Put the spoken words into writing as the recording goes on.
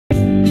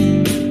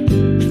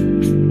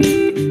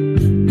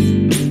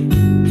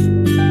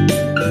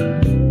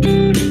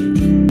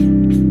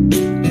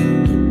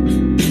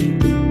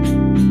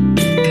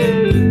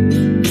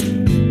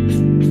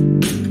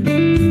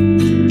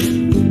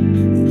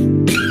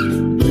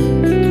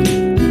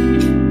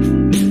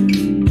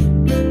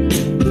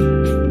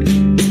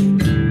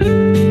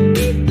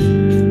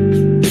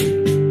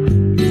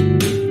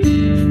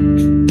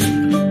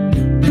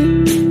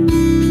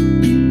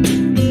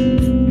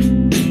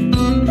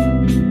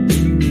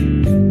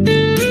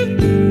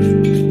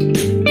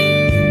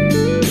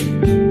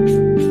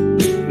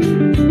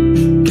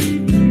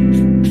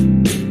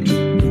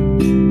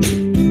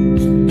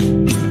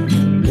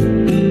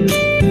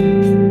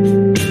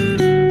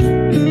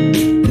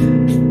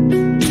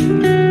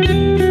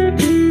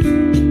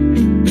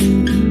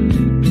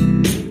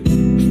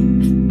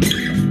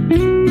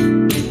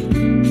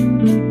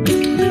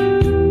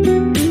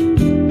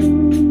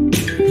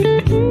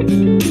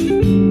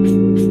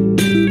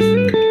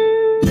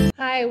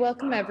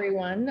welcome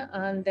everyone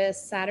on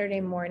this Saturday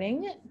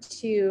morning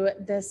to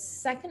the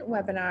second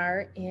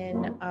webinar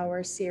in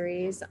our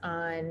series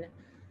on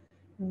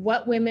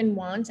what women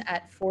want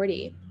at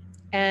 40.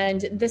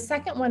 And the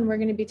second one, we're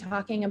going to be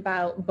talking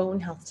about bone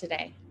health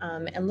today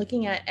and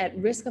looking at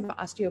risk of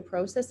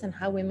osteoporosis and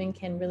how women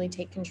can really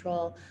take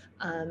control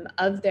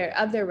of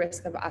their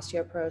risk of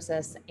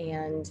osteoporosis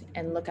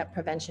and look at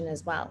prevention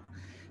as well.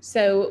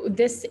 So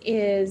this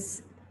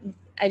is,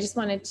 I just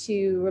wanted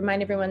to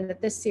remind everyone that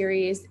this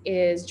series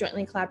is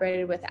jointly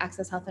collaborated with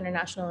Access Health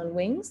International and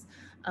Wings,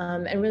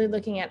 and really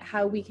looking at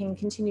how we can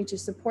continue to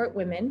support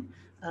women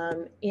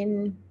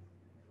in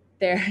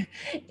their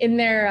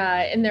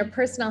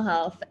personal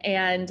health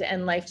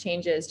and life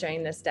changes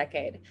during this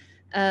decade.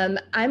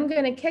 I'm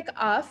going to kick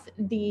off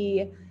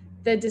the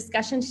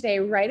discussion today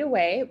right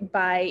away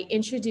by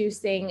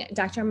introducing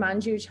Dr.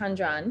 Manju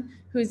Chandran,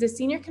 who is a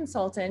senior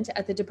consultant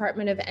at the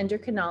Department of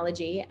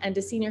Endocrinology and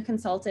a senior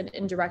consultant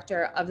and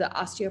director of the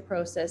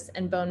Osteoporosis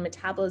and Bone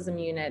Metabolism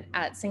Unit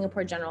at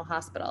Singapore General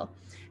Hospital.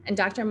 And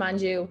Dr.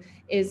 Manju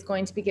is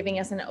going to be giving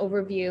us an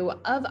overview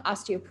of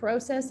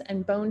osteoporosis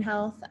and bone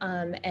health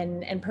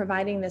and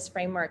providing this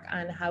framework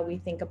on how we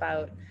think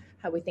about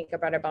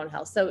our bone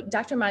health. So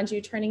Dr.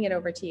 Manju, turning it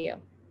over to you.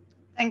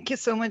 Thank you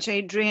so much,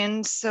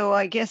 Adrienne. So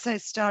I guess I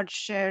start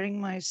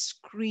sharing my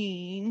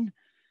screen.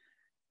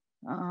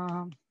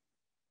 1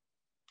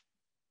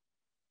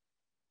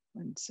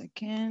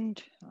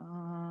 second.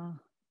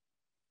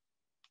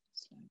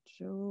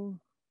 Slideshow.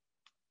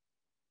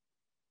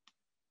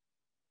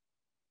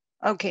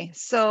 Okay,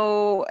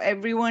 so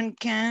everyone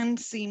can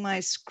see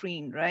my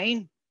screen,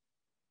 right?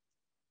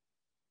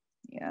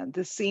 Yeah,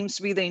 this seems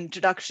to be the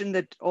introduction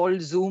that all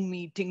Zoom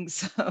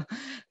meetings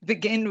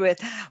begin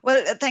with.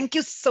 Well, thank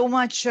you so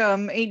much,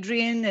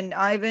 Adrienne and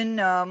Ivan,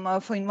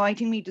 for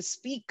inviting me to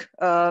speak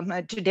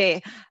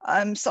today.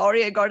 I'm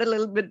sorry I got a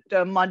little bit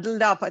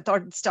muddled up. I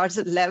thought it starts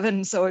at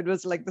 11, so it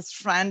was like this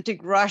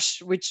frantic rush,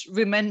 which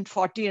women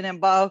 40 and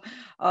above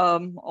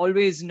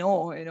always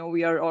know. You know,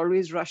 we are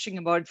always rushing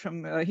about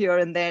from here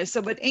and there.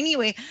 So, but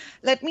anyway,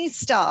 let me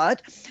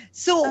start.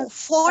 So,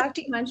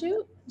 40. Dr.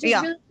 Manju?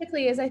 Just really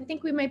quickly, as I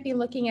think we might be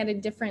looking at a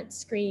different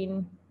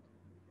screen.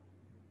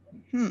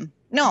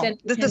 No,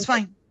 this is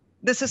fine.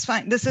 This is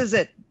fine. This is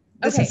it.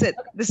 This is it.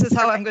 Okay. This is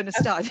how I'm going to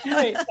start. All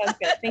right, sounds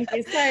good. Thank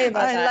you. Sorry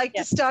about that. I like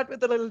to start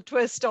with a little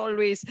twist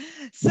always.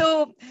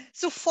 So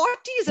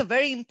 40 is a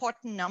very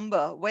important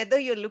number, whether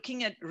you're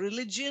looking at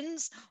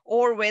religions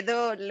or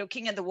whether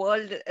looking at the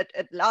world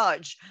at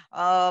large.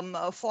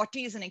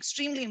 40 is an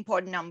extremely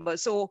important number.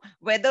 So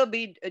whether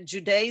be it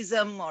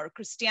Judaism or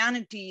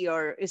Christianity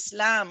or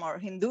Islam or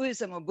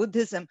Hinduism or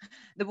Buddhism,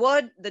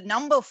 the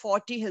number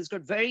 40 has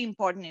got very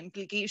important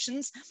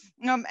implications.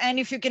 And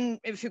if you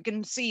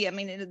can see, I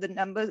mean, the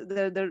number,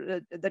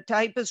 the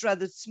type is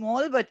rather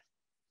small, but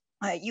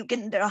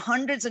there are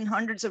hundreds and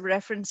hundreds of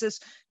references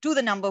to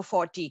the number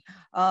 40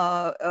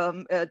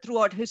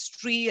 throughout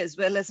history as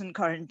well as in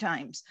current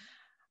times.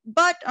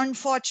 But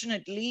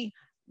unfortunately,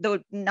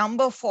 the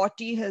number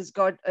 40 has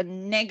got a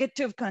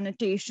negative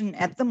connotation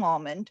at the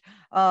moment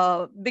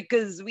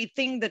because we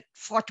think that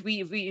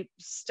 40, we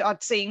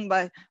start saying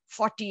by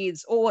 40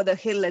 it's over the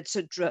hill,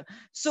 etc.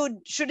 So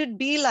should it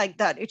be like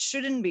that? It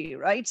shouldn't be,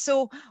 right?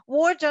 So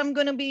what I'm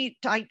going to be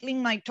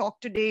titling my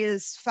talk today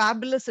is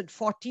Fabulous at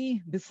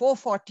 40, Before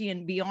 40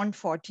 and Beyond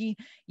 40,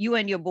 You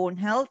and Your Bone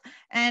Health.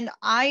 And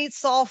I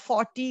saw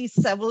 40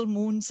 several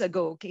moons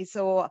ago. Okay,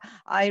 so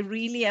I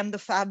really am the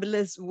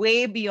fabulous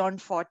way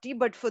beyond 40.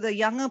 But for the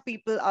younger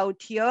people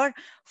out here,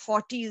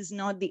 40 is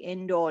not the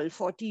end all.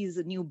 40 is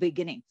a new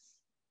beginning.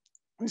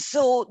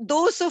 So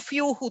those of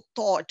you who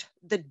thought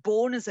that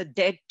bone is a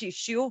dead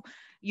tissue,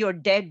 you're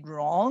dead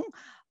wrong.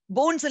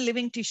 Bones are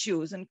living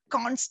tissues and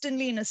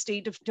constantly in a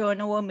state of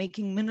turnover,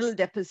 making mineral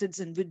deposits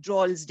and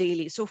withdrawals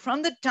daily. So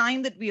from the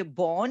time that we are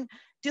born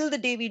till the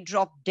day we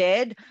drop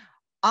dead,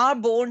 our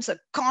bones are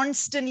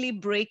constantly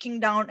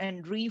breaking down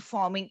and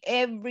reforming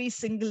every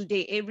single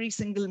day, every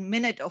single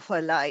minute of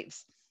our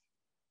lives.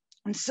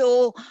 And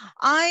so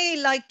I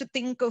like to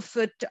think of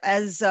it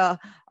as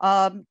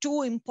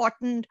two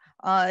important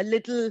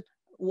little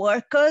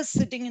workers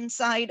sitting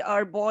inside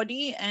our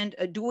body and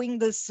doing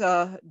this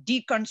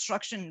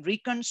deconstruction,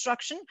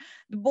 reconstruction.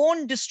 The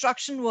bone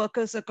destruction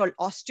workers are called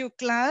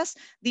osteoclasts.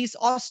 These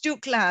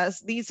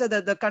osteoclasts, these are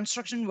the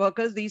construction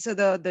workers, these are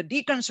the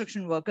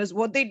deconstruction workers.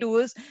 What they do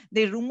is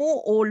they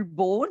remove old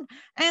bone,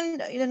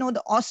 and you know,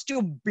 the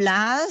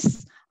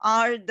osteoblasts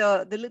are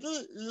the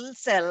little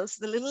cells,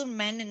 the little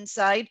men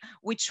inside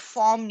which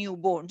form new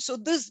bone. So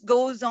this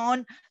goes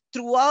on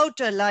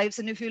throughout our lives.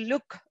 And if you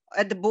look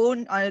at the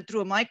bone through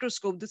a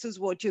microscope, this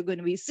is what you're going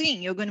to be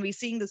seeing. You're going to be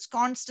seeing this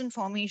constant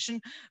formation,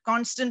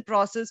 constant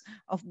process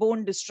of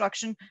bone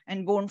destruction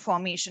and bone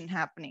formation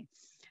happening.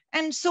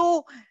 And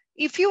so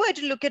if you were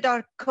to look at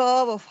our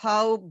curve of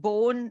how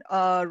bone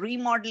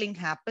remodeling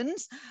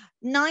happens,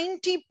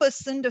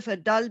 90% of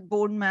adult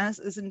bone mass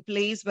is in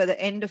place by the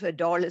end of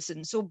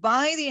adolescence. So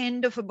by the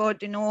end of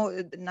about,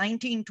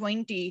 19,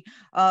 20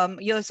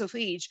 years of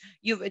age,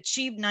 you've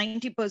achieved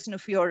 90%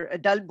 of your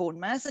adult bone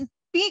mass. And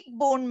peak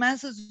bone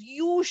mass is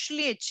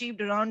usually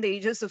achieved around the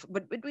ages of,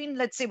 but between,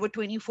 let's say, about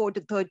 24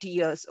 to 30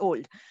 years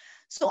old.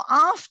 So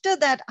after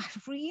that, I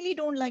really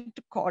don't like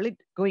to call it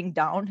going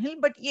downhill,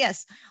 but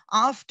yes,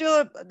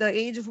 after the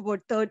age of about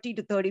 30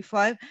 to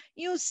 35,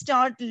 you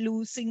start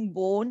losing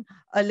bone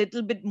a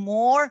little bit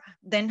more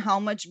than how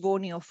much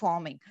bone you're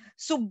forming.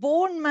 So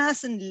bone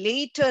mass in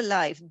later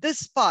life,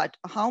 this part,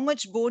 how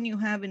much bone you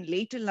have in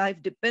later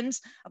life depends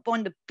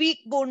upon the peak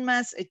bone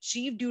mass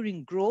achieved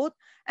during growth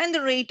and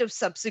the rate of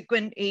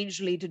subsequent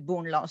age-related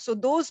bone loss. So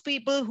those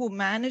people who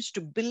manage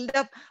to build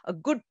up a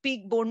good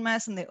peak bone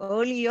mass in the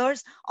early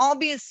years,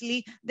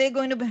 obviously they're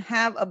going to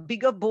have a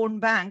bigger bone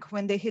bank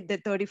when they hit their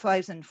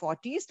 35s and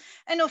 40s.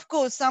 And of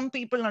course, some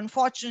people,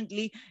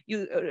 unfortunately,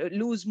 you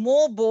lose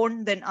more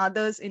bone than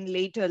others in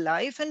later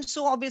life. And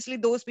so obviously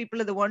those people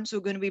are the ones who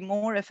are going to be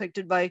more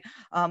affected by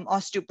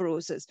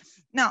osteoporosis.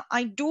 Now,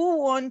 I do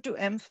want to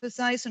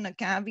emphasize on a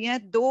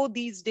caveat, though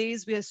these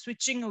days we are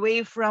switching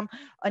away from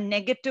a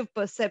negative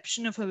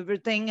perception of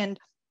everything and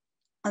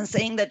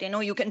saying that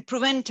you can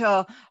prevent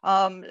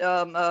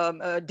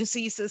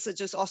diseases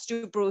such as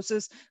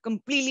osteoporosis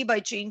completely by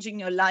changing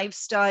your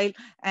lifestyle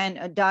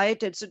and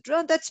diet,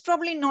 etc. That's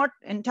probably not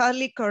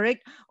entirely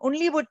correct.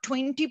 Only about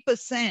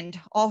 20%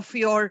 of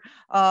your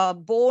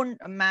bone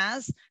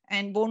mass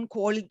and bone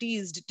quality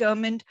is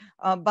determined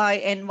by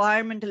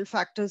environmental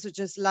factors such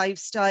as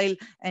lifestyle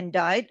and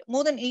diet.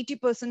 More than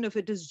 80% of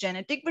it is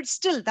genetic, but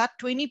still that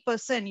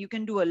 20% you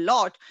can do a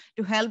lot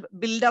to help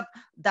build up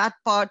that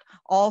part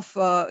of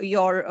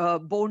your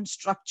bone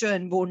structure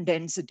and bone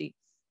density.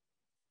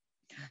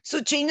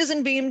 So changes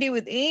in BMD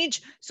with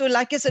age. So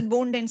like I said,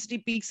 bone density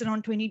peaks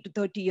around 20 to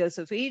 30 years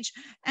of age.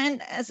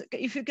 And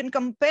if you can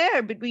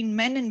compare between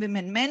men and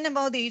women, men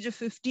above the age of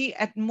 50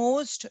 at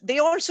most, they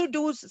also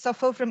do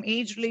suffer from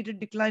age-related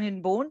decline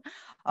in bone,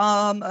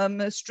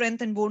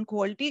 strength and bone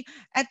quality.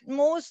 At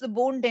most, the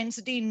bone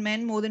density in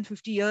men more than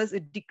 50 years,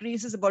 it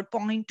decreases about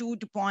 0.2 to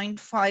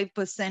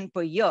 0.5%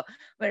 per year.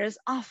 Whereas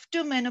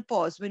after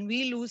menopause, when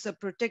we lose a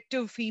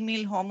protective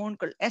female hormone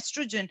called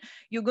estrogen,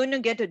 you're going to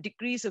get a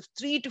decrease of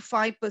 3 to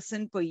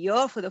 5% per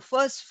year for the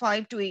first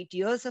 5 to 8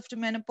 years after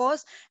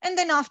menopause. And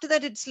then after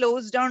that, it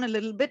slows down a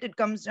little bit. It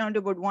comes down to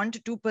about 1 to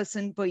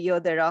 2% per year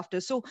thereafter.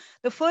 So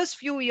the first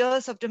few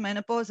years after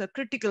menopause are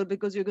critical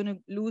because you're going to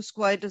lose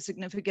quite a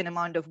significant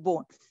amount of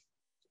bone.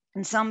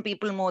 And some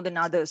people more than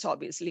others,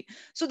 obviously.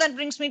 So that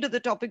brings me to the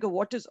topic of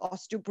what is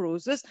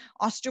osteoporosis.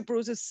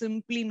 Osteoporosis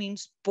simply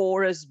means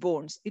porous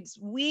bones. It's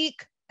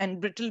weak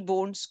and brittle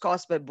bones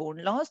caused by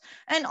bone loss,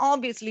 and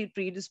obviously it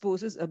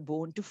predisposes a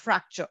bone to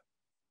fracture.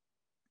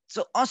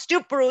 So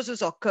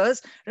osteoporosis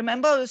occurs.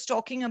 Remember, I was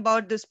talking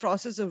about this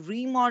process of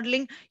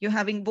remodeling. You're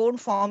having bone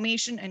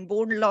formation and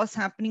bone loss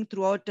happening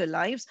throughout their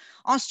lives.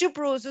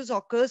 Osteoporosis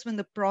occurs when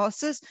the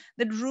process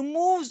that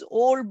removes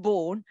old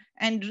bone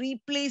and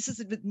replaces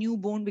it with new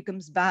bone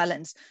becomes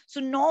balanced. So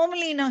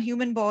normally in our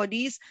human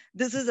bodies,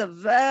 this is a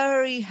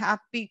very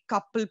happy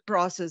coupled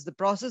process. The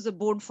process of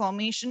bone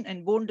formation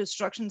and bone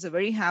destruction is a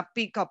very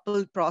happy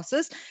coupled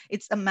process.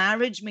 It's a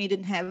marriage made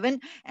in heaven.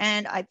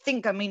 And I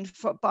think,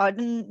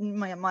 pardon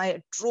my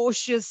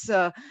atrocious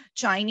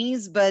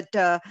Chinese, but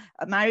a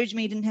marriage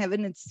made in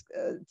heaven, it's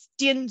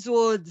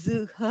Tianzuo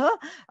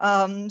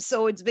Zihe.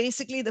 So it's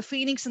basically the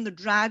phoenix and the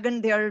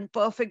dragon, they are in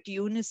perfect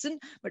unison.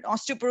 But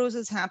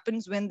osteoporosis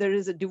happens when there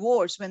is a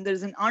divorce, when there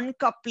is an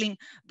uncoupling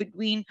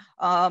between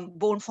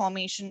bone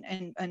formation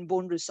and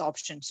bone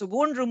resorption. So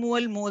bone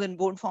removal more than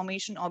bone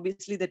formation,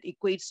 obviously that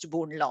equates to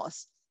bone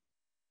loss.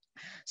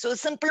 So a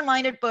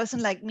simple-minded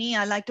person like me,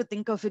 I like to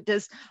think of it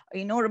as,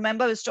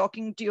 remember I was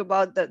talking to you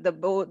about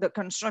the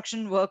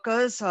construction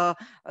workers,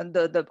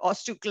 the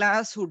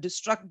osteoclasts who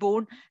destruct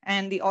bone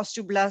and the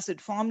osteoblasts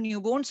that form new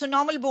bone. So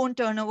normal bone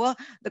turnover,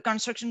 the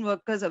construction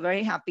workers are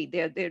very happy.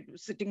 They're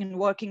sitting and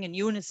working in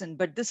unison.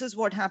 But this is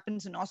what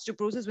happens in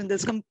osteoporosis when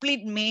there's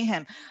complete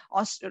mayhem.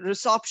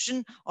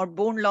 Resorption or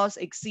bone loss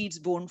exceeds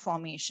bone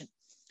formation.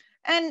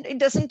 And it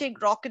doesn't take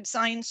rocket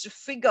science to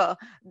figure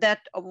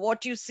that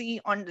what you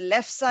see on the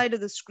left side of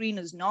the screen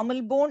is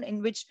normal bone,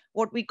 in which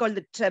what we call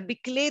the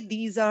trabeculae,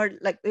 these are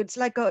like, it's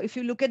like if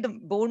you look at the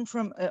bone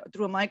from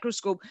through a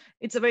microscope,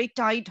 it's a very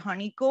tight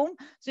honeycomb.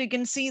 So you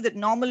can see that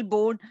normal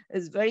bone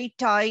is very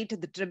tight,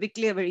 the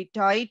trabeculae are very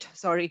tight,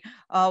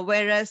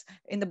 whereas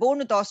in the bone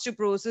with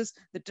osteoporosis,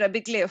 the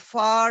trabeculae are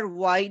far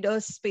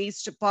wider,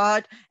 spaced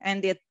apart,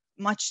 and they're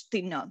much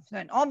thinner.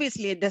 And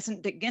obviously it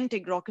doesn't again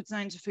take rocket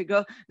science to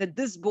figure that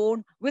this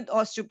bone with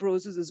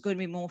osteoporosis is going to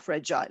be more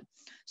fragile.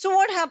 So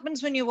what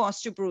happens when you have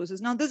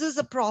osteoporosis? Now this is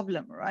a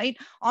problem, right?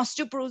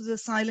 Osteoporosis is a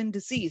silent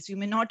disease. You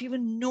may not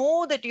even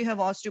know that you have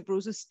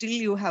osteoporosis till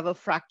you have a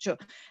fracture.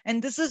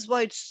 And this is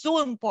why it's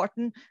so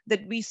important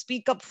that we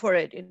speak up for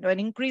it, and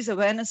increase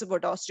awareness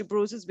about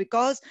osteoporosis,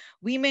 because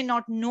we may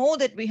not know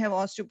that we have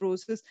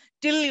osteoporosis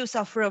till you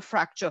suffer a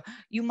fracture.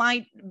 You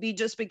might be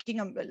just picking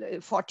up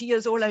 40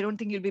 years old. I don't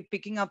think you'll be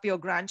picking up your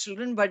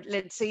grandchildren, but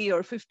let's say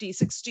you're 50,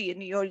 60,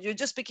 and you're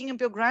just picking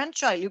up your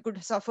grandchild. You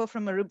could suffer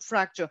from a rib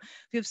fracture.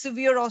 If you have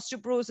severe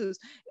osteoporosis,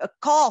 a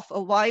cough,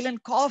 a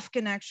violent cough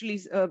can actually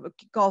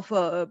cough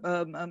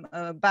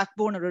a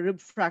backbone or a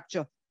rib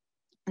fracture.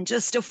 And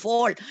just a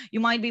fall, you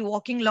might be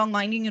walking along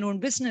minding your own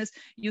business,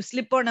 you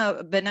slip on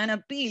a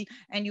banana peel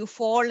and you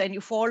fall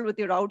with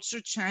your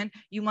outstretched hand,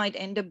 you might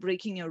end up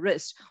breaking your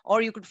wrist.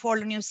 Or you could fall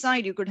on your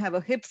side, you could have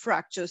a hip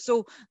fracture.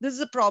 So this is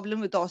a problem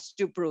with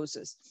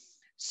osteoporosis.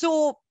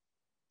 So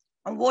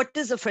what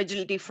is a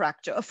fragility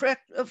fracture?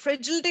 A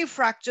fragility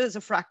fracture is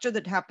a fracture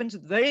that happens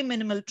with very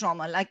minimal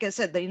trauma. Like I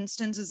said, the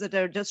instances that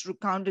are just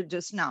recounted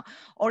just now,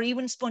 or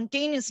even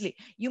spontaneously.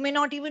 You may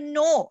not even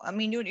know. I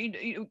mean,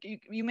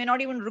 you may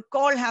not even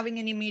recall having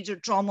any major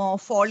trauma or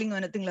falling or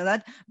anything like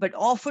that. But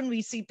often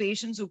we see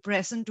patients who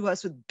present to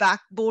us with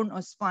backbone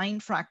or spine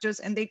fractures,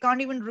 and they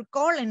can't even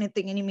recall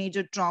anything, any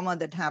major trauma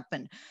that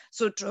happened.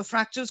 So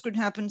fractures could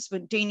happen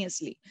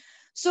spontaneously.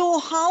 So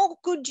how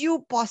could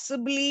you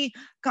possibly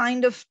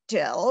kind of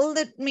tell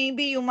that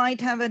maybe you might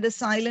have had a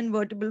silent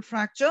vertebral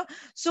fracture?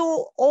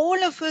 So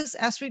all of us,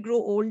 as we grow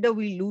older,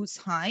 we lose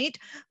height,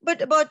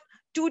 but about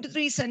 2 to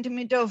 3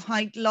 centimeter of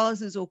height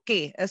loss is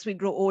okay as we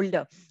grow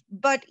older.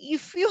 But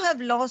if you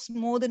have lost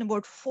more than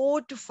about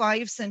 4 to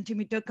 5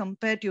 centimeter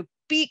compared to your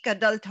peak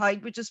adult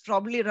height, which is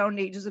probably around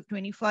ages of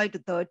 25 to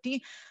 30,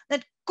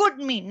 that could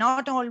mean,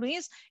 not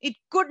always, it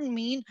could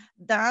mean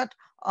that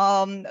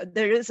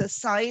there is a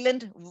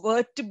silent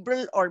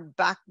vertebral or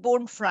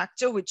backbone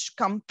fracture which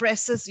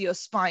compresses your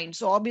spine.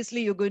 So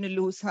obviously you're going to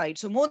lose height.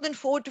 So more than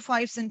 4 to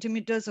 5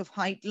 centimeters of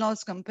height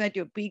loss compared to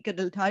your peak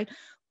adult height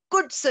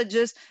could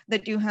suggest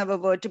that you have a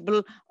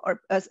vertebral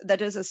or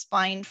that is a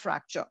spine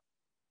fracture.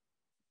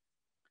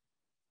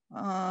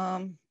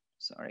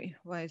 Sorry,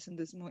 why isn't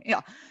this moving?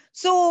 Yeah.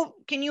 So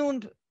can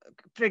you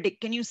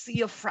predict, can you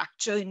see a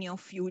fracture in your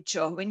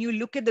future? When you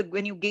look at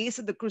when you gaze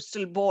at the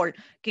crystal ball,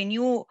 can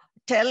you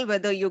tell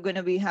whether you're going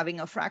to be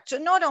having a fracture?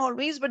 Not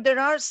always, but there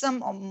are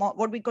some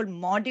what we call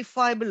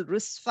modifiable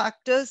risk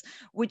factors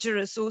which are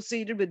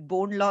associated with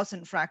bone loss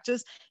and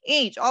fractures.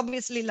 Age,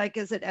 obviously, like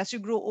I said, as you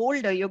grow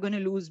older, you're going to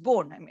lose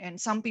bone. I mean, and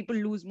some people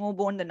lose more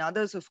bone than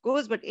others, of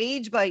course, but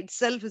age by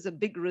itself is a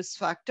big risk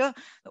factor.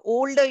 The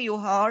older you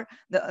are,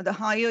 the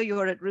higher you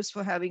are at risk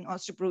for having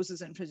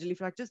osteoporosis and fragility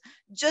fractures.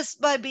 Just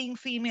by being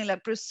female, I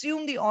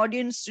presume the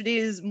audience today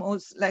is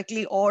most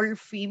likely all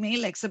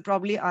female, except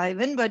probably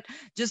Ivan, but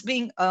just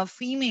being a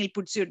female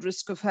puts you at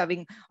risk of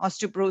having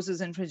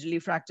osteoporosis and fragility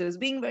fractures.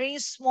 Being very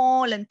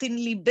small and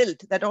thinly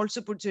built, that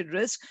also puts you at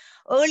risk.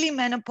 Early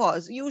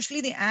menopause,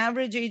 usually the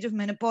average age of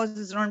menopause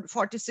is around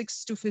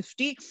 46 to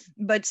 50,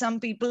 but some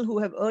people who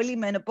have early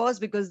menopause,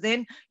 because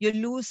then you're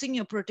losing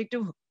your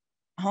protective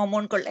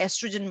hormone called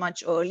estrogen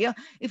much earlier.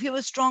 If you have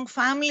a strong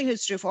family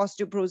history of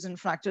osteoporosis and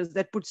fractures,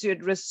 that puts you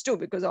at risk too,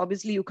 because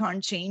obviously you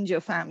can't change your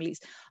families.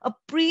 A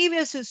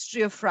previous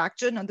history of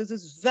fracture, now this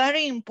is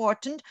very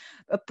important,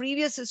 a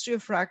previous history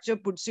of fracture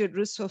puts you at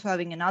risk of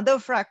having another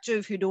fracture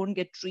if you don't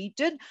get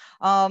treated.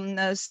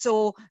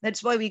 So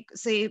that's why we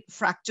say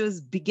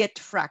fractures beget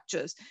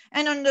fractures.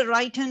 And on the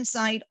right hand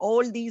side,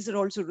 all these are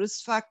also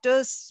risk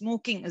factors.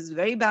 Smoking is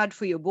very bad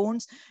for your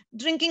bones.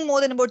 Drinking more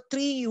than about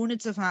 3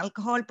 units of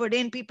alcohol per day,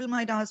 and people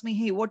might ask me,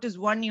 hey, what is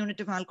 1 unit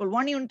of alcohol?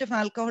 1 unit of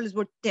alcohol is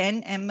about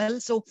 10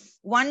 ml. So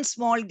one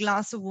small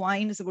glass of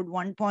wine is about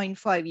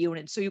 1.5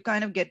 units. So you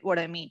kind of get what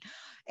I mean.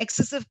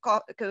 Excessive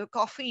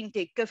coffee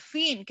intake.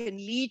 Caffeine can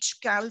leach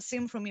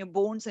calcium from your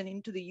bones and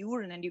into the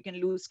urine, and you can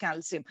lose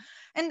calcium.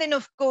 And then,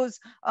 of course,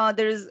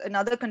 there is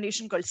another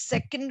condition called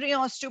secondary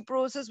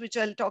osteoporosis, which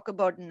I'll talk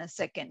about in a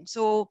second.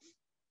 So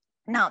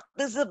now,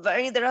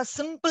 there are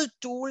simple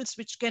tools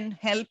which can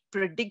help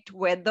predict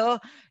whether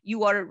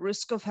you are at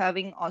risk of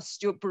having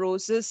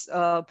osteoporosis.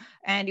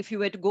 And if you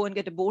were to go and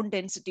get a bone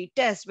density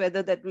test,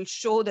 whether that will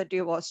show that you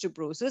have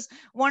osteoporosis.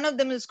 One of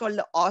them is called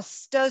the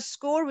OSTA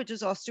score, which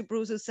is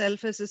Osteoporosis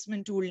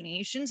Self-Assessment Tool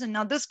Nations. And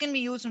now this can be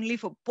used only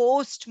for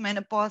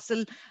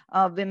post-menopausal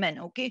women,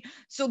 okay?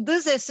 So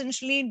this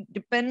essentially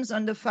depends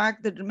on the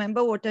fact that,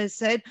 remember what I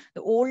said,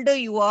 the older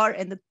you are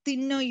and the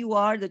thinner you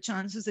are, the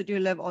chances that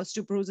you'll have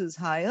osteoporosis is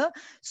higher.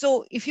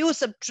 So if you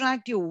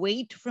subtract your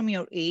weight from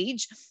your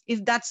age,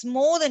 if that's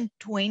more than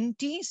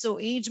 20, so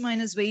age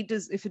minus weight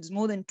is, if it's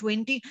more than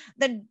 20,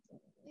 then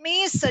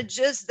may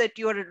suggest that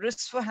you're at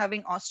risk for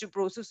having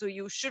osteoporosis. So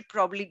you should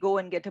probably go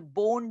and get a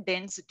bone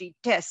density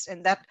test,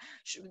 and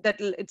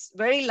it's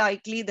very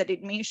likely that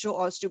it may show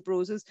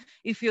osteoporosis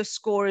if your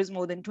score is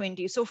more than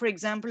 20. So for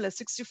example, a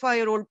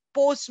 65-year-old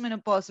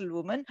postmenopausal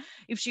woman,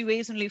 if she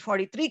weighs only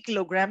 43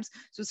 kilograms,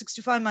 so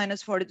 65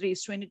 minus 43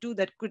 is 22,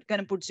 that could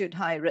kind of puts you at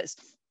high risk.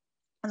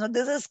 So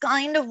this is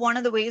kind of one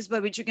of the ways by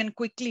which you can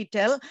quickly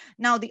tell.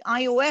 Now the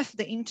IOF,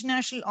 the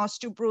International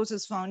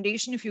Osteoporosis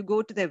Foundation, if you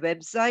go to their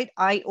website,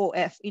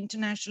 IOF,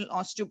 International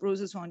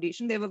Osteoporosis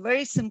Foundation, they have a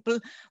very simple,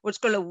 what's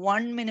called a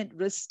 1-minute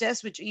risk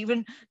test, which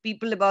even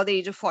people above the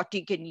age of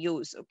 40 can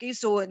use. Okay,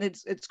 so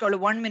it's called a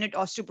 1-minute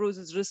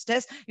osteoporosis risk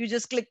test. You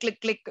just click,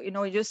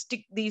 you just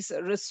tick these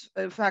risk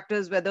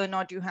factors, whether or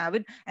not you have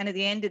it. And at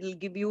the end, it'll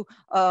give you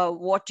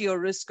what your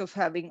risk of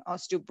having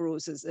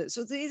osteoporosis is.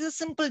 So these are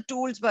simple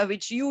tools by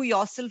which you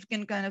yourself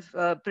can kind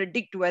of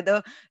predict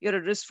whether you're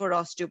at risk for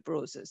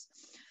osteoporosis.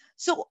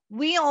 So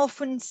we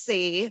often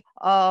say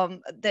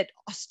that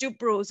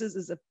osteoporosis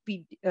is a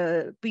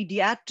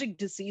pediatric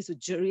disease with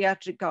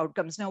geriatric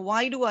outcomes. Now,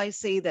 why do I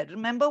say that?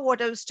 Remember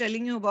what I was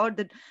telling you about,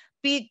 that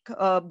peak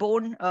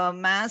bone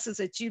mass is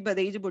achieved by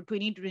the age of about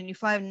 20 to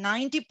 25.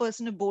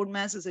 90% of bone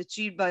mass is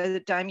achieved by the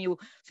time you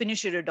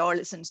finish your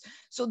adolescence.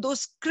 So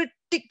those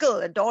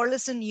critical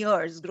adolescent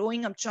years,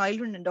 growing up,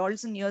 childhood and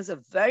adolescent years are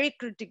very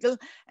critical.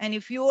 And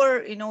if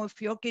you're,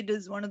 if your kid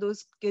is one of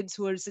those kids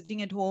who are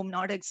sitting at home,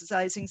 not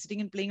exercising, sitting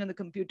and playing on the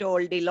computer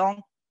all day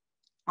long,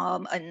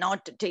 and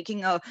not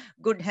taking a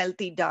good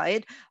healthy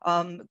diet,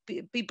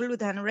 people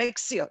with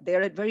anorexia,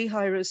 they're at very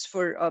high risk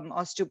for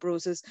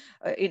osteoporosis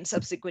in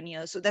subsequent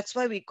years. So that's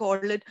why we call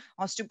it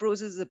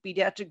osteoporosis is a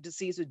pediatric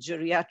disease with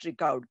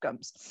geriatric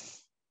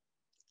outcomes.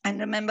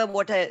 And remember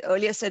what I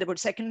earlier said about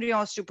secondary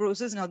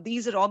osteoporosis. Now,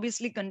 these are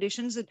obviously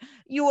conditions that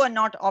you are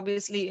not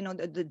obviously,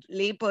 the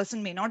lay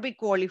person may not be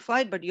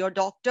qualified, but your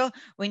doctor,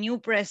 when you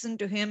present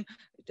to him,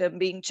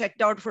 being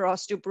checked out for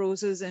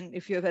osteoporosis, and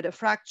if you've had a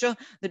fracture,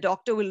 the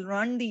doctor will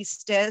run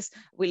these tests,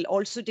 will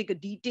also take a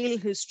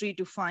detailed history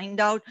to find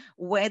out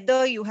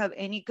whether you have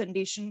any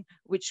condition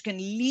which can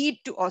lead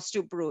to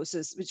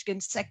osteoporosis, which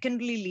can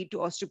secondarily lead to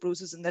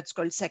osteoporosis, and that's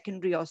called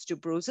secondary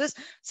osteoporosis.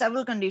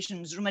 Several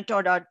conditions: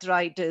 rheumatoid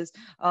arthritis,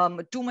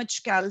 too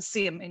much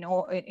calcium,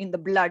 in the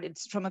blood.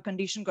 It's from a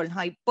condition called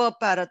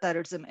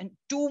hyperparathyroidism, and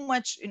too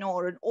much,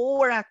 or an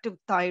overactive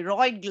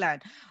thyroid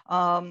gland,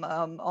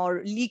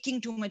 or leaking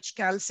too much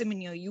calcium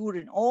in your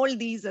urine. All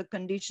these are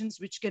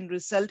conditions which can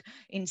result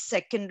in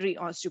secondary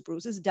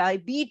osteoporosis.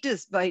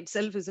 Diabetes by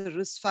itself is a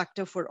risk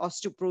factor for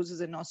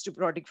osteoporosis and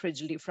osteoporotic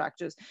fragility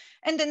fractures.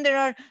 And then there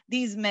are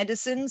these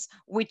medicines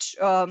which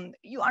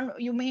you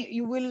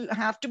will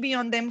have to be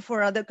on them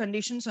for other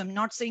conditions. So I'm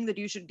not saying that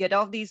you should get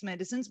off these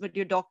medicines, but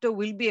your doctor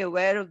will be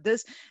aware of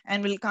this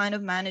and will kind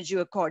of manage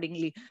you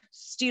accordingly.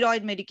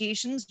 Steroid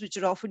medications, which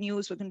are often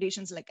used for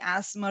conditions like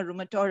asthma,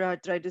 rheumatoid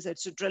arthritis,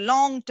 etc.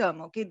 Long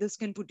term, okay, this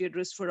can put you at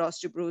risk for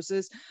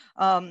osteoporosis.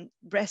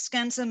 Breast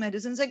cancer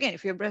medicines, again,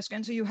 if you have breast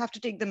cancer, you have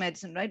to take the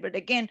medicine, right? But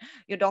again,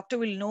 your doctor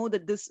will know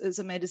that this is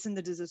a medicine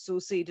that is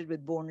associated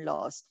with bone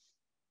loss.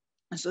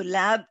 So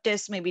lab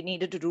tests may be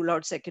needed to rule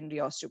out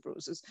secondary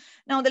osteoporosis.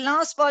 Now, the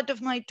last part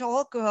of my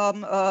talk,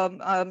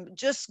 I'm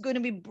just going to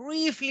be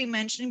briefly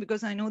mentioning,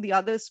 because I know the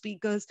other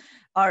speakers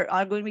are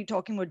going to be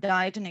talking about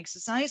diet and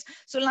exercise.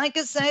 So like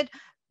I said,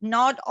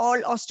 not all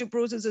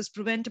osteoporosis is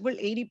preventable.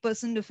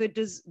 80% of it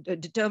is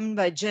determined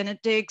by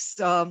genetics,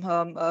 but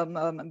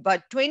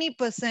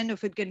 20%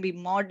 of it can be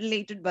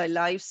modulated by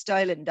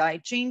lifestyle and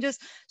diet changes.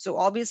 So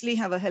obviously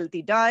have a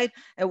healthy diet,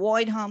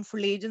 avoid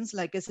harmful agents.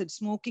 Like I said,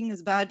 smoking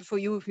is bad for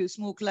you. If you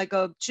smoke like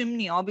a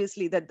chimney,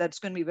 obviously that's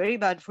going to be very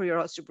bad for your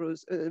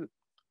osteoporosis,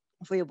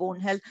 for your bone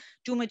health.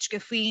 Too much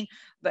caffeine,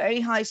 very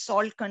high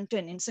salt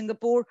content. In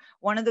Singapore,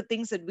 one of the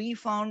things that we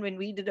found when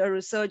we did our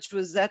research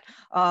was that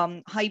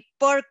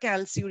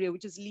hypercalciuria,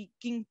 which is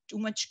leaking too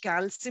much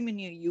calcium in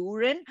your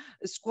urine,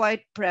 is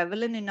quite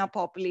prevalent in our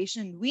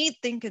population. We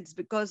think it's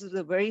because of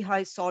the very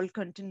high salt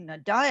content in our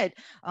diet.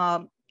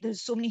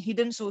 There's so many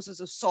hidden sources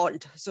of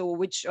salt, so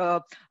which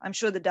I'm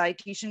sure the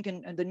dietitian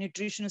the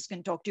nutritionist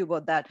can talk to you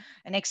about that.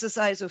 And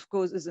exercise, of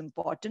course, is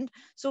important.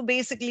 So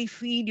basically,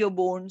 feed your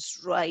bones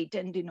right.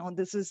 And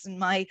this is in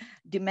my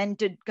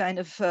demented kind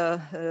of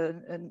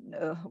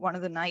one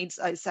of the nights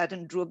I sat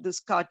and drew up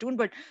this cartoon.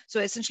 But so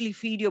essentially,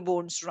 feed your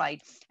bones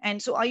right.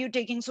 And so, are you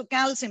taking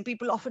calcium?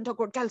 People often talk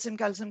about calcium,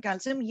 calcium,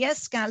 calcium.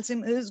 Yes,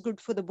 calcium is good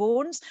for the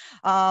bones,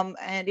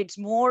 and it's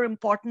more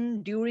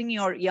important during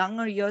your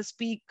younger years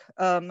peak,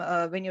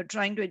 when you're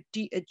trying to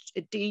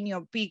attain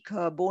your peak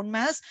bone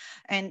mass.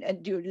 And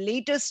at your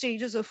later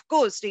stages, of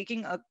course,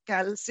 taking a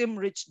calcium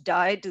rich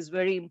diet is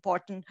very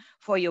important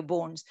for your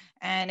bones.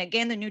 And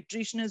again, the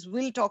nutritionist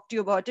will talk to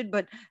you about it,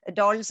 but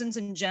adolescents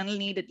in general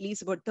need at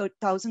least about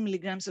 1,000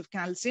 milligrams of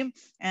calcium.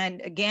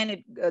 And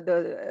again,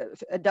 the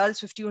adults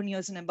 51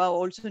 years and above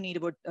also need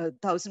about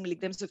 1,000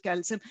 milligrams of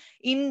calcium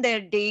in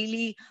their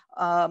daily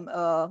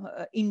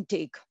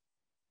intake.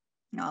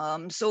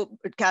 So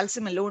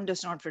calcium alone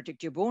does not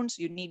protect your bones.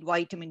 You need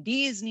vitamin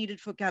D is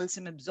needed for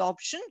calcium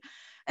absorption.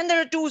 And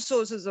there are two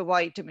sources of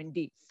vitamin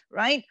D,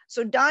 right?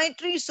 So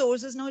dietary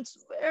sources, now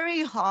it's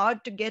very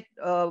hard to get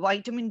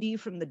vitamin D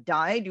from the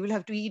diet. You will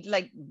have to eat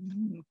like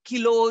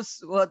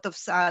kilos worth of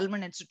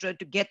salmon, etc.,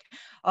 to get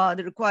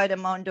the required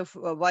amount of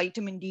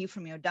vitamin D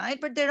from your diet.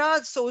 But there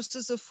are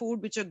sources of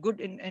food which are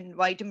good in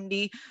vitamin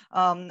D.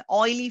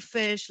 Oily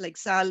fish like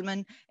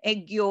salmon,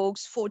 egg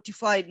yolks,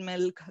 fortified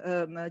milk,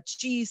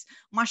 cheese,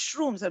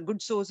 mushrooms are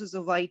good sources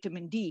of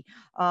vitamin D.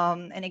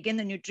 And again,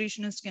 the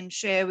nutritionist can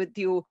share with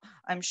you,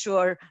 I'm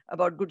sure,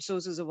 about good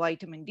sources of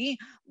vitamin D.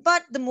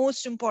 But the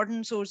most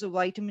important source of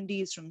vitamin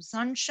D is from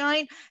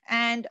sunshine.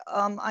 And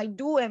I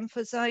do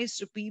emphasize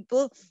to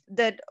people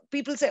that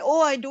people say,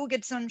 oh, I do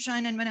get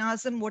sunshine. And when I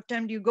ask them, what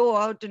time do you go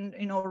out and,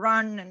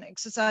 run and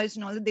exercise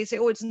and all that, they say,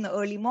 oh, it's in the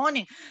early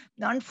morning.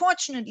 Now,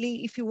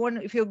 unfortunately, if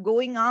you're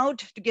going out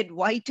to get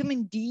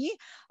vitamin D,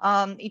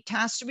 it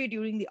has to be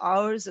during the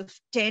hours of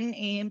 10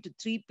 a.m. to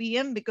 3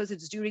 p.m. because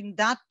it's during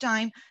that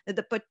time that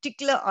the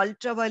particular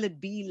ultraviolet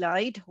B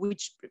light,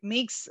 which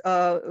makes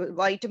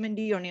vitamin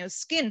D on your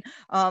skin,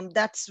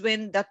 that's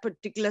when that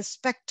particular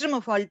spectrum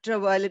of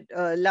ultraviolet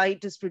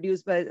light is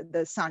produced by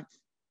the sun.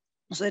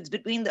 So it's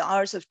between the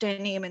hours of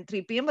 10 a.m. and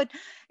 3 p.m. But,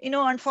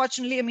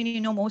 unfortunately, I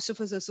mean, most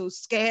of us are so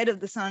scared of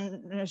the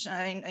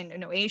sunshine,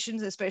 and,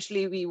 Asians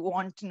especially, we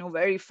want,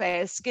 very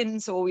fair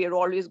skin. So we are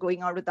always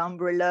going out with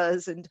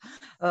umbrellas and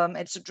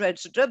et cetera, et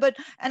cetera.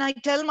 And I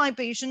tell my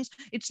patients,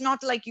 it's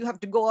not like you have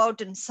to go out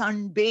and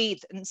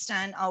sunbathe and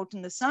stand out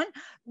in the sun.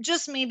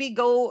 Just maybe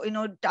go,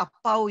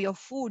 tapao your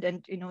food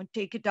and,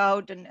 take it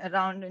out and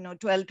around,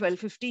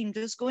 12:15,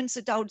 just go and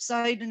sit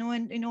outside,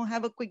 and,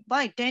 have a quick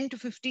bite, 10 to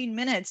 15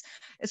 minutes,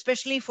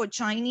 especially for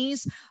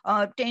Chinese,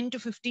 10 to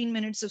 15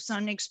 minutes of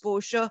sun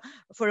exposure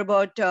for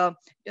about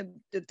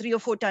 3 or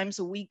 4 times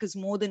a week is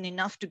more than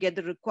enough to get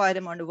the required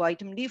amount of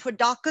vitamin D. For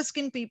darker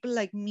skinned people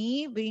like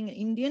me, being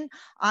Indian,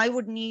 I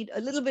would need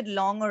a little bit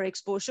longer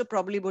exposure,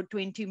 probably about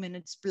 20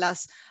 minutes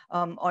plus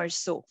or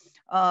so.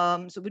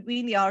 So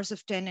between the hours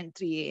of 10 and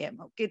 3 a.m.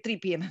 Okay, 3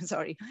 p.m. I'm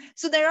sorry.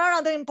 So there are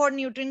other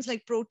important nutrients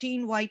like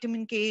protein,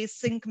 vitamin K,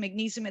 zinc,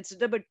 magnesium,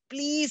 etc. But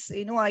please,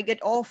 I get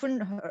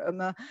often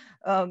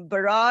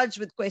barraged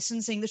with questions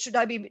saying that should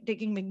I be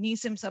taking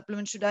magnesium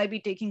supplements, should I be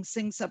taking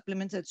zinc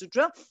supplements,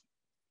 etc.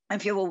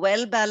 If you have a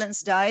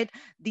well-balanced diet,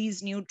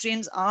 these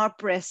nutrients are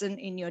present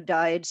in your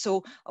diet.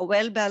 So a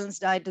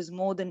well-balanced diet is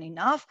more than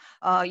enough.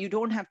 You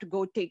don't have to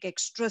go take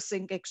extra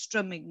zinc,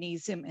 extra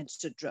magnesium,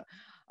 etc.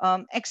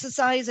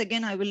 Exercise,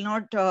 again, I will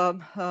not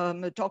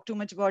talk too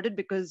much about it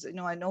because,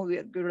 I know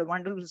we're a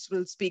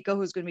wonderful speaker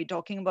who's going to be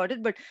talking about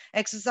it, but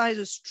exercise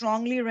is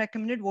strongly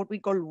recommended, what we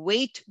call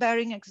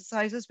weight-bearing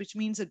exercises, which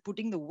means that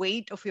putting the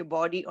weight of your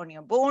body on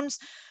your bones.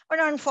 But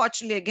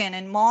unfortunately, again,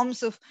 and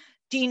moms of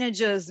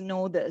teenagers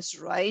know this,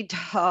 right?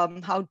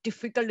 How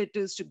difficult it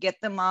is to get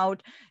them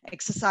out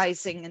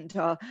exercising.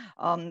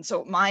 And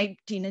so my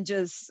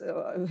teenagers,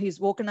 he's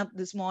woken up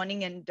this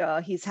morning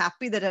and he's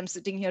happy that I'm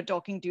sitting here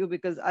talking to you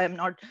because I am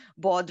not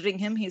bothering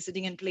him. He's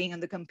sitting and playing on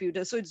the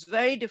computer. So it's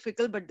very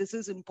difficult, but this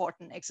is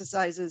important.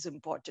 Exercise is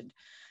important.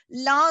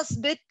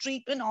 Last bit,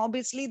 treatment.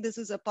 Obviously, this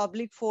is a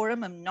public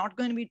forum. I'm not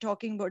going to be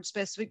talking about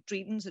specific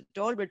treatments at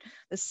all, but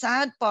the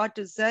sad part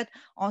is that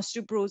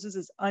osteoporosis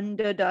is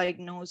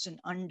underdiagnosed and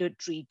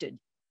undertreated.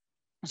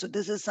 So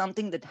this is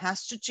something that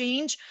has to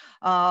change.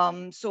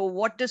 So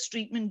what does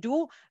treatment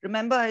do?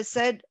 Remember, I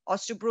said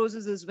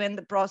osteoporosis is when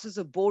the process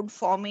of bone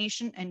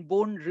formation and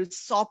bone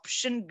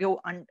resorption go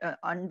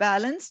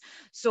unbalanced.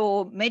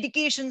 So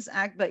medications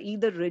act by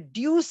either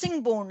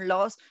reducing bone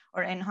loss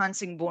or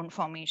enhancing bone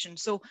formation.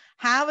 So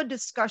have a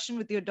discussion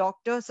with your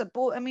doctor. So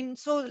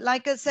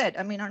like I said,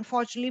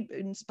 unfortunately,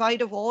 in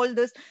spite of all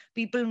this,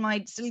 people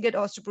might still get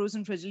osteoporosis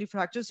and fragile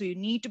fractures. So you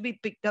need to be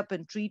picked up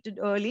and treated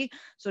early.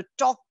 So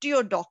talk to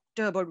your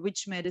doctor about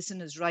which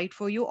medicine is right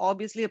for you.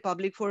 Obviously, a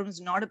public forum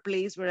is not a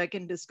place where I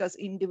can discuss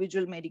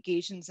individual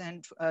medications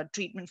and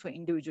treatment for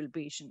individual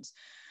patients.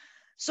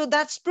 So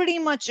that's pretty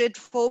much it,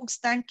 folks.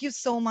 Thank you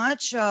so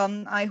much.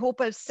 I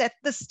hope I've set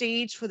the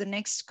stage for the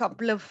next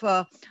couple of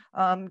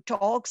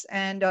talks,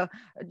 and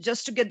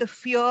just to get the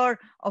fear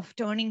of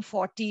turning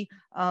 40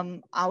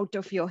 out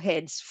of your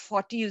heads.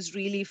 40 is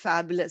really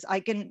fabulous. I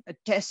can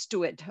attest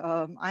to it.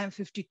 I am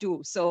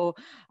 52, so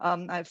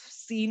I've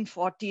seen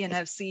 40 and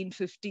I've seen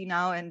 50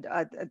 now, and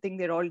I think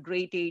they're all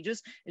great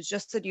ages. It's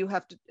just that you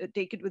have to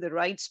take it with the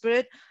right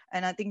spirit,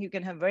 and I think you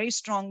can have very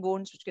strong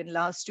bones which can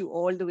last you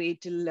all the way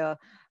till the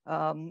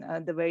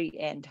very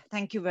end.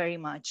 Thank you very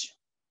much.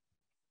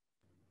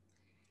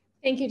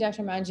 Thank you,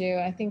 Dr.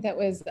 Manju. I think that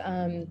was,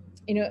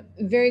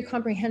 very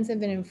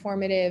comprehensive and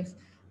informative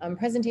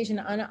presentation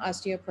on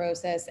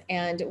osteoporosis.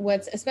 And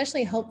what's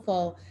especially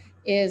helpful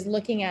is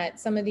looking at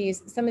some of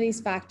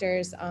these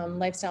factors,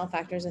 lifestyle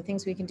factors, and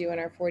things we can do in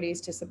our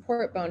 40s to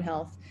support bone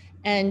health.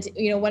 And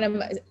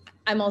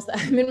I'm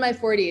in my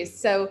 40s,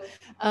 so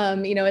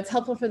it's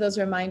helpful for those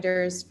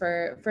reminders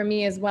for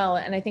me as well.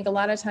 And I think a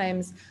lot of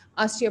times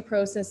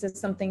osteoporosis is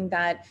something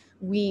that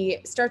we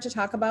start to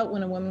talk about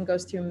when a woman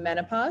goes through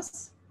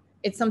menopause.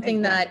 It's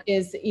something that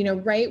is, you know,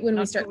 right when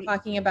we start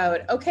talking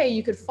about, okay,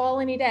 you could fall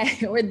any day,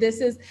 or this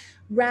is,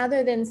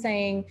 rather than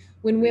saying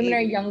when women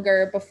are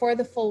younger, before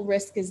the full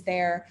risk is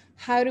there,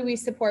 how do we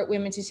support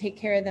women to take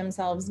care of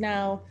themselves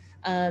now?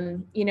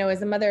 You know,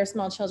 as a mother of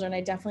small children,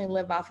 I definitely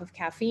live off of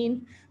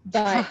caffeine,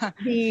 but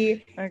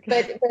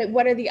but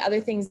what are the other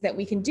things that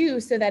we can do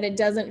so that it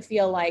doesn't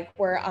feel like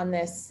we're on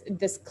this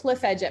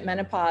cliff edge at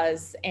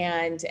menopause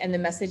and the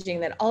messaging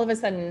that all of a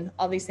sudden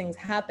all these things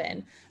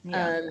happen.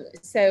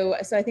 So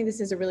I think this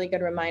is a really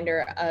good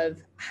reminder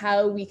of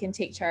how we can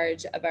take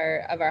charge of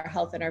our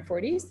health in our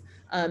 40s,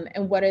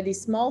 and what are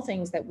these small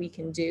things that we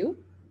can do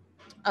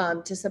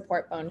to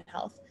support bone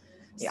health.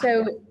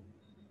 So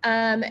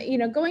you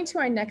know, going to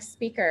our next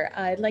speaker,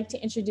 I'd like to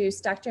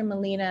introduce Dr.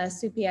 Melina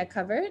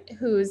Supia-Covert,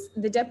 who's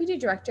the Deputy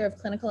Director of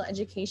Clinical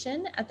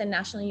Education at the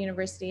National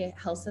University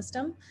Health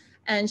System.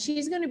 And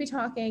she's going to be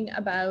talking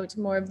about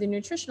more of the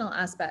nutritional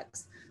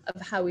aspects of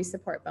how we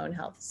support bone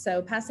health.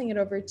 So passing it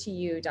over to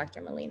you,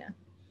 Dr. Melina.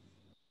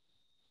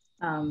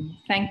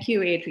 Thank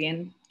you,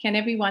 Adrienne. Can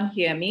everyone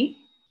hear me?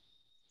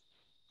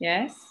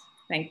 Yes,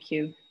 thank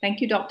you.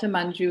 Thank you, Dr.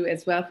 Manju,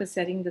 as well for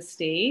setting the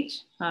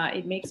stage.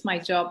 It makes my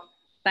job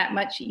that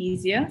much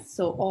easier.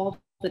 So all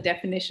the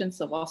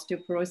definitions of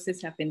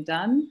osteoporosis have been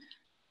done,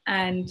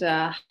 and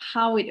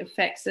how it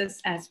affects us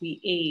as we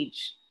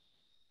age.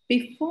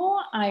 Before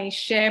I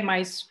share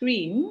my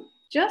screen,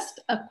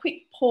 just a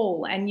quick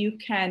poll, and you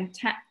can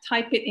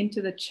type it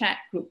into the chat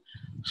group.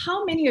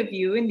 How many of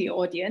you in the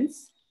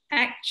audience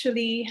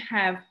actually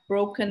have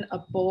broken a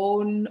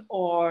bone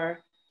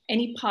or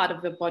any part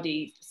of the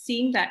body?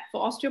 Seeing that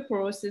for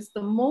osteoporosis,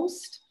 the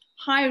most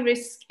high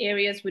risk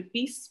areas would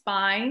be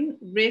spine,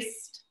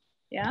 wrist,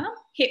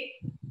 hip,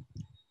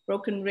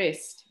 broken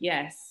wrist,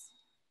 yes.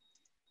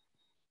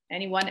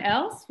 Anyone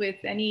else with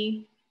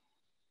any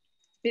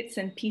bits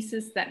and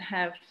pieces that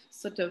have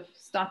sort of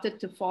started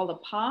to fall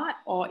apart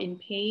or in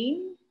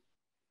pain?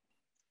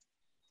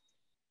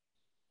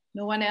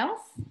 No one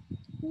else?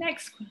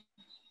 Next.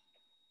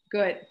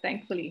 Good,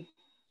 thankfully.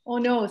 Oh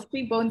no,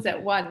 3 bones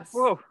at once.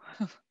 Whoa.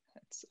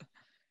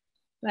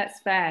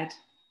 That's bad.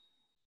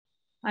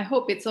 I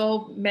hope it's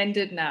all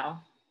mended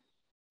now.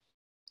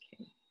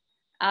 Okay.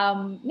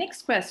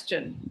 Next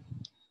question.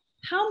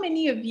 How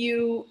many of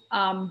you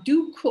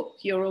do cook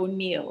your own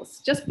meals?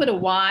 Just put a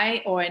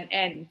Y or an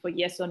N for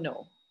yes or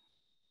no.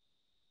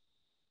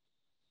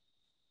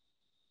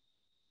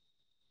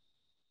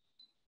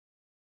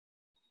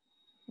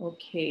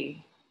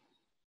 Okay.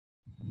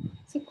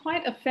 So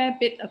quite a fair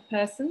bit of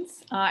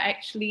persons are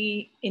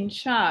actually in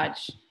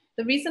charge.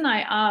 The reason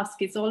I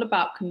ask is all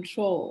about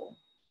control.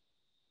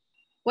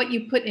 What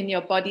you put in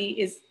your body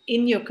is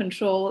in your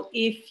control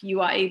if you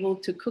are able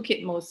to cook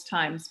it most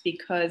times,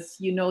 because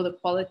you know the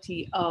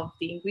quality of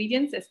the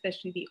ingredients,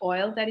 especially the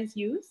oil that is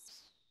used.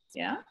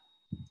 Yeah?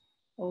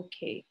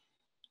 Okay.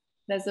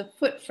 There's a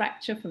foot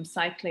fracture from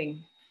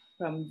cycling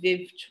from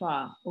Viv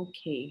Chua.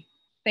 Okay.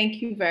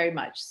 Thank you very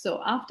much.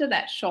 So after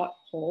that short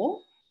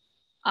poll,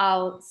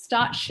 I'll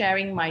start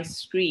sharing my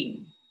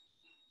screen.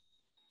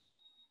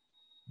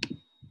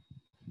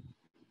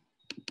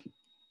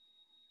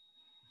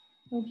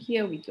 Oh,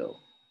 here we go.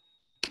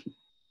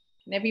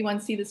 Can everyone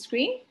see the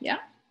screen? Yeah?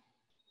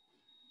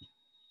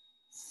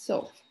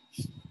 So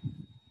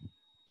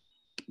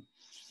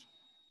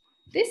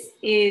this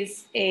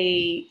is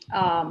a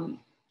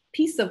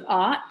piece of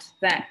art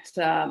that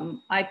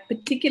I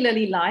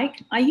particularly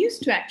like. I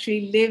used to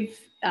actually live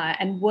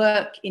and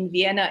work in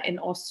Vienna in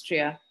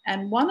Austria.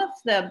 And one of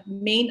the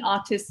main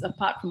artists,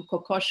 apart from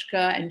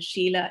Kokoschka and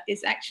Sheila,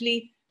 is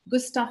actually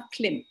Gustav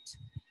Klimt.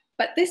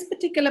 But this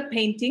particular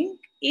painting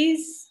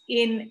is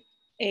in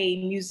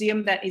a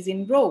museum that is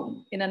in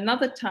Rome, in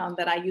another town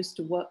that I used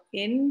to work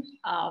in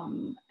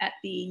at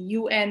the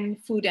UN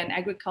Food and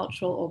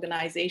Agricultural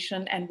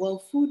Organization and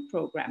World Food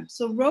Program.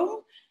 So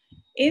Rome,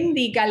 in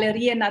the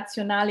Galleria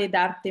Nazionale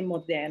d'Arte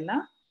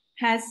Moderna,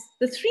 has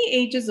the 3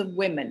 ages of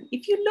women.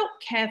 If you look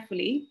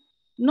carefully,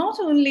 not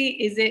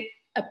only is it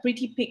a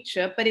pretty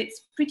picture, but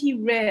it's pretty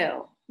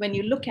real when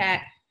you look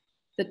at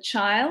the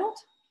child,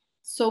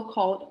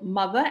 so-called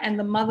mother, and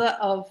the mother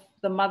of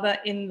the mother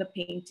in the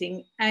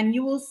painting. And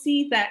you will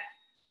see that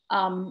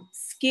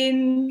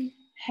skin,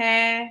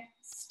 hair,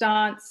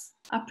 stance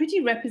are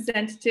pretty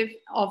representative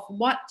of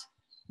what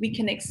we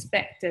can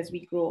expect as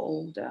we grow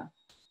older.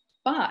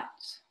 But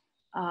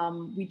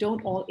we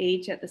don't all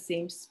age at the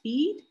same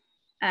speed,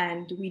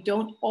 and we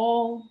don't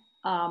all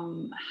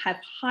have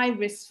high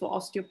risks for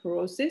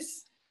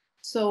osteoporosis.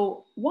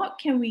 So what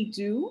can we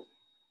do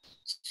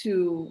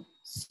to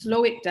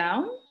slow it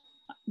down?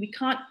 We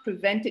can't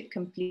prevent it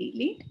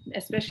completely,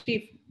 especially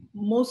if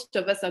most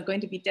of us are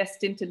going to be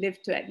destined to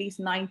live to at least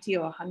 90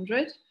 or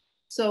 100.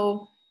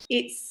 So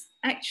it's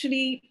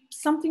actually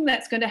something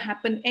that's going to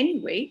happen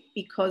anyway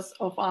because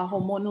of our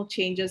hormonal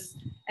changes,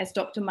 as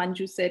Dr.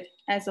 Manju said,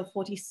 as of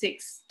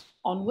 46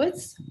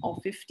 onwards, or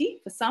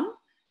 50 for some.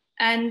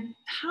 And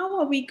how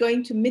are we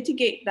going to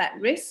mitigate that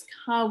risk?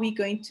 How are we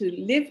going to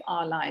live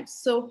our lives?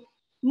 So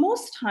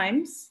most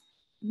times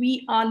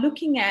we are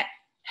looking at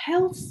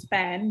health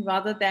span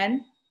rather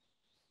than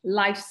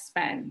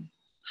lifespan.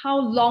 How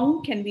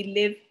long can we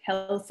live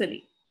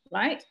healthily,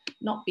 right?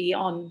 Not be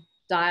on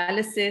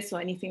dialysis or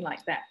anything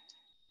like that.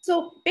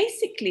 So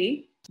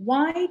basically,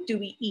 why do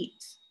we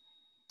eat?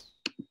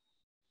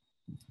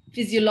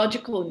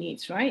 Physiological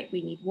needs, right?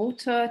 We need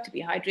water to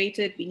be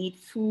hydrated. We need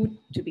food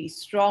to be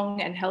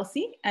strong and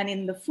healthy. And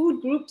in the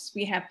food groups,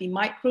 we have the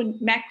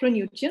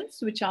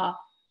macronutrients, which are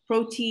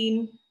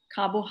protein,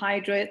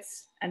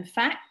 carbohydrates, and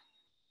fat.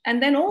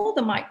 And then all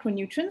the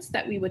micronutrients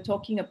that we were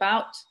talking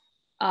about,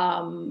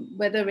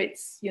 whether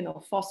it's, you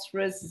know,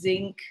 phosphorus,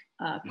 zinc,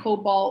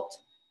 cobalt,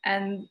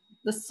 and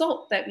the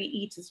salt that we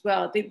eat as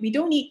well. We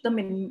don't eat them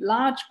in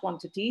large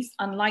quantities,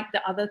 unlike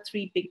the other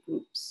three big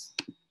groups.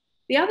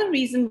 The other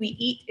reason we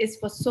eat is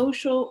for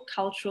social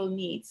cultural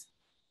needs.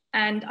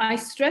 And I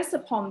stress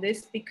upon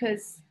this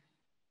because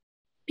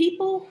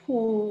people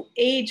who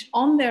age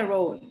on their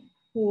own,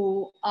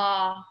 who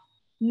are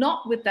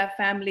not with their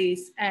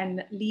families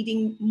and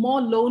leading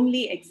more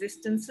lonely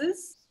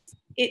existences,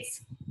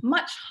 it's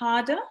much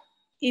harder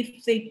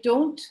if they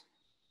don't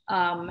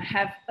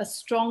have a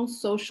strong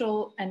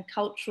social and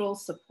cultural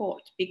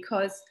support,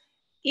 because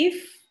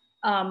if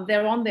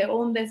they're on their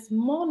own, there's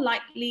more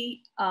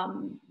likely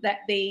that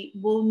they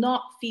will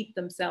not feed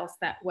themselves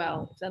that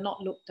well if they're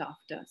not looked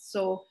after.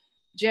 So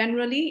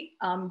generally,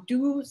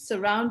 do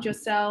surround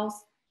yourselves.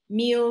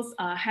 Meals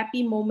are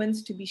happy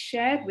moments to be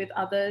shared with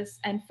others,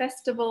 and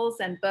festivals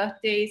and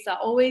birthdays are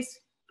always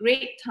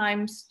great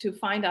times to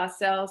find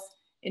ourselves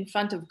in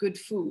front of good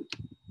food.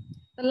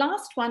 The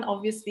last one,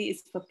 obviously,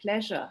 is for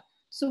pleasure.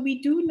 So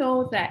we do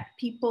know that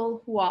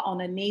people who are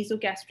on a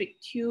nasogastric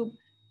tube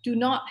do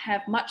not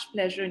have much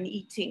pleasure in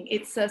eating.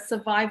 It's a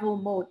survival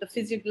mode. The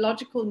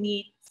physiological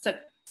need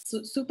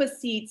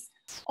supersedes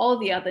all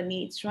the other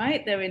needs,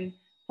 right? They're in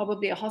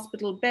probably a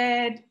hospital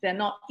bed. They're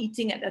not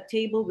eating at a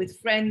table with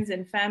friends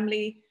and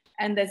family.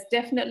 And there's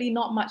definitely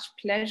not much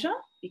pleasure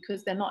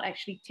because they're not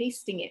actually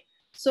tasting it.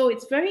 So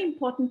it's very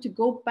important to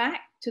go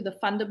back to the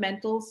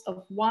fundamentals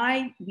of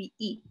why we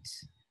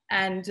eat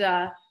and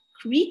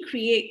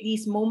recreate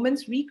these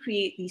moments,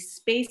 recreate these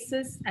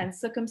spaces and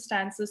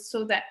circumstances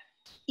so that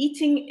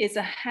eating is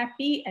a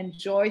happy and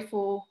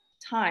joyful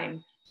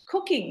time.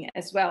 Cooking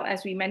as well,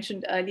 as we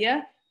mentioned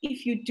earlier,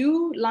 if you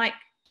do like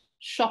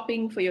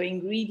shopping for your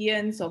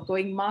ingredients or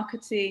going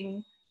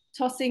marketing,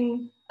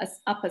 tossing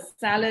up a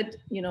salad,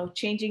 you know,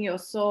 changing your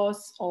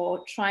sauce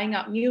or trying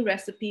out new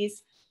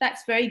recipes,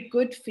 that's very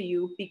good for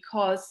you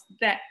because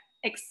that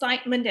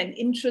excitement and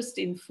interest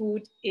in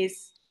food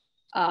is,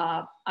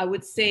 I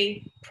would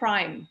say,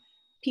 prime.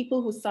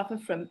 People who suffer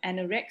from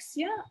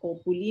anorexia or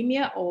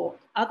bulimia or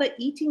other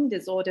eating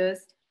disorders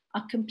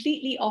are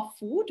completely off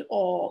food,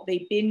 or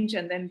they binge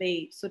and then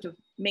they sort of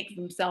make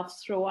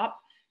themselves throw up,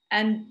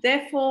 and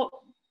therefore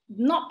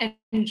not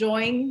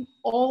enjoying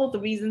all the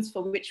reasons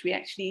for which we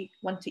actually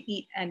want to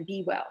eat and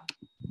be well.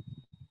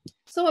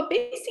 So a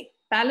basic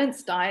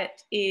balanced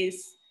diet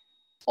is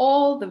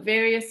all the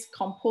various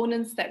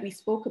components that we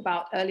spoke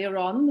about earlier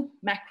on,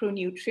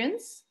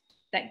 macronutrients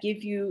that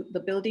give you the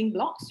building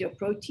blocks, your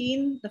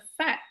protein, the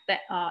fat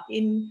that are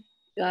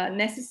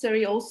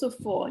necessary also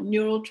for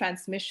neural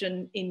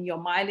transmission in your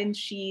myelin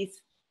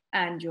sheath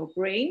and your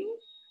brain,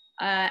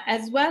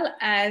 as well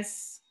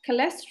as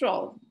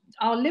cholesterol.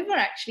 Our liver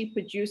actually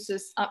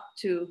produces up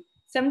to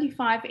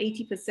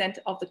 75–80%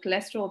 of the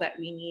cholesterol that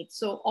we need.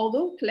 So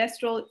although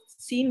cholesterol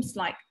seems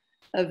like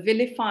a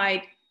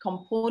vilified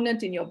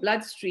component in your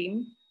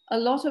bloodstream, a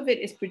lot of it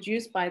is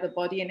produced by the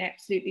body and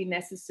absolutely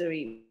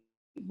necessary.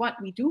 What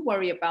we do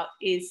worry about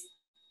is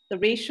the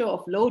ratio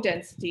of low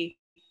density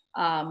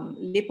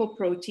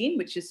lipoprotein,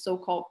 which is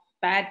so-called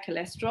bad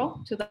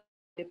cholesterol, to the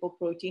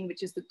lipoprotein,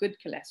 which is the good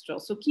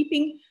cholesterol. So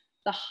keeping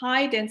the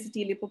high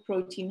density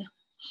lipoprotein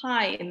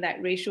high in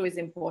that ratio is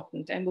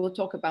important, and we'll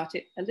talk about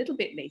it a little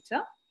bit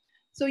later.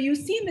 So you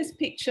see in this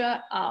picture,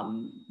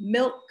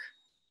 milk,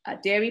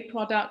 dairy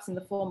products in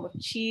the form of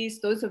cheese.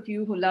 Those of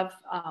you who love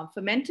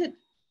fermented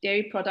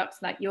dairy products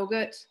like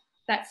yogurt,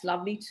 that's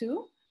lovely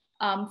too.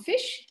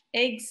 Fish,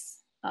 eggs,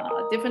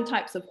 different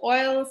types of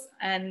oils,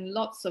 and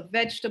lots of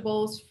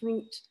vegetables,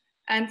 fruit.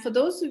 And for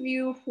those of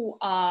you who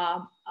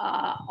are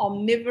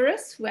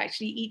omnivorous, who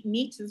actually eat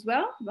meat as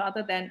well,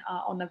 rather than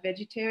on a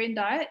vegetarian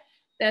diet,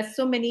 there's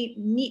so many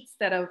meats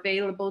that are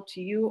available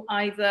to you,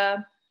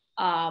 either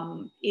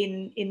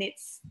in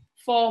its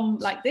form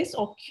like this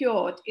or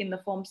cured in the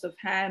forms of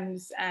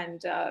hams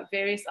and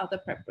various other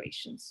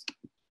preparations.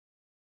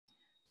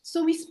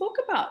 So we spoke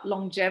about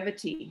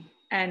longevity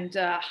and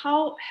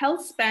how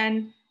health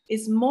span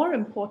is more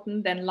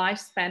important than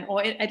lifespan,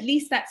 or at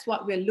least that's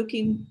what we're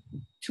looking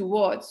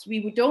towards.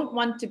 We don't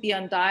want to be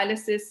on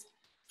dialysis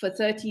for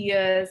 30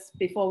 years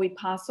before we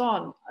pass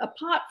on.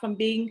 Apart from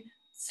being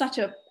such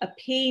a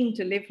pain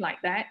to live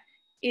like that,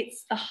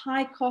 it's a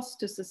high cost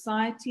to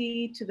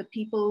society, to the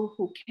people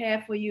who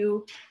care for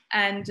you,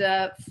 and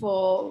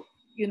for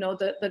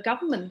the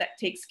government that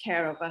takes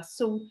care of us.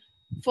 So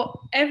for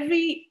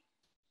every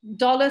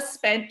dollar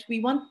spent, we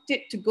want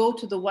it to go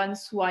to the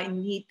ones who are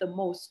in need the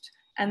most.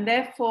 And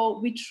therefore,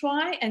 we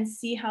try and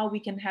see how we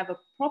can have a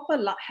proper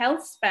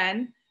health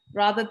span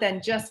rather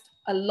than just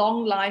a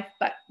long life,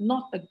 but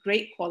not a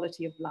great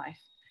quality of life.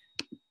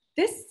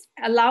 This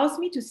allows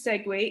me to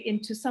segue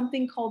into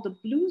something called the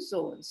blue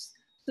zones.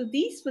 So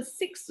these were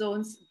 6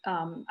 zones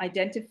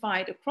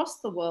identified across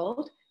the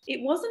world.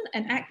 It wasn't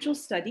an actual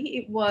study.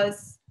 It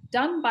was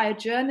done by a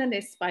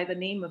journalist by the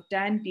name of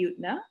Dan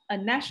Buettner, a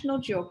National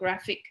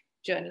Geographic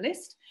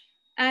journalist.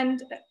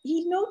 And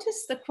he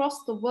noticed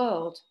across the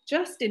world,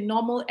 just in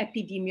normal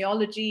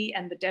epidemiology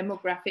and the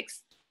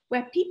demographics,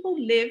 where people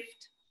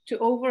lived to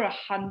over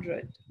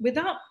 100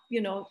 without,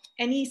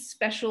 any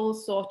special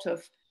sort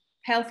of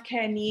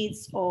healthcare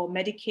needs or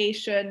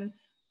medication.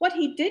 What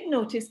he did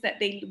notice that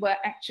they were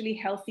actually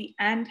healthy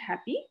and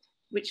happy,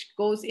 which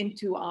goes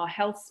into our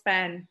health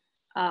span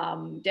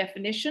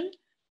definition.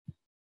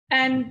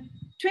 And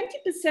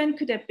 20%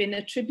 could have been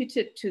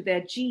attributed to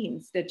their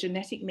genes, their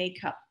genetic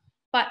makeup,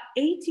 but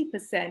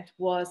 80%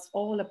 was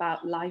all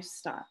about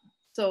lifestyle.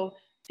 So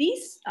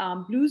these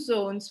blue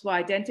zones were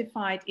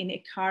identified in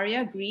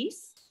Icaria,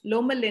 Greece,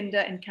 Loma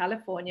Linda in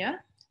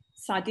California,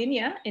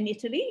 Sardinia in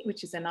Italy,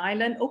 which is an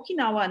island,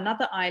 Okinawa,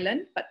 another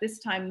island, but this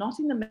time not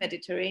in the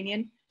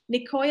Mediterranean,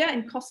 Nicoya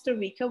in Costa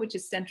Rica, which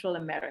is Central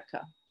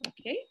America,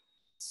 okay?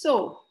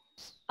 So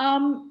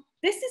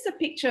this is a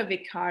picture of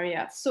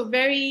Icaria. So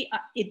very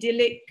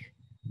idyllic,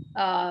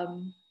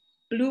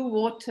 blue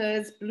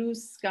waters, blue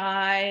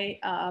sky,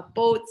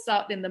 boats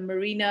out in the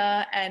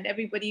marina, and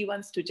everybody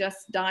wants to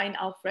just dine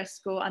al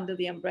fresco under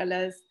the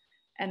umbrellas.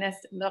 And as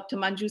Dr.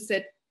 Manju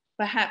said,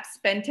 perhaps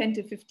spend 10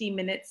 to 15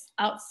 minutes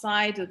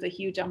outside of the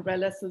huge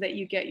umbrella so that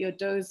you get your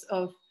dose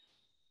of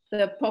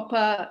the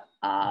proper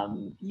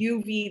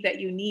UV that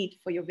you need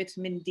for your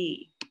vitamin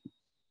D.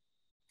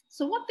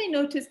 So what they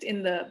noticed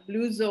in the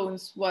blue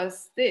zones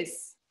was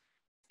this: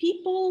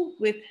 people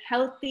with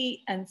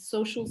healthy and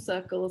social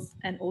circles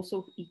and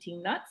also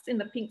eating nuts in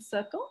the pink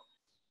circle,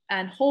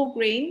 and whole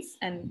grains,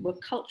 and were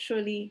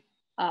culturally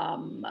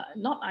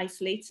not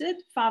isolated,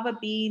 fava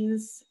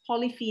beans,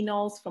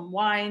 polyphenols from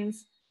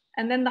wines,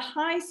 and then the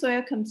high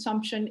soya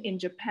consumption in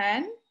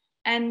Japan,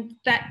 and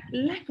that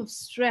lack of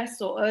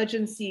stress or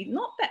urgency,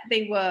 not that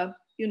they were,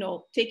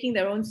 taking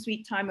their own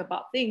sweet time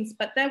about things,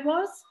 but there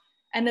was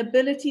an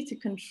ability to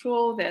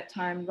control their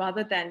time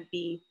rather than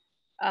be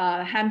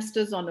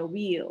hamsters on a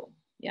wheel,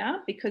 yeah?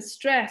 Because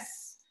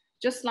stress,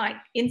 just like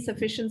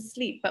insufficient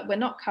sleep, but we're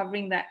not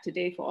covering that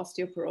today for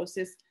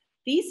osteoporosis.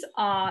 These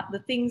are the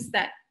things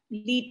that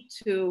lead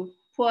to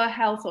poor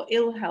health or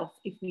ill health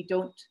if we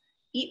don't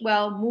eat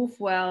well, move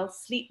well,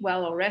 sleep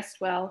well, or rest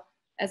well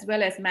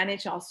as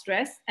manage our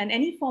stress, and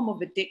any form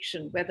of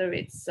addiction, whether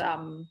it's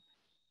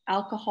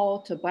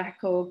alcohol,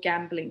 tobacco,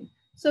 gambling.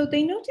 So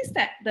they noticed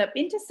that the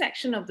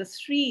intersection of the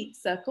 3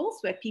 circles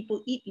where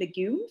people eat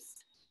legumes,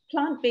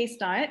 plant-based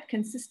diet,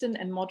 consistent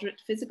and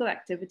moderate physical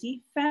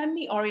activity,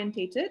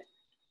 family-orientated,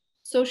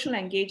 social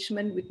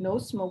engagement with no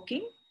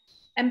smoking,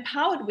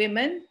 empowered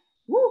women,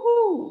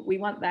 woohoo, we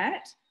want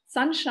that,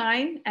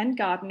 sunshine and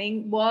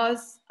gardening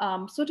was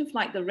sort of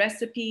like the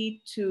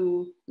recipe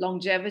to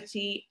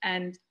longevity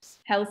and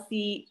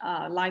healthy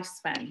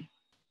lifespan.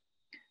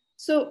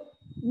 So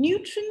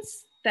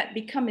nutrients that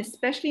become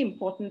especially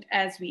important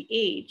as we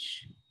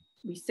age,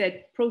 we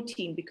said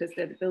protein because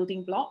they're the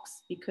building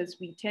blocks, because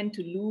we tend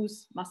to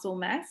lose muscle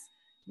mass,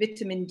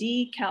 vitamin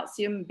D,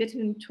 calcium,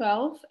 vitamin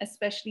 12,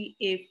 especially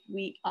if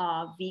we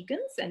are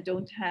vegans and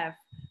don't have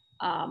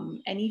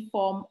any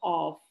form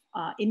of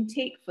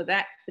intake for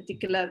that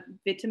particular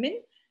vitamin,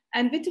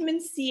 and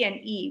vitamin C and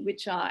E,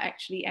 which are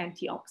actually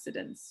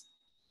antioxidants.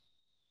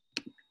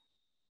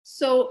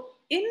 So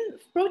in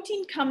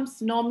protein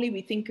comes, normally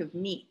we think of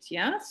meat,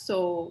 yeah?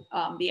 So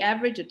the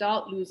average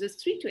adult loses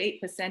 3 to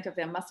 8% of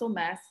their muscle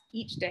mass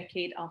each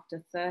decade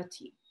after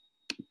 30.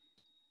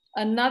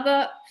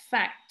 Another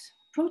fact,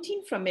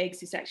 protein from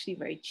eggs is actually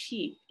very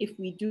cheap if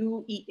we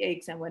do eat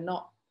eggs and we're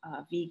not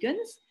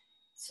vegans.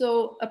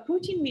 So a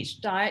protein-rich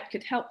diet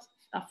could help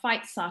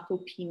fight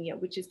sarcopenia,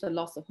 which is the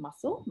loss of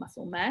muscle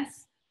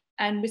mass.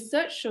 And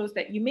research shows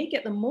that you may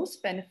get the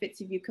most benefits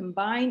if you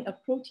combine a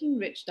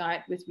protein-rich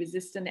diet with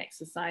resistant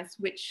exercise,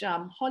 which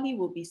Holly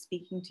will be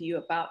speaking to you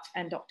about,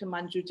 and Dr.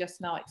 Manju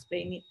just now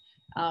explaining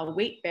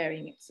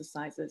weight-bearing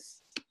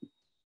exercises.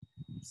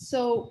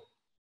 So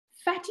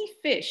fatty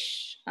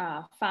fish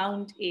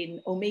found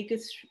in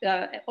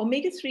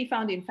omega-3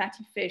 found in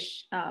fatty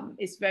fish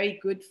is very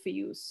good for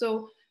you.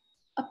 So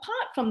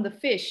apart from the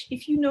fish,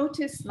 if you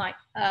notice, like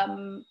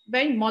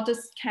very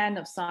modest can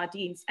of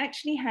sardines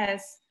actually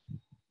has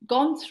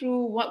gone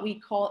through what we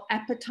call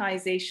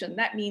appetization.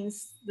 That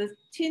means the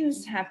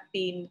tins have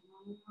been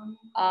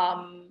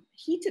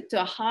heated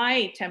to a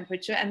high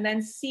temperature and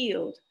then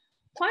sealed.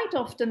 Quite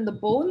often the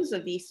bones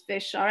of these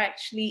fish are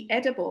actually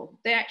edible.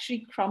 They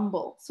actually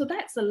crumble. So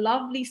that's a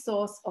lovely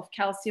source of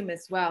calcium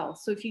as well.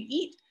 So if you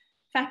eat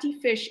fatty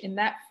fish in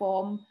that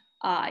form,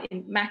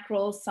 in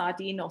mackerel,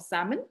 sardine, or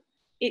salmon,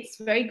 it's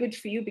very good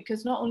for you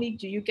because not only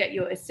do you get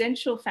your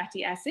essential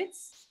fatty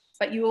acids,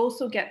 but you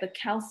also get the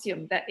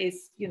calcium that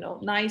is,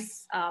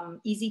 nice,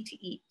 easy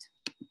to eat.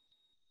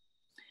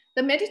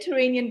 The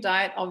Mediterranean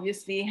diet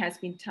obviously has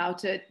been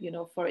touted,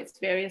 for its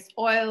various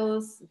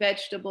oils,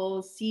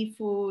 vegetables,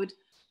 seafood,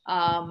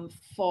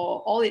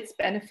 for all its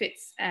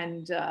benefits.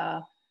 And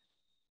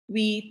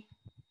we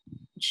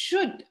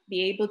should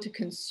be able to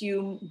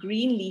consume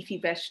green leafy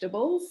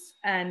vegetables,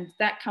 and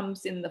that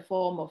comes in the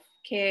form of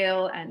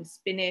kale and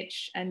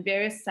spinach and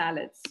various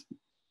salads.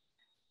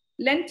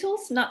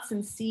 Lentils, nuts,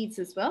 and seeds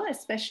as well,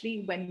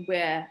 especially when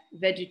we're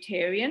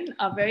vegetarian,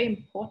 are very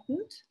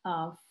important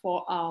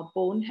for our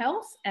bone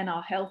health and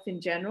our health in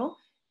general.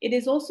 It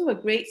is also a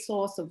great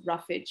source of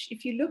roughage.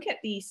 If you look at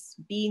these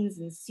beans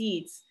and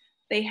seeds,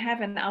 they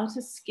have an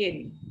outer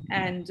skin,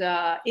 and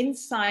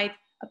inside,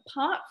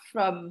 apart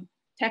from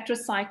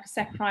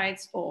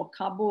tetrasaccharides or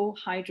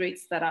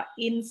carbohydrates that are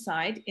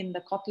inside in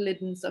the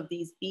cotyledons of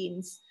these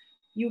beans,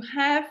 you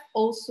have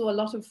also a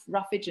lot of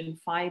roughage and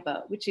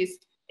fiber, which is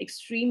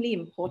extremely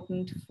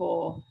important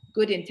for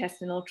good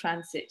intestinal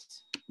transit.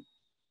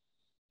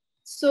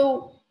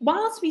 So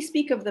whilst we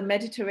speak of the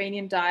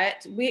Mediterranean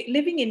diet, we're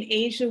living in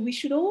Asia, we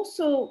should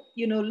also,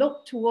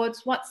 look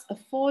towards what's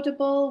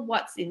affordable,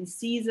 what's in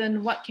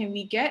season, what can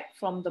we get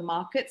from the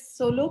markets.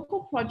 So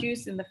local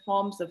produce in the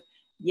forms of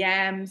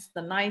yams,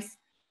 the nice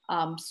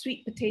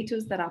sweet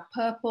potatoes that are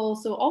purple.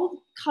 So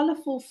all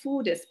colorful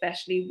food,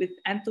 especially with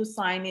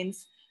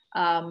anthocyanins,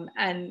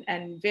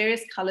 and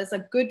various colors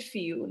are good for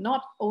you.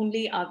 Not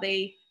only are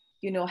they,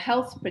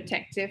 health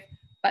protective,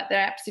 but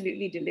they're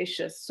absolutely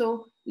delicious.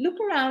 So look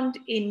around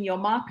in your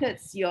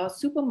markets, your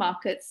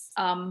supermarkets,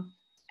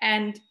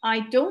 and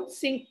I don't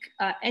think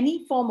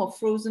any form of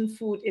frozen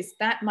food is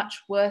that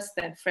much worse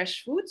than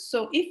fresh food.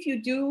 So if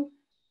you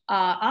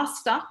are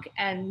stuck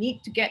and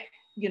need to get,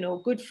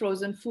 good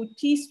frozen food,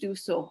 please do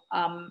so.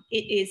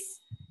 It is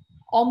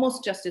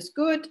almost just as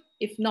good,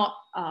 if not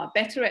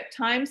better at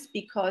times,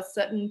 because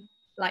certain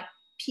like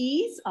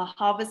peas are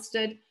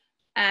harvested,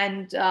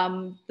 and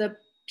the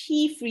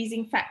pea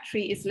freezing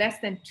factory is less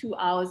than 2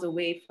 hours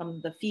away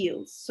from the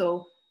fields.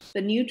 So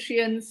the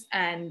nutrients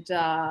and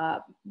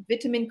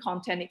vitamin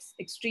content is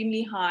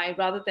extremely high,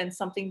 rather than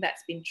something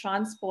that's been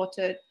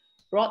transported,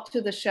 brought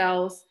to the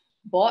shelves,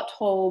 bought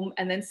home,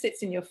 and then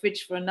sits in your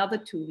fridge for another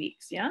 2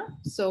 weeks. Yeah.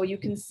 So you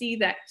can see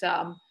that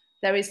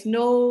there is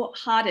no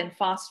hard and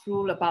fast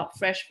rule about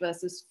fresh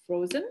versus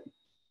frozen.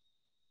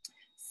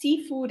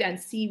 Seafood and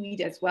seaweed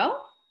as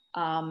well.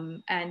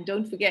 And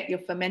don't forget your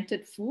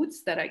fermented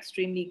foods that are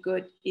extremely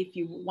good if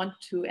you want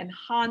to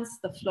enhance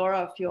the flora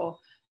of your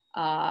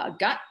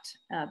gut,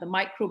 the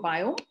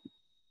microbiome.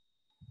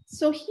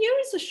 So here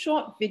is a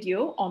short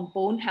video on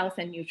bone health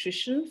and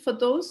nutrition. For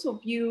those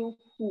of you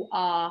who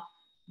are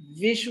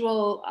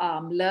visual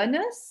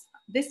learners,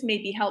 this may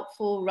be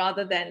helpful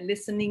rather than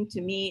listening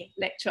to me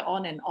lecture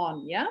on and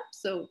on, yeah?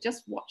 So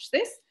just watch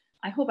this.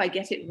 I hope I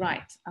get it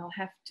right. I'll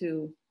have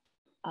to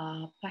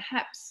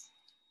perhaps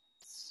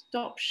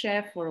stop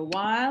share for a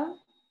while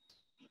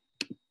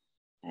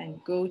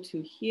and go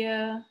to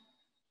here.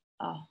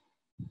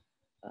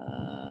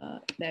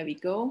 There we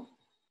go.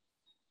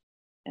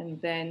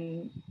 And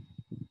then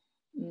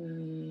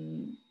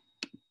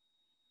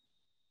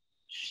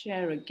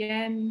share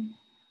again.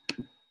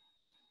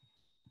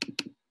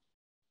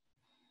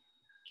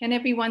 Can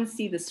everyone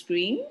see the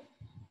screen?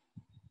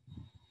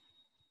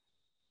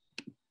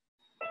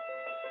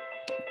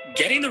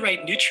 Getting the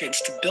right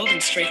nutrients to build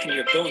and strengthen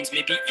your bones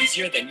may be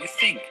easier than you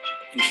think.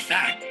 In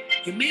fact,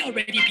 you may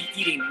already be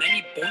eating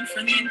many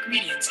bone-friendly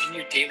ingredients in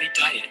your daily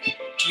diet.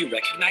 Do you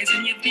recognize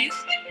any of these?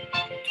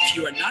 If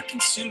you are not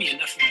consuming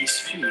enough of these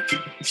foods,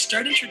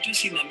 start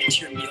introducing them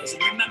into your meals,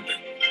 and remember,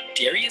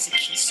 dairy is a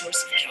key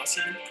source of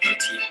calcium and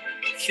protein.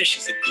 Fish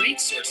is a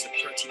great source of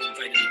protein and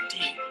vitamin D,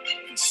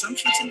 and some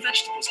fruits and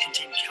vegetables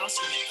contain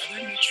calcium and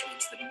other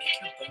nutrients that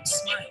make your bones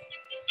smile.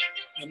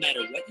 No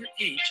matter what your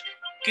age,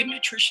 good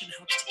nutrition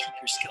helps to keep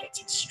your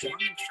skeleton strong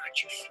and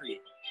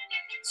fracture-free.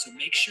 So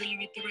make sure you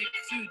eat the right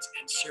foods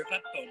and serve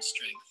up bone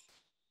strength.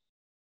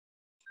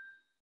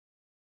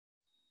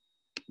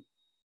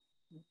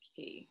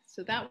 Okay,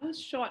 so that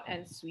was short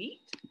and sweet,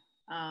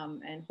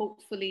 and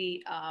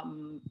hopefully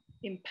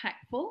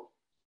impactful.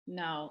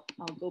 Now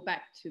I'll go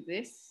back to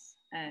this,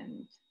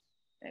 and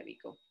there we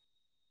go.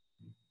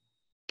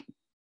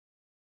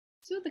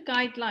 So the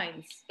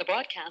guidelines. The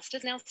broadcast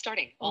is now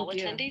starting. All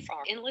attendees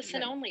are in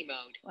listen-only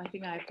mode. I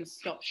think I have to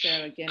stop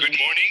share again. Good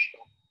morning,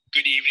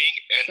 good evening,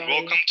 and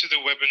welcome to the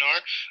webinar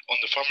on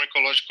the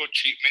pharmacological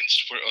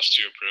treatments for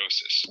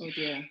osteoporosis. Oh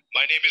dear.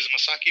 My name is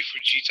Masaki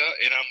Fujita,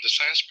 and I'm the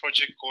Science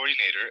Project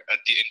Coordinator at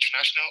the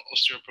International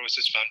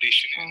Osteoporosis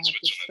Foundation in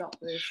Switzerland.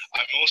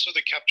 I'm also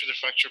the Capture the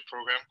Fracture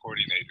Program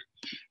Coordinator.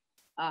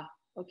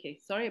 Okay,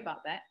 sorry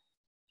about that.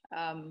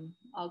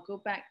 I'll go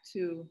back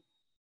to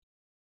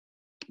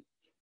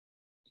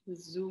the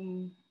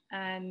Zoom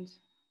and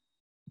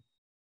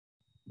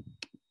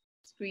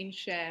screen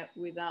share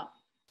without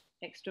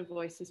extra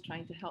voices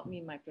trying to help me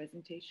in my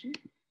presentation.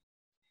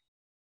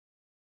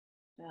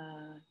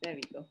 There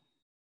we go.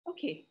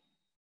 Okay,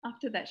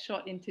 after that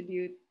short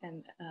interlude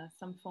and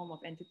some form of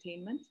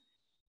entertainment,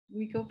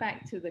 we go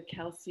back to the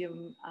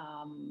calcium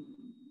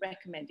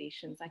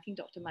recommendations. I think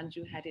Dr.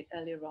 Manju had it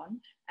earlier on,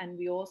 and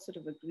we all sort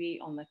of agree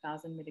on the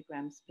 1,000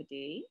 milligrams per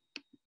day.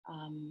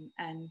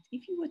 And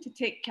if you were to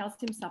take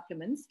calcium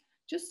supplements,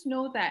 just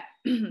know that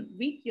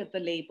read the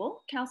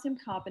label, calcium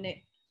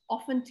carbonate,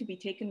 often to be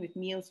taken with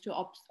meals to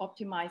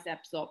optimize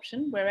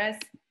absorption. Whereas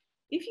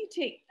if you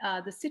take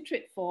the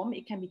citrate form,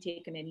 it can be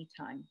taken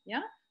anytime.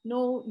 Yeah,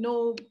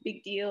 no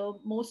big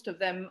deal. Most of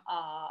them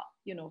are,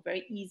 you know,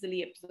 very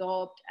easily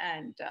absorbed,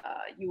 and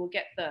you will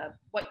get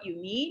what you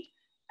need.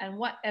 And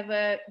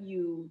whatever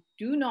you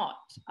do not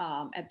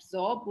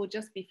absorb will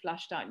just be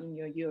flushed out in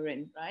your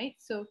urine, right?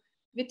 So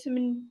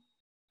vitamin,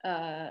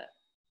 oh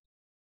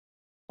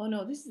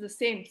no, this is the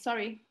same,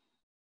 sorry.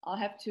 I'll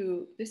have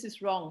to, this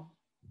is wrong.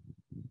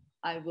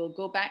 I will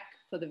go back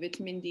for the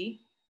vitamin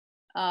D.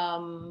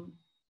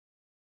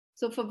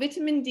 So for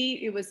vitamin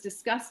D, it was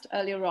discussed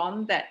earlier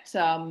on that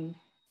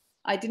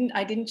I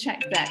didn't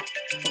check that.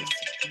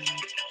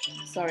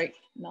 Sorry,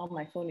 now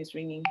my phone is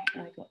ringing.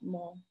 I got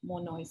more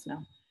noise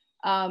now.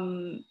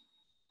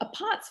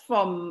 Apart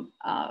from,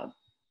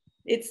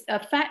 it's a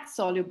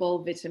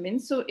fat-soluble vitamin,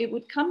 so it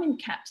would come in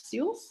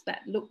capsules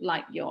that look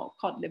like your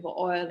cod liver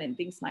oil and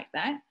things like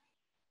that.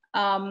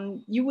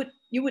 You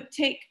would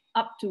take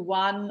up to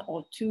 1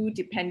 or 2,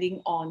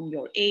 depending on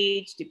your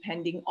age,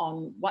 depending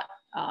on what,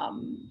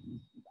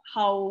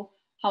 how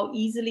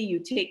easily you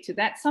take to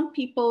that. Some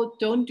people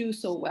don't do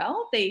so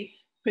well. They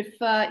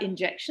prefer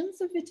injections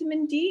of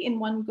vitamin D in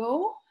one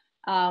go.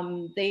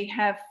 They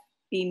have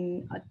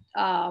been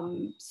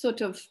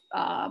sort of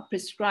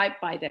prescribed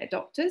by their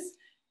doctors.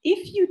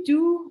 If you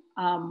do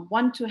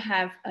want to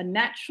have a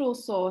natural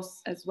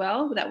source as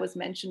well, that was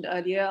mentioned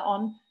earlier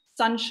on,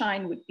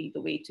 sunshine would be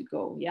the way to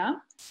go, yeah?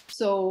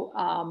 So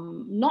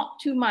not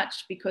too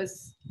much,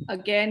 because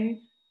again,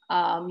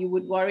 you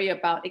would worry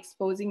about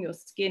exposing your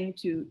skin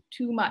to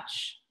too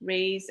much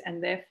rays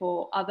and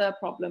therefore other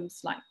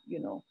problems like, you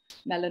know,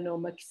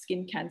 melanoma,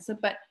 skin cancer.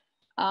 But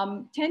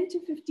 10 to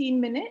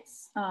 15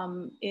 minutes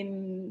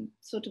in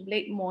sort of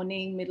late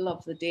morning, middle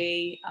of the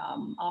day,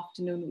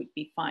 afternoon would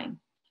be fine.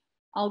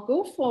 I'll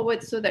go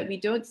forward so that we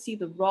don't see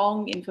the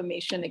wrong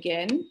information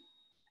again.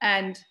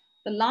 And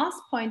the last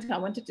point I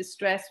wanted to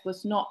stress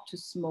was not to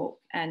smoke.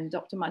 And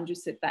Dr. Manju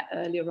said that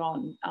earlier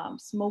on.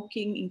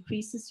 Smoking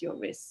increases your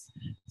risk.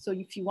 So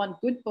if you want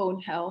good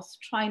bone health,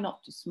 try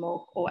not to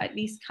smoke, or at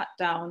least cut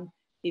down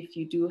if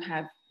you do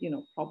have, you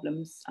know,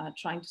 problems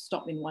trying to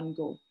stop in one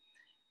go.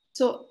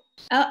 So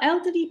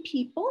elderly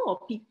people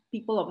or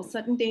people of a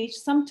certain age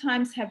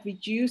sometimes have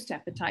reduced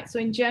appetite. So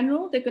in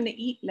general, they're going to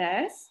eat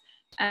less,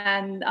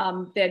 and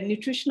their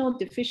nutritional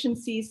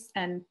deficiencies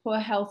and poor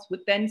health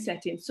would then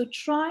set in. So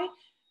try,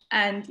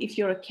 and if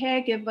you're a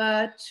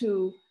caregiver,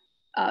 to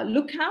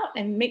look out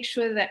and make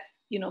sure that,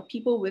 you know,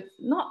 people with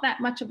not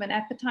that much of an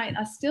appetite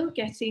are still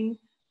getting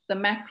the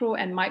macro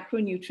and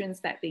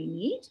micronutrients that they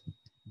need.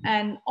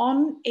 And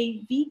on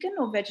a vegan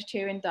or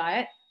vegetarian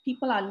diet,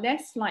 people are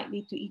less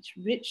likely to eat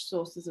rich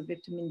sources of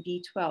vitamin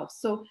B12.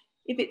 So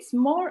if it's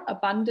more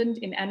abundant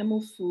in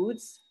animal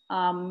foods,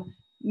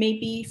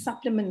 maybe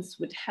supplements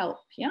would help,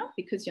 yeah,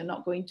 because you're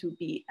not going to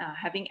be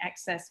having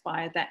access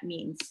via that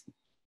means.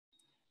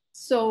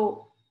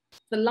 So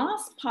the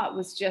last part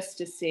was just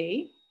to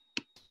say,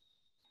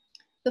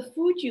 the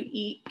food you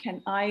eat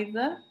can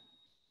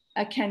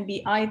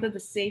be either the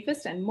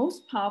safest and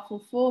most powerful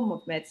form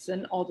of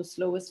medicine or the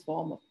slowest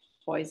form of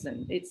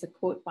poison. It's a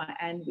quote by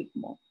Anne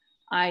Wigmore.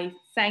 I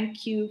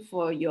thank you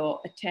for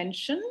your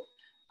attention.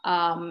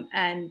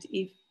 And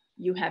if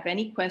you have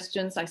any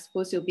questions, I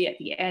suppose you'll be at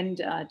the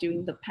end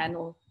during the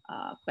panel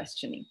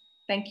questioning.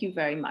 Thank you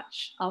very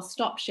much. I'll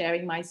stop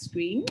sharing my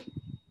screen.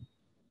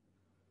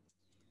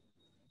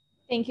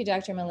 Thank you,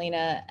 Dr.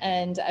 Melina.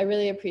 And I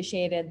really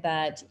appreciated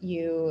that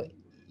you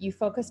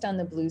focused on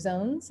the blue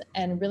zones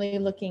and really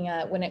looking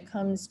at, when it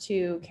comes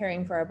to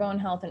caring for our bone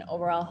health and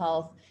overall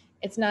health,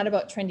 it's not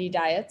about trendy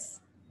diets.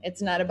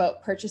 It's not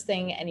about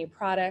purchasing any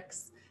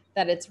products,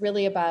 that it's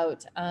really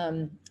about,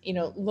 you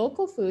know,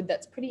 local food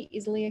that's pretty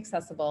easily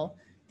accessible,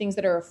 things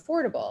that are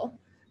affordable,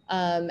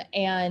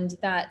 and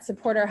that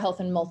support our health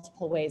in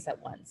multiple ways at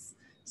once.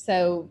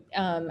 So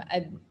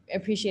I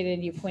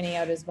appreciated you pointing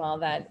out as well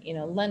that, you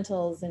know,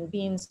 lentils and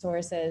bean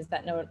sources,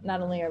 that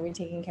not only are we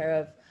taking care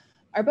of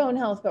our bone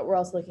health, but we're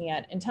also looking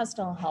at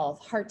intestinal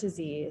health, heart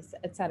disease,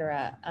 et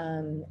cetera,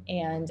 and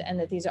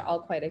that these are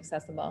all quite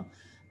accessible.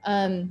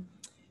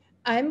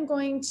 I'm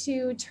going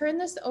to turn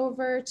this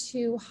over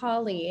to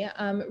Holly.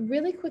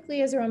 Really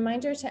quickly, as a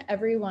reminder to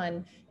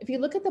everyone, if you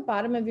look at the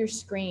bottom of your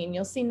screen,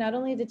 you'll see not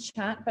only the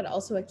chat, but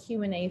also a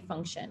Q&A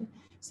function.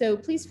 So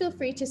please feel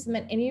free to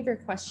submit any of your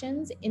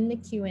questions in the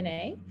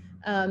Q&A,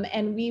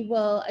 and we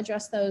will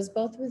address those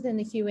both within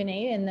the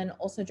Q&A and then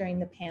also during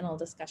the panel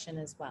discussion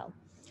as well.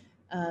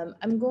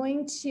 I'm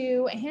going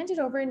to hand it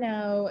over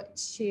now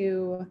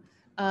to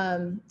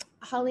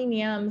Holly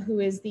Niam, who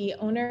is the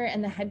owner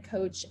and the head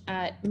coach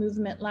at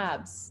Movement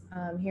Labs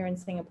here in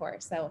Singapore.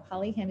 So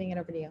Holly, handing it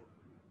over to you.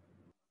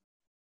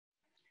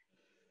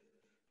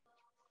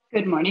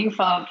 Good morning,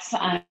 folks.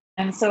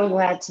 I'm so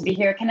glad to be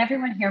here. Can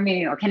everyone hear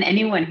me, or can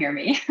anyone hear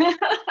me?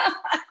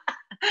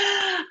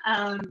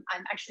 I'm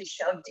actually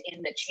shoved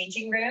in the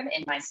changing room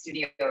in my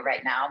studio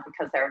right now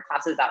because there are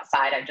classes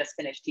outside. I just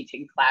finished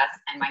teaching class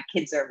and my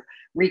kids are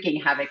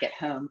wreaking havoc at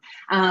home.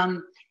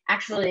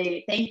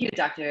 Actually, thank you,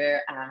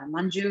 Dr.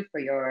 Manju, for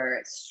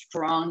your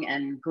strong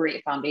and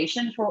great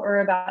foundation for what we're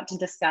about to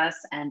discuss.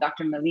 And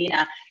Dr.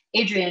 Melina,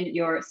 Adrian,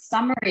 your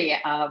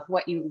summary of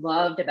what you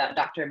loved about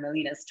Dr.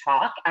 Melina's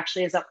talk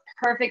actually is a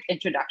perfect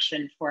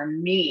introduction for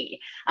me.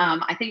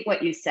 I think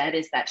what you said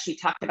is that she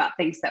talked about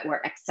things that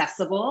were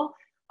accessible,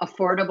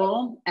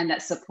 affordable, and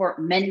that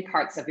support many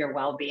parts of your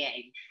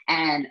well-being.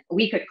 And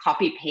we could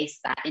copy paste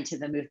that into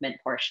the movement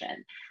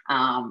portion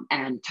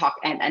and talk.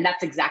 And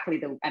that's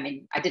exactly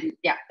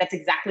that's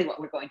exactly what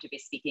we're going to be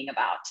speaking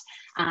about.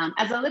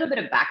 As a little bit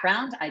of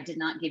background, I did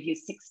not give you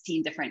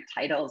 16 different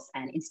titles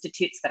and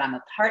institutes that I'm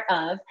a part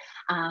of.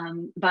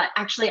 But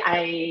actually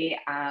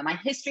my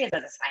history is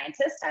as a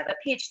scientist. I have a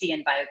PhD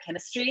in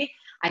biochemistry.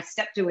 I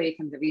stepped away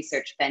from the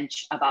research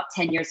bench about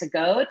 10 years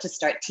ago to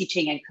start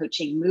teaching and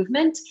coaching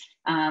movement.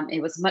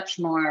 It was much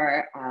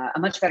more, a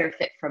much better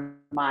fit for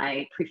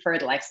my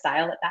preferred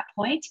lifestyle at that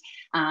point.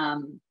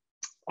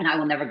 And I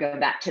will never go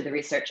back to the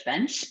research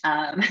bench.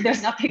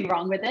 There's nothing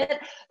wrong with it,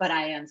 but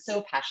I am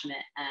so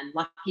passionate and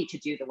lucky to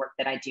do the work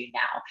that I do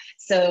now.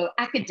 So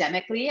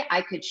academically,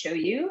 I could show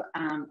you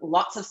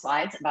lots of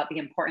slides about the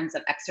importance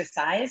of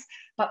exercise,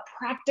 but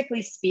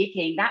practically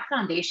speaking, that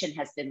foundation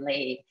has been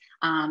laid.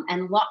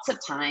 And lots of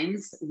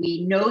times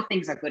we know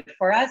things are good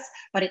for us,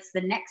 but it's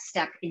the next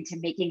step into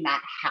making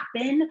that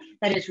happen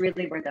that is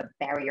really where the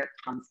barrier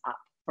comes up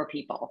for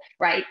people,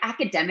 right?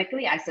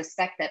 Academically, I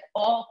suspect that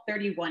all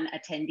 31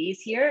 attendees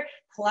here,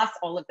 plus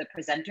all of the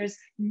presenters,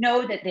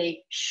 know that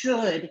they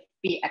should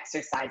be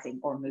exercising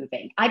or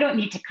moving. I don't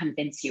need to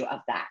convince you of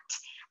that.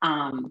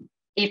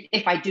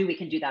 If I do, we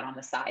can do that on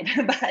the side,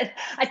 but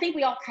I think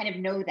we all kind of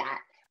know that,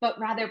 but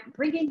rather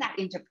bringing that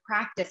into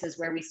practice is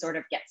where we sort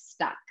of get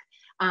stuck.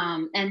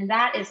 And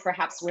that is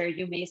perhaps where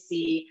you may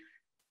see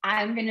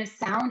I'm going to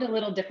sound a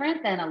little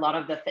different than a lot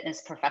of the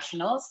fitness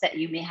professionals that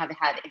you may have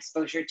had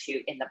exposure to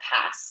in the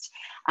past.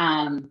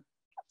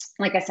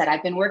 Like I said,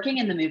 I've been working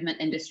in the movement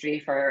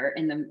industry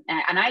and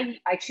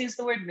I choose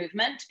the word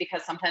movement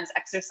because sometimes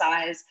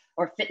exercise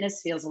or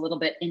fitness feels a little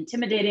bit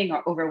intimidating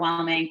or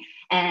overwhelming.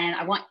 And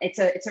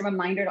it's a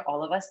reminder to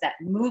all of us that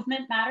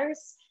movement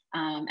matters.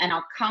 And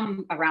I'll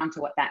come around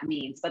to what that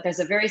means, but there's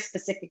a very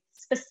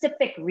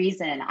specific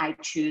reason I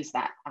choose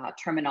that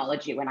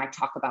terminology when I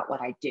talk about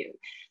what I do.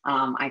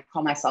 I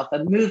call myself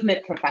a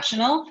movement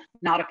professional,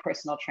 not a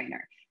personal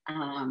trainer,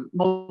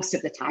 most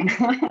of the time.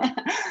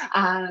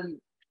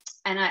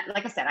 And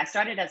like I said, I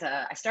started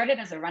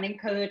as a running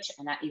coach,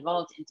 and that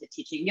evolved into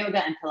teaching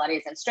yoga and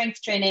Pilates and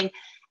strength training.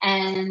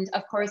 And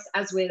of course,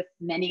 as with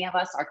many of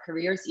us, our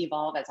careers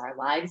evolve as our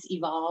lives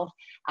evolve.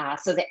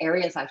 So the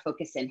areas I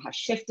focus in have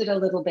shifted a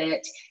little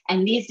bit.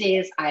 And these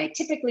days, I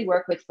typically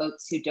work with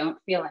folks who don't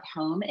feel at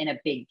home in a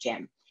big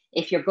gym.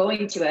 If you're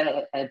going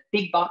to a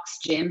big box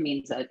gym,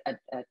 means a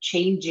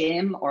chain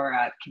gym or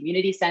a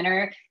community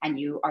center, and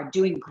you are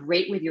doing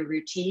great with your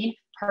routine,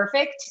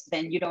 perfect,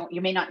 then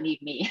you may not need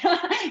me.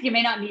 You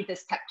may not need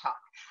this pep talk.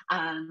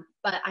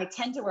 But I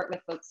tend to work with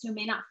folks who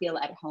may not feel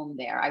at home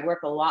there. I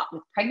work a lot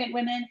with pregnant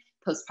women,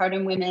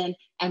 postpartum women,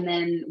 and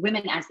then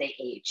women as they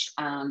age.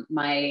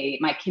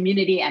 My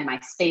community and my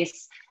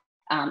space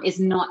is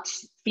not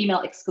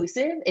female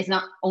exclusive. It's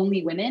not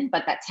only women,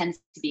 but that tends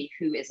to be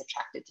who is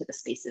attracted to the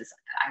spaces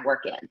that I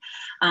work in.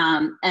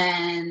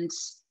 And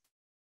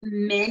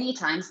many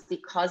times,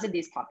 because of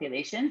these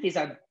populations, these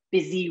are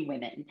busy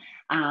women.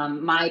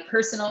 My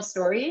personal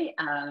story,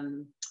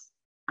 I'm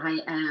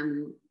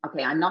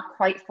not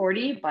quite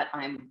 40, but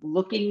I'm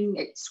looking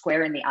it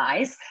square in the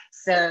eyes.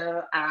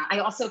 So I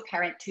also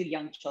parent 2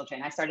 young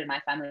children. I started my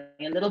family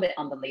a little bit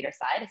on the later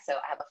side. So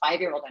I have a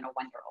 5-year-old and a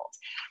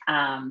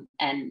 1-year-old.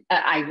 And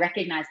I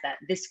recognize that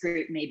this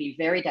group may be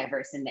very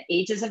diverse in the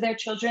ages of their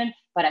children,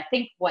 but I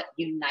think what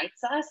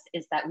unites us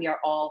is that we are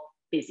all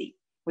busy.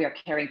 We are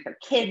caring for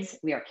kids,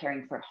 we are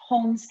caring for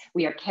homes,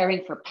 we are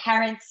caring for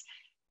parents,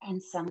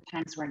 and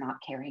sometimes we're not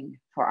caring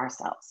for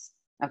ourselves.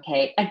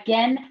 Okay,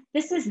 again,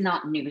 this is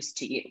not news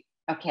to you.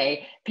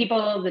 Okay,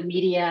 people, the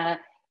media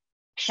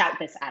shout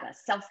this at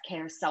us: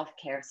 self-care,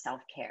 self-care,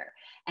 self-care.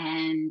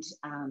 And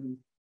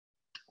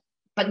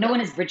but no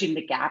one is bridging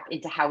the gap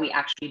into how we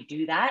actually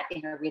do that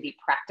in a really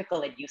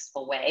practical and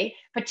useful way,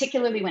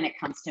 particularly when it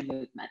comes to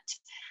movement.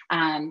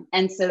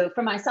 And so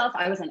for myself,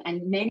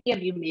 and many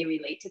of you may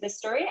relate to this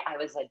story, I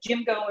was a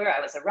gym goer,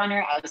 I was a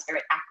runner, I was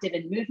very active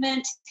in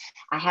movement.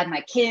 I had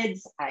my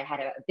kids, I had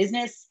a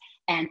business,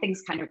 and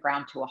things kind of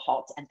ground to a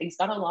halt and things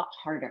got a lot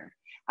harder.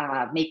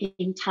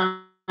 Making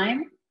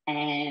time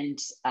and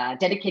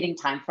dedicating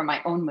time for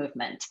my own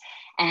movement.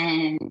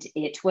 And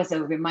it was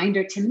a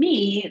reminder to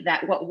me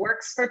that what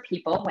works for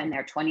people when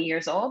they're 20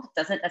 years old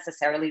doesn't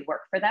necessarily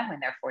work for them when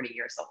they're 40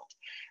 years old,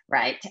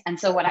 right? And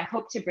so what I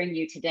hope to bring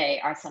you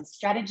today are some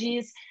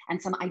strategies and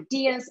some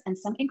ideas and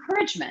some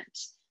encouragement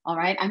All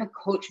right, I'm a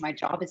coach. My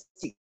job is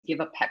to give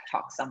a pep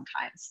talk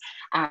sometimes.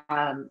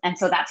 And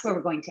so that's where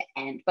we're going to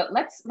end. But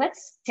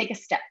let's take a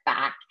step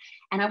back.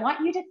 And I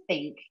want you to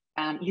think,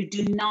 you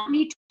do not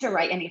need to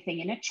write anything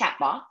in a chat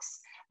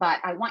box, but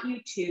I want you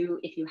to,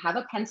 if you have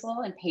a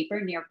pencil and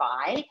paper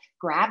nearby,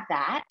 grab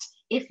that.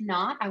 If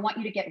not, I want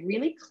you to get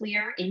really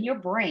clear in your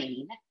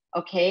brain,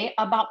 okay,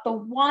 about the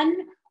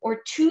 1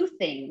 or 2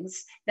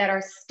 things that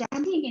are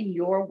standing in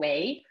your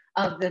way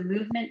of the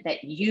movement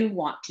that you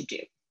want to do,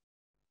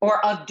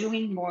 or of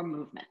doing more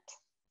movement,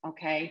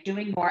 okay?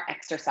 Doing more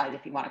exercise,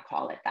 if you want to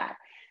call it that.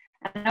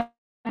 And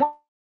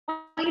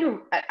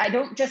I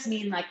don't just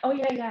mean like, oh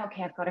yeah,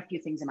 okay, I've got a few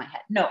things in my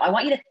head. No, I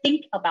want you to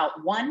think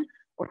about 1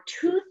 or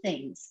 2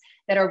 things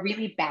that are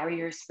really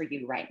barriers for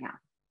you right now,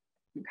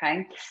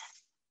 okay?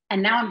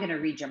 And now I'm going to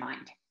read your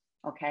mind,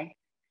 okay?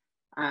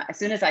 As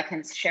soon as I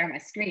can share my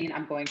screen,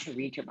 I'm going to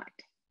read your mind.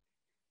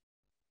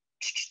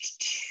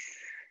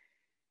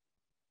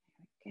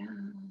 There we go.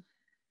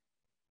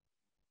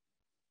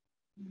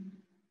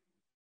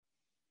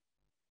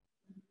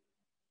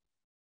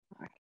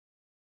 All right.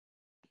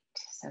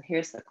 So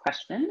here's the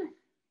question.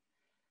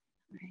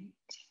 All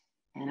right.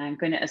 And I'm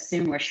going to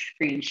assume we're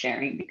screen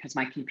sharing because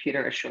my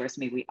computer assures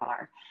me we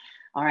are.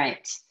 All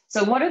right.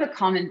 So what are the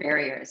common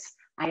barriers?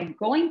 I am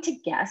going to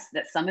guess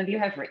that some of you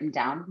have written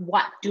down,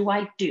 what do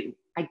I do?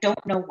 I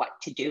don't know what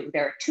to do.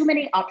 There are too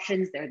many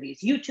options. There are these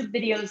YouTube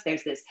videos.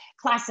 There's this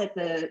class at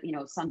the,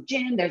 some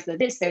gym. There's the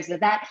this, there's the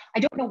that. I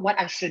don't know what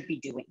I should be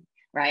doing,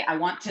 right? I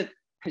want to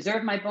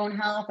preserve my bone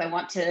health. I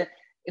want to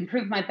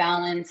improve my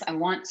balance. I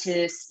want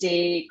to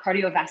stay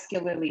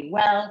cardiovascularly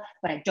well,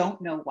 but I don't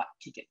know what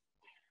to do.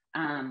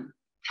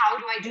 How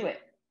do I do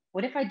it?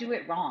 What if I do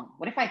it wrong?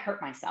 What if I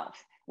hurt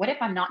myself? What if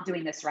I'm not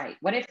doing this right?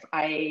 What if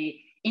I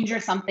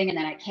injure something and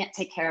then I can't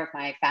take care of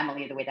my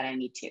family the way that I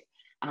need to?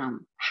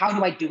 How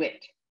do I do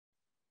it?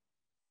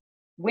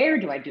 Where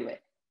do I do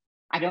it?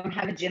 I don't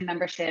have a gym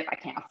membership. I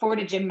can't afford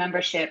a gym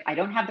membership. I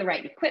don't have the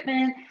right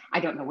equipment. I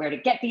don't know where to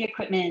get the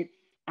equipment.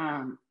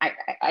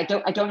 I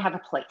don't have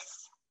a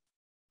place.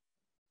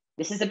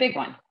 This is a big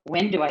one.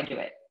 When do I do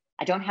it?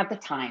 I don't have the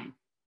time.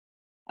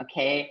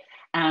 Okay.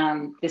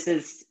 I'm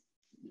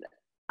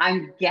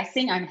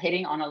guessing I'm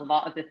hitting on a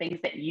lot of the things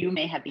that you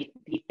may have be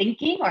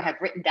thinking or have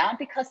written down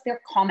because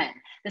they're common.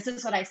 This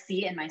is what I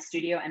see in my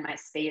studio and my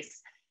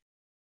space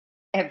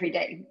every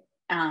day.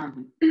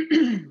 And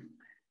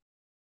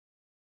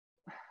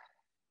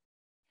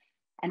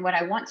what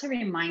I want to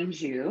remind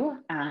you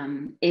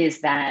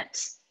is that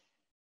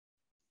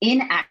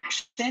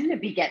inaction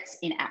begets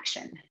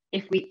inaction.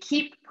 If we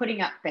keep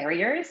putting up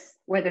barriers,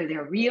 whether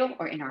they're real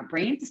or in our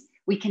brains,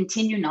 we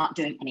continue not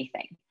doing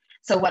anything.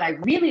 So what I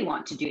really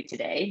want to do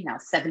today, now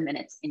 7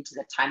 minutes into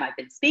the time I've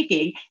been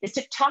speaking, is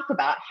to talk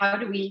about how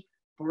do we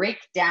break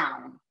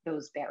down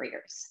those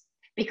barriers.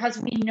 Because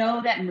we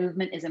know that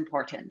movement is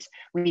important.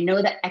 We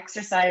know that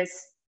exercise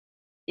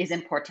is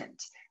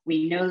important.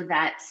 We know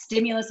that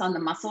stimulus on the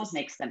muscles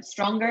makes them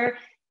stronger,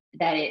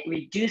 that it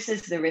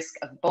reduces the risk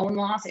of bone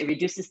loss, it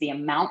reduces the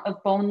amount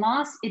of bone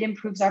loss, it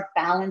improves our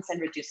balance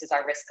and reduces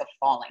our risk of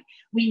falling.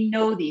 We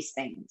know these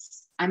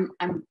things. I'm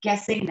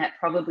guessing that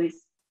probably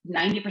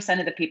 90%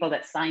 of the people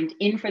that signed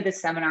in for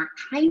this seminar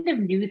kind of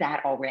knew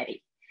that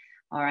already,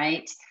 all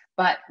right?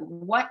 But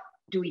what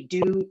do we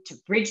do to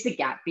bridge the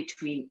gap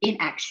between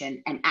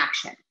inaction and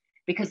action?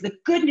 Because the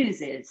good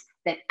news is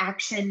that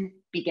action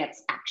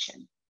begets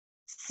action.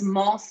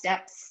 Small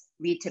steps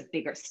lead to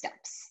bigger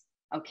steps,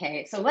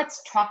 okay? So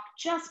let's talk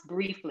just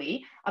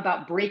briefly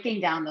about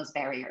breaking down those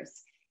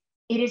barriers.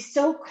 It is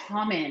so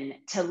common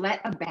to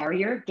let a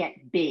barrier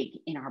get big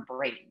in our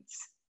brains.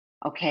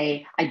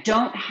 Okay, I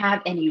don't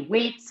have any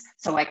weights,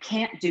 so I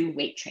can't do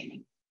weight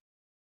training.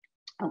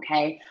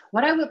 Okay,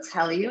 what I will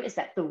tell you is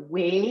that the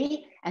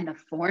way and the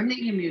form that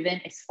you move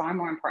in is far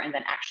more important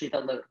than actually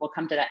the load. We'll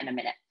come to that in a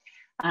minute.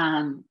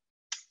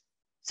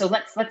 So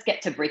let's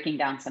get to breaking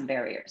down some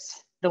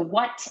barriers. The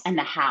what and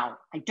the how.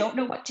 I don't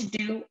know what to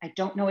do. I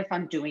don't know if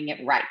I'm doing it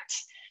right.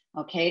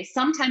 Okay,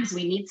 sometimes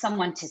we need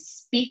someone to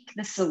speak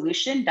the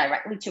solution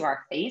directly to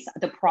our face,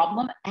 the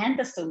problem and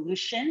the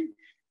solution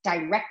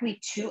directly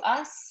to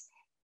us.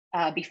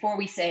 Before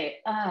we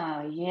say,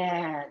 oh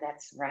yeah,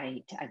 that's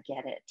right, I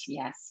get it,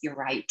 yes, you're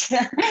right,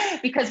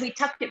 because we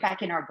tucked it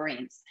back in our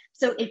brains.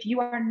 So if you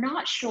are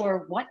not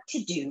sure what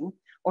to do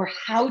or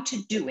how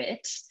to do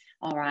it,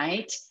 all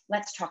right,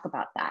 let's talk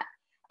about that.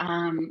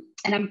 And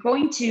I'm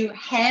going to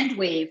hand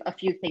wave a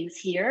few things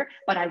here,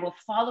 but I will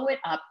follow it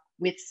up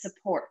with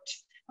support,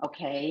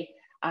 okay?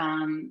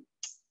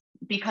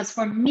 Because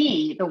for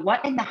me, the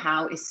what and the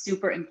how is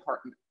super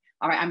important.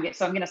 All right, I'm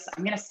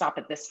gonna stop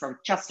at this for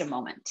just a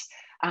moment.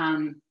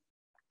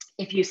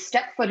 If you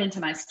step foot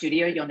into my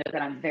studio, you'll know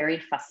that I'm very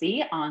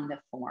fussy on the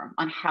form,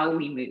 on how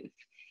we move.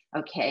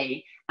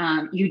 Okay,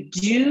 we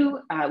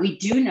do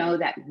know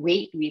that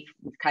weight, we've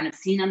kind of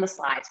seen on the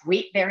slides,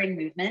 weight-bearing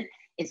movement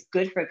is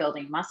good for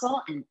building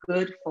muscle and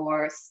good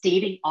for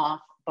staving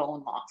off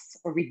bone loss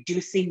or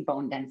reducing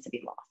bone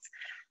density loss.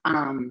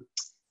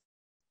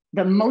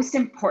 The most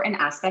important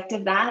aspect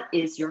of that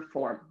is your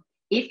form.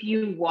 if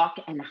you walk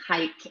and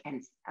hike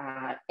and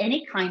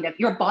any kind of,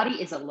 your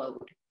body is a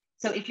load.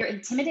 So if you're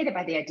intimidated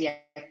by the idea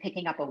of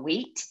picking up a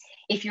weight,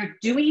 if you're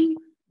doing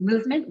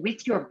movement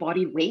with your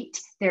body weight,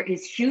 there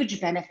is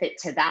huge benefit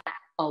to that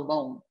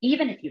alone,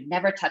 even if you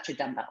never touch a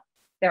dumbbell.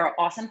 There are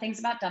awesome things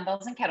about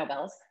dumbbells and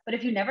kettlebells, but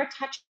if you never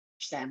touch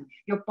them,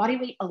 your body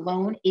weight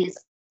alone is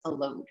a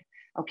load.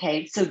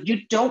 Okay, so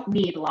you don't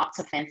need lots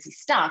of fancy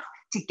stuff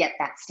to get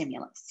that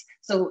stimulus.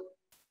 So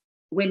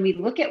when we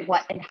look at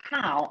what and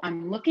how,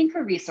 I'm looking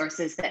for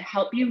resources that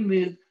help you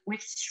move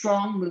with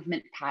strong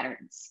movement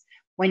patterns.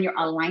 When your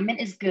alignment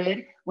is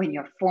good, when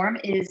your form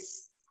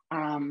is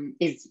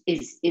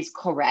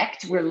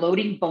correct, we're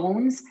loading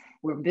bones,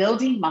 we're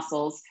building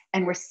muscles,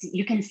 and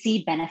you can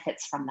see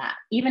benefits from that.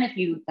 Even if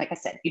you, like I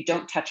said, you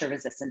don't touch a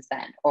resistance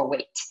band or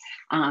weight,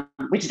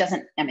 which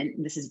doesn't, I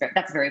mean,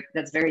 that's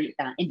very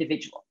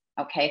individual.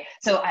 Okay,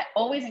 so I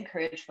always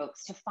encourage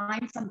folks to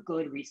find some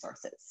good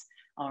resources.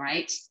 All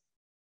right.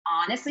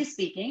 Honestly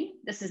speaking,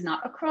 this is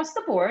not across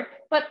the board,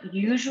 but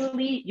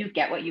usually you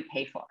get what you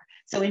pay for.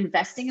 So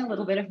investing a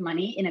little bit of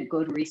money in a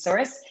good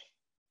resource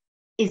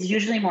is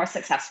usually more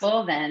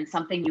successful than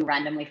something you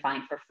randomly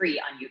find for free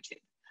on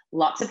YouTube.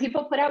 Lots of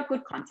people put out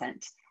good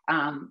content,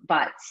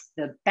 but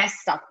the best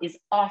stuff is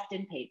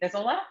often paid. There's a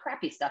lot of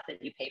crappy stuff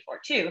that you pay for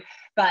too,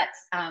 but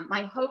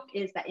my hope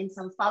is that in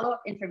some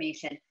follow-up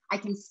information, I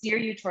can steer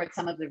you towards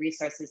some of the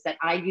resources that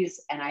I use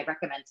and I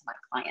recommend to my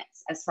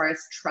clients as far as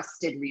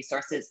trusted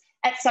resources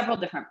at several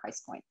different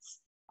price points,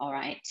 all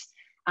right?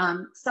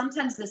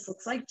 Sometimes this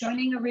looks like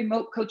joining a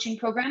remote coaching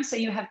program so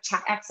you have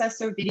chat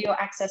access or video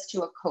access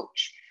to a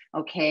coach.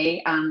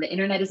 Okay, the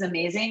internet is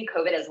amazing.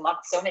 COVID has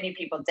locked so many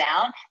people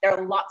down. There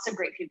are lots of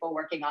great people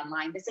working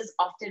online. This is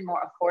often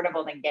more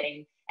affordable than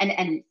getting,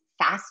 and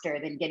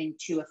faster than getting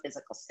to a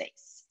physical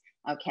space.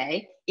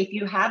 Okay, if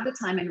you have the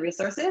time and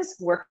resources,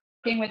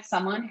 working with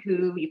someone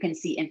who you can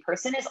see in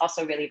person is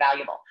also really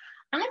valuable.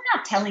 I'm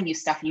not telling you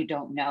stuff you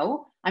don't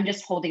know. I'm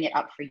just holding it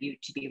up for you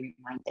to be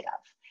reminded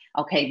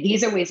of. Okay,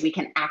 these are ways we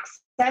can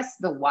access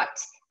the what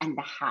and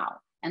the how.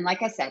 And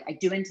like I said, I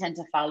do intend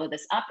to follow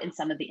this up in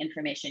some of the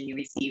information you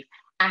receive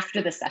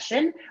after the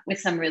session with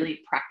some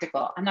really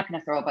practical, I'm not going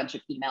to throw a bunch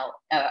of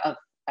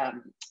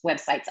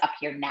websites up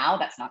here now.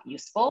 That's not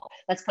useful.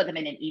 Let's put them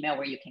in an email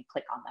where you can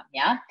click on them.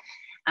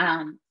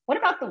 Yeah. What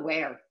about the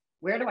where?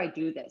 Where do I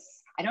do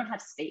this? I don't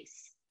have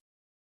space.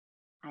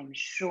 I'm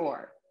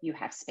sure you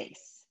have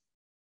space.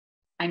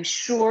 I'm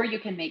sure you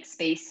can make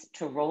space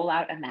to roll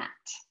out a mat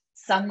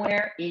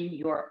somewhere in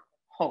your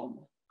home.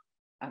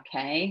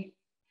 Okay.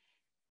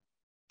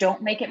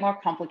 Don't make it more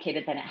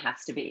complicated than it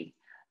has to be.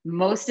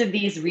 Most of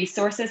these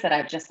resources that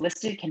I've just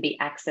listed can be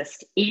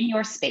accessed in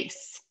your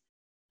space.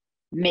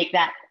 Make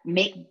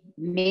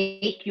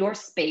your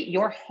space,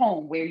 your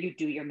home where you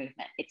do your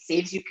movement. It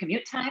saves you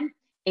commute time.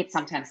 It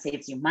sometimes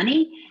saves you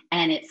money,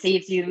 and it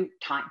saves you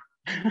time.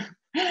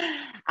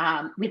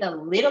 With a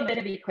little bit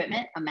of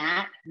equipment, a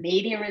mat,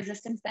 maybe a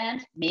resistance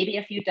band, maybe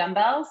a few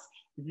dumbbells,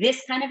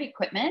 this kind of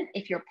equipment,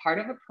 if you're part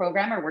of a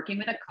program or working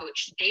with a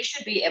coach, they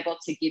should be able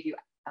to give you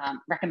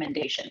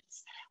recommendations.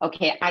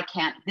 Okay,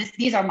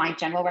 these are my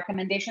general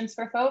recommendations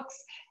for folks.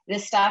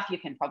 This stuff you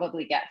can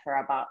probably get for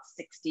about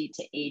 $60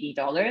 to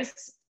 $80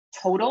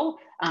 total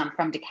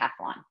from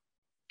Decathlon.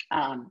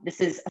 This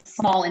is a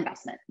small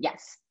investment,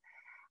 yes.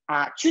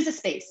 Choose a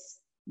space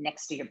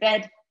next to your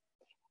bed,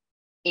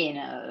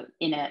 on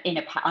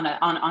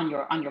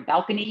your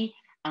balcony,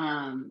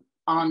 on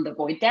the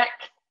void deck,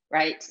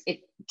 right?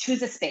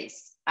 Choose a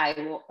space. I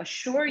will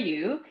assure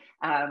you,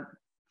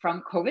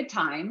 from COVID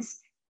times,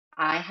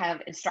 I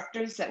have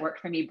instructors that work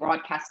for me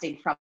broadcasting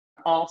from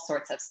all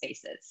sorts of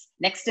spaces,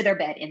 next to their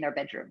bed in their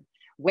bedroom,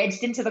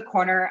 wedged into the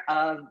corner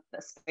of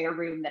the spare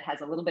room that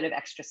has a little bit of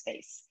extra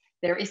space.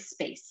 There is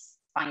space,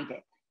 find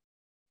it.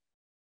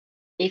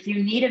 If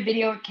you need a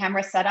video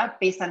camera setup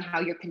based on how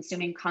you're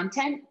consuming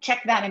content,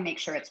 check that and make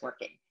sure it's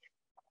working.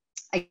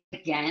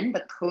 Again,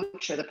 the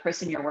coach or the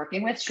person you're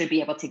working with should be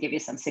able to give you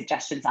some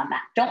suggestions on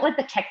that. Don't let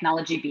the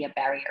technology be a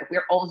barrier.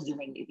 We're all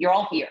Zooming. You're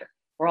all here.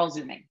 We're all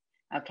Zooming.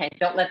 Okay,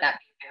 don't let that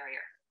be a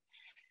barrier.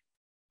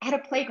 At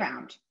a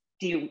playground,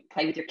 do you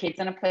play with your kids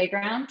on a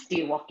playground? Do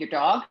you walk your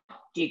dog?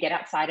 Do you get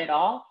outside at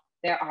all?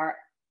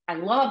 I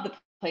love the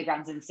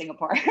playgrounds in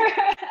Singapore.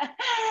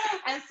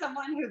 As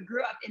someone who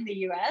grew up in the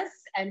US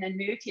and then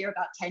moved here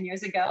about 10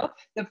 years ago,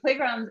 the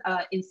playgrounds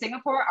in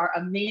Singapore are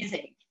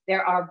amazing.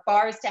 There are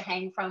bars to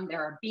hang from,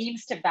 there are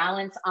beams to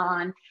balance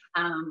on.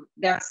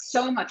 There's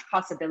so much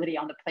possibility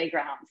on the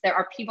playgrounds. There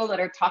are people that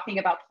are talking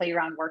about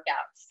playground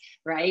workouts,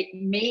 right?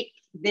 Make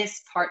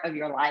this part of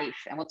your life,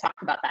 and we'll talk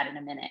about that in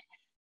a minute.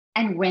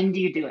 And when do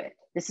you do it?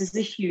 This is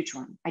a huge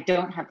one. I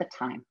don't have the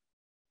time.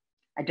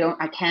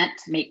 I can't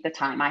make the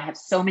time. I have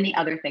so many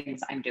other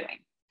things I'm doing.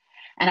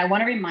 And I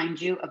want to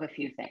remind you of a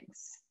few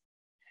things.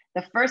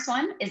 The first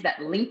one is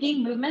that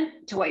linking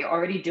movement to what you're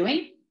already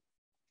doing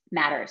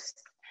matters.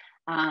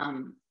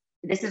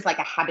 This is like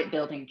a habit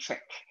building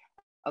trick.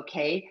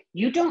 Okay.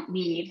 You don't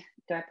need,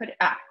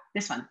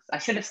 this one. I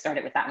should have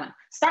started with that one.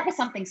 Start with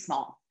something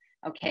small.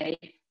 Okay.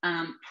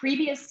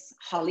 Previous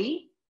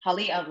Holly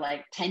of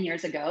like 10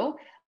 years ago,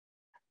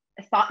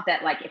 thought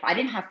that like, if I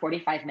didn't have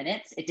 45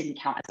 minutes, it didn't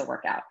count as a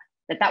workout,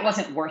 that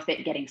wasn't worth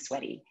it getting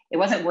sweaty. It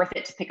wasn't worth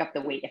it to pick up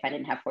the weight if I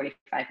didn't have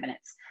 45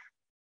 minutes.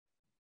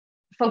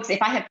 Folks,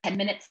 if I have 10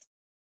 minutes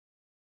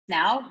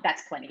now,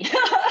 that's plenty.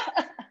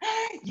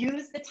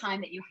 Use the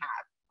time that you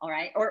have, all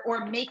right?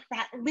 Or make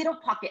that little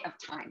pocket of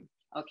time,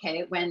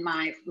 okay? When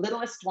my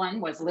littlest one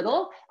was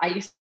little, I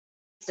used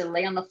to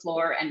lay on the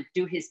floor and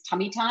do his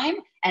tummy time,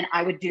 and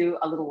I would do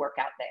a little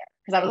workout there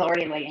because I was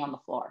already laying on the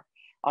floor,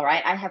 all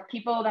right? I have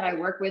people that I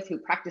work with who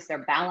practice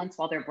their balance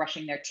while they're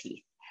brushing their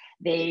teeth.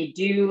 They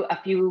do a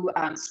few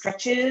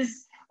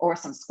stretches or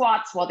some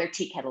squats while their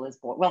tea kettle is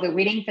boiled, while they're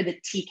waiting for the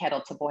tea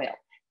kettle to boil.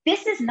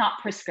 This is not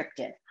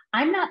prescriptive.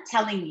 I'm not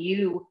telling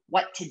you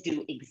what to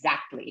do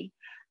exactly.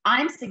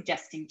 I'm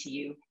suggesting to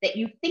you that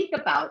you think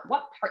about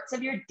what parts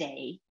of your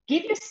day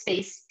give you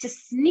space to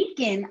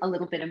sneak in a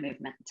little bit of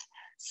movement.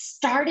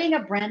 Starting a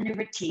brand new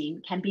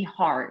routine can be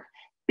hard.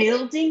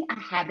 Building a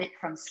habit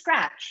from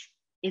scratch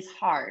is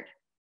hard.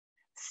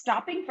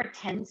 Stopping for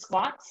 10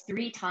 squats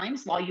 3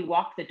 times while you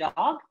walk the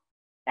dog,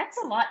 that's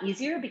a lot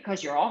easier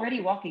because you're already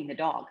walking the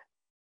dog,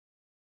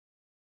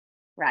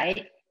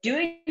 right?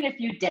 Doing a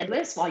few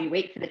deadlifts while you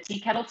wait for the tea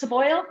kettle to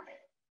boil,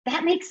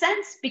 that makes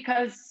sense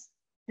because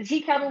the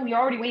tea kettle, you're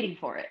already waiting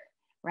for it,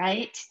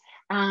 right?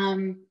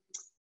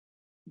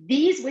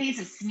 These ways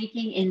of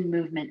sneaking in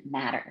movement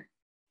matter,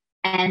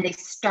 and they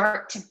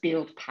start to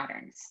build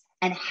patterns.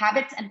 And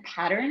habits and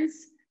patterns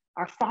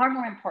are far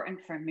more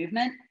important for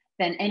movement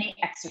than any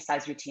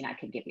exercise routine I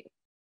could give you,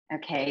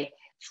 okay?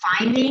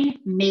 Finding,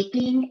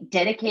 making,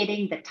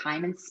 dedicating the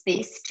time and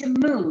space to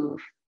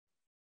move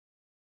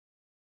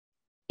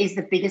is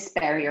the biggest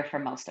barrier for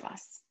most of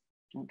us,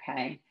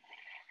 okay?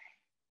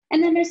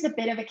 And then there's a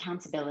bit of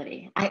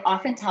accountability. I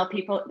often tell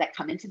people that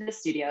come into the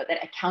studio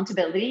that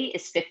accountability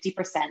is 50%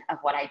 of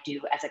what I do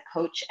as a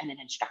coach and an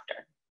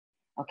instructor,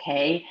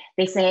 okay?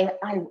 They say,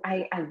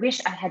 I wish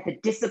I had the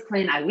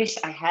discipline. I wish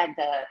I had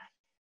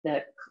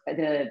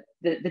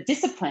the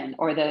discipline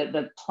or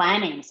the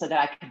planning so that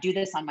I could do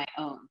this on my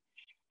own.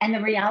 And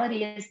the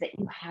reality is that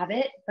you have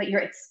it, but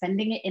you're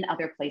expending it in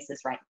other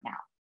places right now.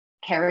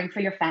 Caring for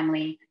your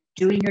family,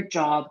 doing your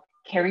job,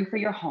 caring for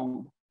your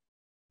home.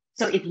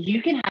 So if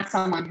you can have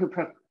someone who,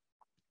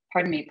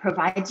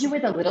 provides you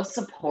with a little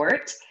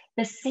support,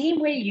 the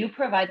same way you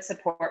provide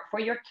support for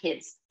your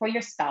kids, for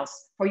your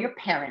spouse, for your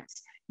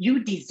parents,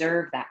 you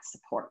deserve that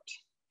support.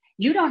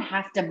 You don't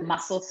have to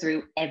muscle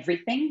through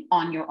everything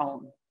on your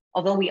own,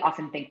 although we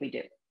often think we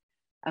do,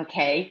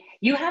 okay?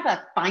 You have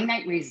a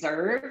finite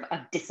reserve of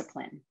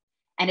discipline.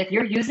 And if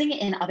you're using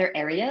it in other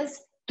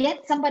areas,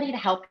 get somebody to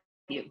help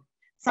you.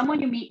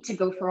 Someone you meet to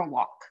go for a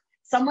walk.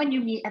 Someone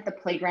you meet at the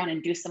playground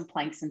and do some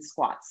planks and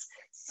squats.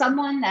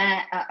 Someone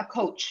that, a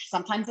coach,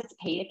 sometimes it's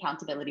paid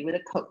accountability with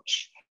a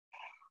coach.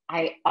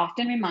 I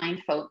often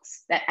remind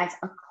folks that as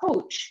a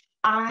coach,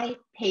 I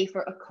pay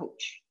for a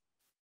coach,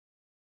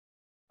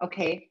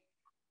 okay?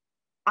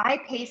 I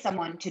pay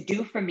someone to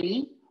do for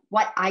me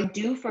what I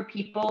do for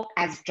people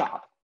as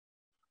job.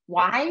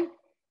 Why?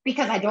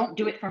 Because I don't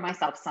do it for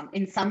myself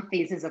in some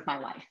phases of my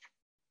life,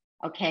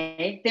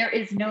 okay? There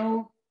is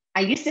no,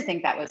 I used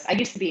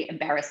to be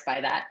embarrassed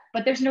by that,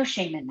 but there's no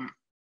shame in that.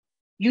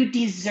 You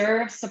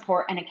deserve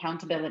support and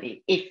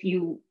accountability if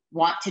you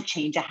want to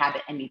change a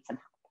habit and need some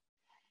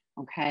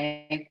help,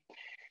 okay?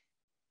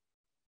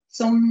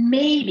 So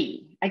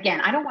maybe, again,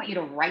 I don't want you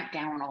to write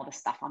down all the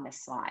stuff on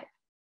this slide.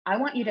 I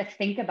want you to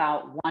think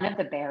about one of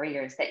the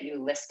barriers that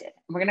you listed.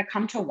 And we're gonna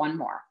come to one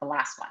more, the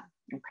last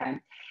one, okay?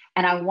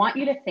 And I want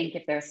you to think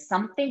if there's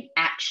something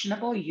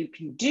actionable you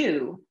can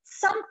do,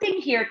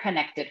 something here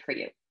connected for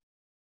you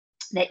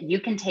that you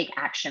can take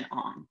action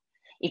on.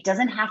 It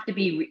doesn't have to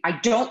be, I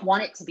don't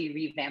want it to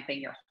be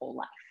revamping your whole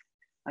life,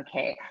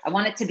 okay? I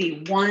want it to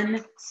be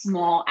one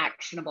small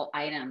actionable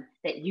item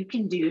that you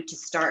can do to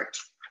start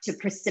to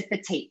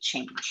precipitate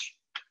change,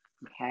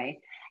 okay?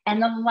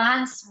 And the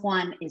last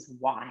one is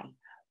why.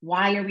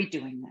 Why are we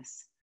doing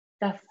this?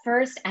 The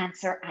first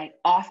answer I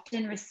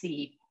often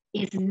receive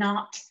is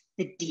not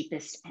the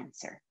deepest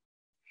answer.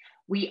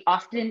 We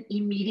often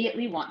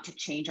immediately want to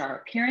change our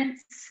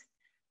appearance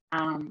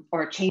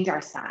or change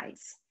our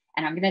size.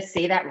 And I'm going to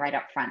say that right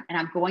up front. And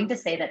I'm going to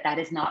say that that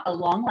is not a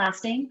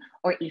long-lasting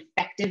or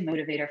effective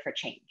motivator for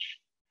change.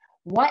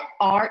 What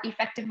are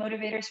effective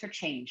motivators for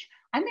change?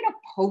 I'm going to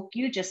poke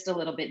you just a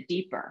little bit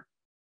deeper,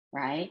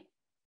 right?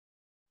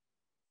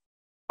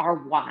 Our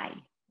why.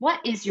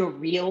 What is your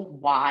real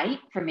why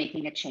for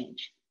making a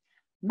change?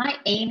 My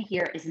aim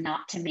here is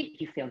not to make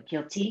you feel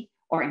guilty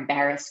or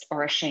embarrassed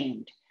or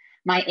ashamed.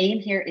 My aim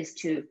here is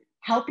to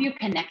help you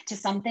connect to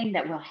something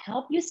that will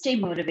help you stay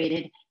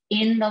motivated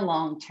in the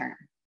long term.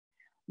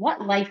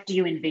 What life do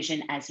you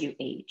envision as you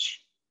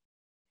age?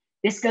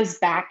 This goes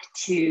back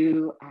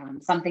to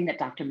something that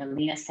Dr.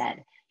 Melina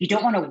said. You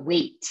don't want to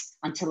wait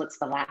until it's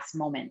the last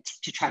moment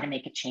to try to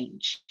make a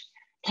change.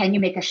 Can you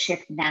make a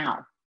shift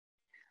now?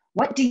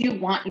 What do you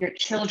want your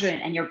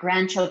children and your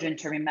grandchildren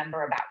to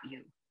remember about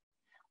you?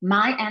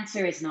 My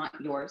answer is not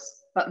yours,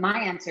 but my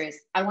answer is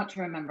I want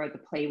to remember the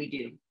play we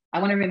do. I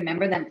want to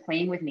remember them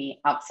playing with me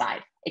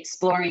outside,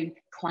 exploring,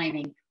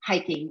 climbing,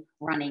 hiking,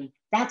 running.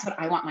 That's what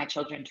I want my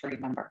children to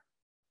remember.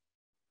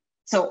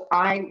 So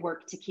I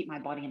work to keep my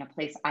body in a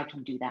place I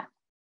can do that.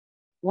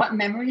 What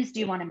memories do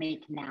you want to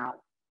make now?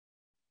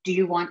 Do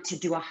you want to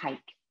do a hike?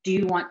 Do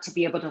you want to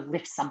be able to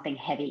lift something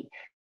heavy?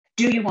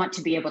 Do you want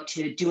to be able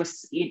to do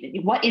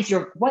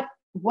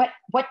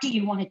what do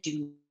you want to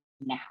do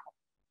now?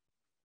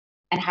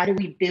 And how do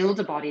we build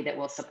a body that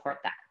will support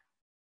that?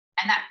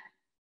 And that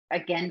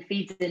again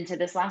feeds into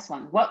this last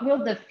one. What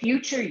will the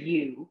future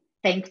you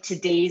thank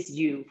today's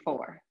you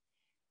for?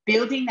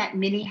 Building that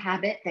mini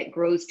habit that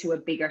grows to a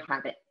bigger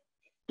habit.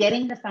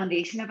 Getting the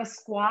foundation of a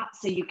squat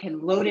so you can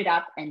load it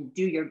up and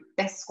do your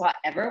best squat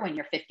ever when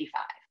you're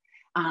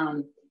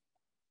 55.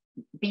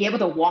 Be able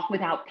to walk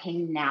without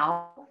pain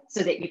now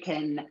so that you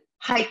can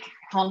hike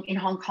in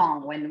Hong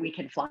Kong when we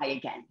can fly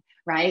again,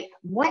 right?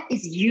 What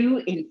is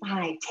you in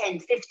 5, 10,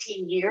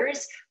 15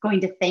 years going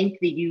to thank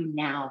the you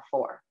now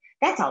for?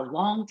 That's a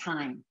long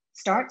time.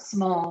 Start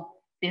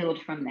small,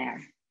 build from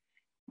there.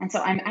 And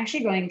so I'm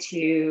actually going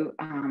to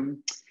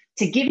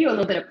give you a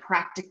little bit of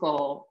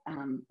practical,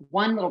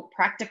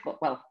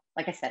 well,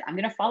 like I said, I'm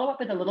going to follow up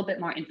with a little bit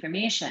more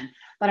information,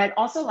 but I'd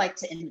also like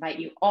to invite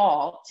you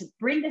all to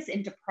bring this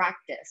into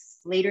practice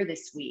later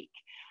this week.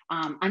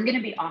 I'm going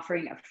to be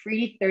offering a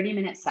free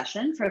 30-minute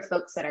session for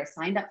folks that are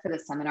signed up for the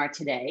seminar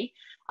today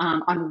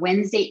on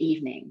Wednesday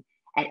evening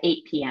at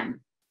 8 p.m.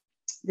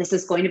 This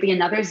is going to be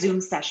another Zoom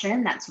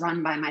session that's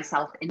run by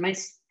myself in my,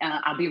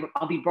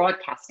 I'll be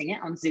broadcasting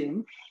it on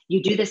Zoom.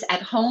 You do this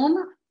at home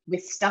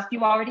with stuff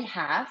you already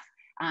have.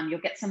 You'll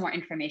get some more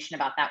information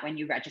about that when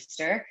you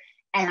register.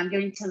 And I'm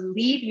going to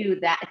leave you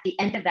that at the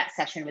end of that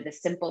session with a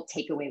simple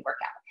takeaway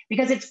workout,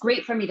 because it's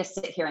great for me to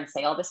sit here and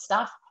say all this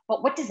stuff,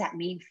 but what does that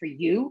mean for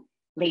you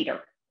later?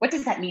 What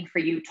does that mean for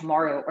you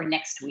tomorrow or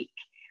next week,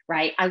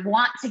 right? I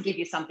want to give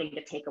you something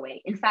to take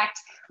away. In fact,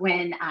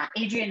 when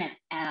Adrienne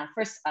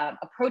first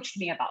approached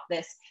me about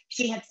this,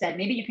 she had said,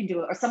 maybe you can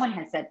do it, or someone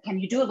had said, can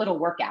you do a little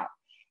workout?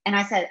 And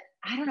I said,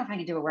 I don't know if I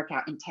can do a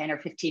workout in 10 or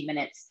 15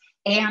 minutes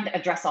and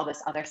address all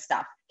this other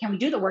stuff. Can we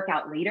do the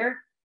workout later?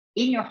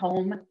 In your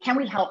home? Can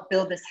we help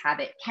build this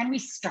habit? Can we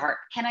start?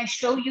 Can I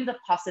show you the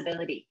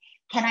possibility?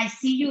 Can I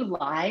see you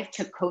live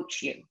to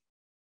coach you?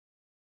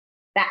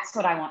 That's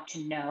what I want to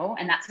know.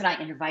 And that's what I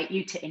invite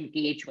you to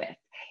engage with.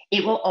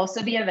 It will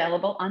also be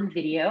available on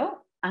video.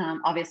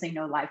 Obviously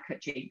no live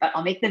coaching, but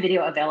I'll make the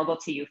video available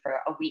to you for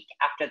a week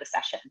after the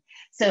session.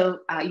 So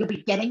you'll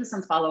be getting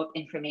some follow-up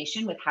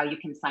information with how you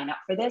can sign up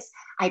for this.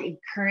 I'd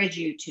encourage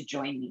you to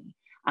join me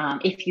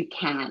if you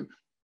can.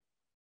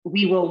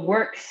 We will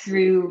work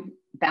through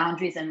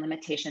boundaries and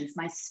limitations.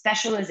 My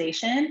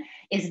specialization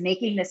is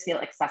making this feel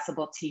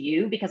accessible to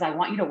you because I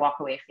want you to walk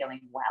away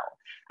feeling well.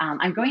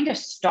 I'm going to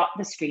stop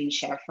the screen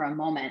share for a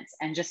moment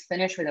and just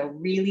finish with a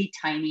really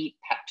tiny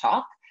pep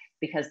talk,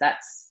 because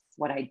that's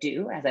what I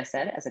do, as I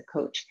said, as a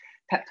coach.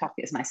 Pep talk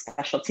is my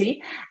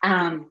specialty.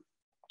 And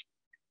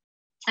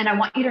I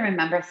want you to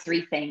remember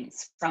 3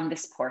 things from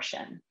this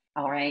portion,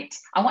 all right?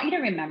 I want you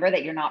to remember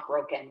that you're not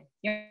broken.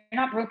 You're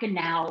not broken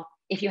now.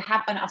 If you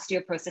have an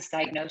osteoporosis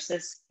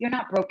diagnosis, you're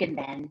not broken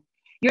then.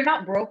 You're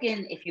not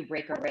broken if you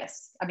break a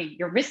wrist. I mean,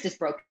 your wrist is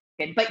broken,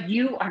 but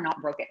you are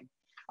not broken,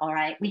 all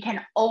right? We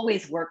can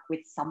always work with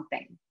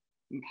something,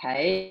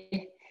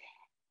 okay?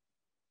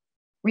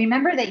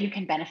 Remember that you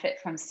can benefit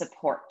from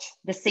support.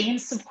 The same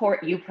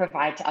support you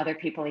provide to other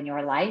people in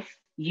your life,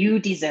 you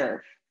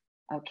deserve,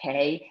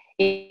 okay?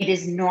 It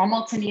is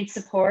normal to need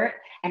support,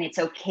 and it's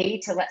okay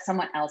to let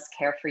someone else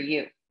care for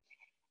you.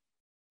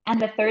 And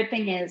the third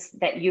thing is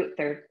that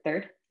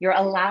you're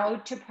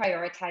allowed to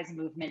prioritize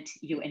movement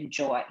you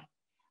enjoy.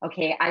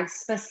 Okay, I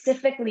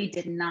specifically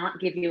did not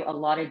give you a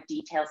lot of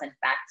details and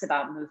facts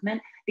about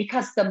movement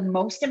because the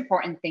most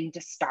important thing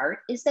to start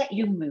is that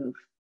you move.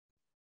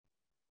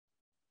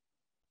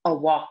 A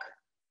walk,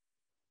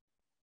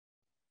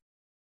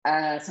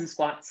 some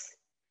squats,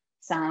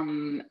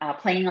 some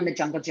playing on the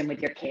jungle gym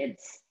with your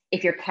kids.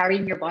 If you're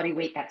carrying your body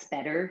weight, that's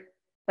better.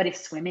 But if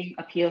swimming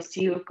appeals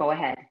to you, go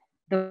ahead.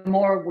 The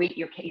more weight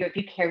if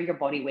you carry your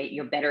body weight,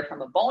 you're better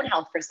from a bone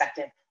health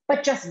perspective,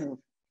 but just move.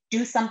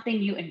 Do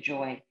something you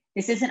enjoy.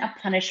 This isn't a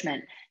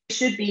punishment. It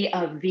should be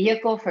a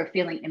vehicle for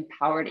feeling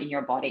empowered in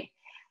your body.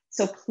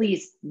 So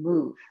please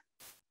move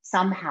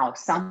somehow,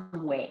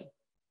 some way.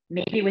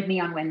 Maybe with me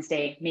on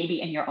Wednesday, maybe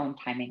in your own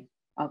timing,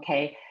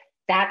 okay?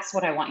 That's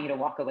what I want you to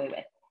walk away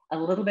with. A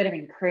little bit of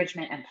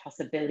encouragement and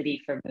possibility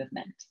for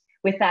movement.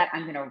 With that,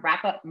 I'm gonna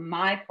wrap up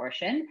my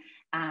portion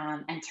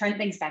and turn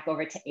things back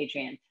over to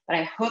Adrienne. But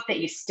I hope that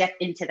you step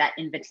into that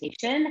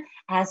invitation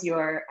as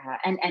you're,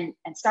 and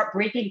start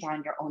breaking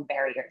down your own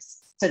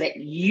barriers so that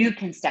you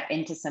can step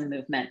into some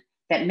movement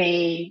that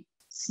may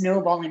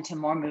snowball into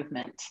more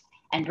movement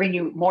and bring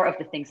you more of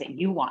the things that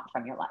you want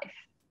from your life.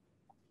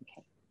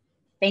 Okay.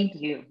 Thank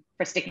you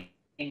for sticking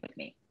with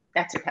me.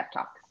 That's your pep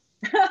talk.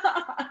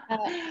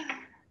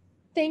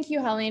 Thank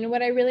you, Holly. And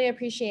what I really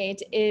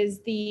appreciate is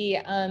the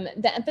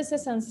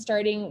emphasis on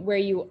starting where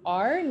you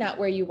are, not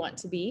where you want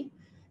to be.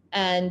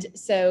 And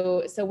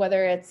so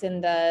whether it's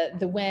in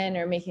the when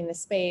or making the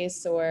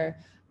space or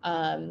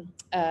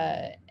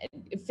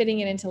fitting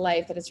it into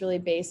life, that it's really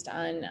based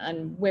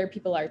on where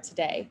people are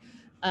today.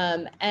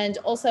 And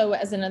also,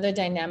 as another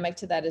dynamic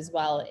to that as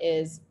well,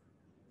 is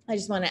I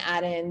just want to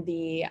add in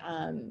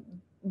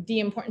the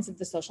importance of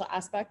the social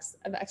aspects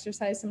of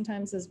exercise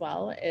sometimes as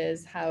well,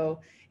 is how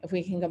if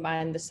we can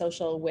combine the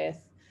social with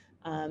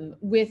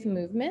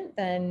movement,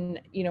 then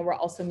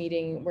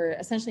we're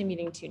essentially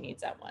meeting two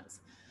needs at once.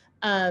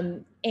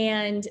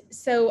 And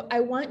so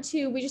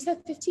we just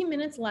have 15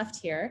 minutes left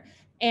here,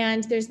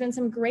 and there's been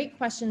some great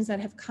questions that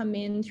have come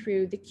in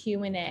through the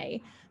Q&A.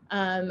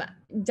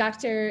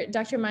 Dr.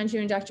 Manju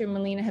and Dr.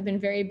 Molina have been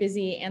very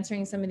busy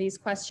answering some of these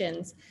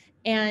questions.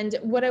 And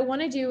what I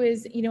want to do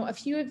is, a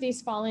few of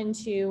these fall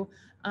into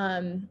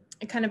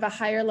kind of a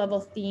higher level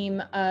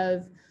theme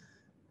of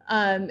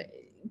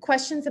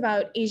questions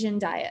about Asian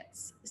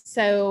diets.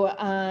 So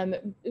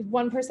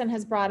one person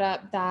has brought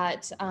up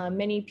that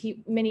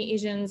many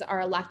Asians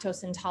are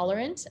lactose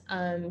intolerant.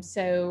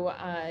 So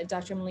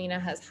Dr. Molina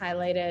has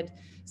highlighted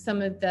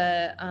some of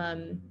the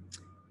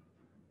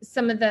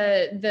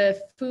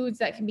foods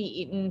that can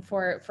be eaten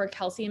for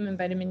calcium and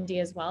vitamin D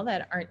as well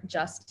that aren't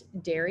just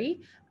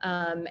dairy.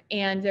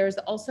 And there's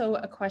also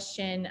a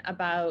question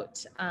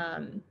about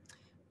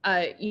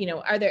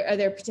are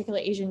there particular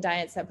Asian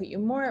diets that put you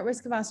more at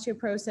risk of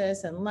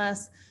osteoporosis and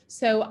less?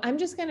 So I'm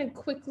just going to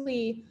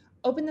quickly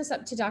open this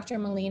up to Dr.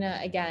 Molina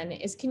again.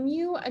 Can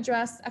you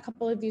address a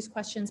couple of these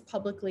questions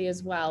publicly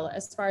as well,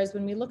 as far as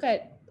when we look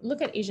at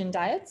Asian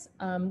diets,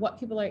 what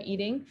people are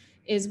eating,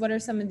 what are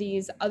some of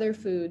these other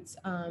foods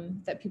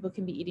that people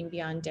can be eating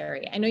beyond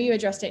dairy? I know you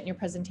addressed it in your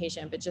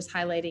presentation, but just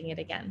highlighting it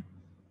again.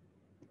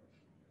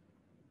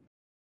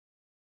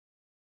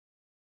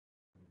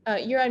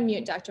 You're on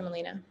mute, Dr.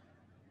 Molina.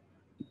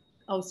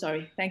 Oh,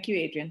 sorry. Thank you,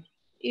 Adrian.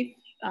 If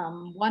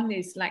one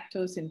is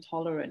lactose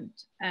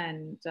intolerant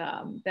and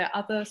there are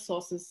other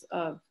sources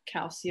of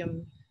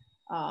calcium,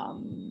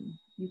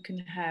 you can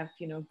have,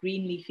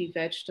 green leafy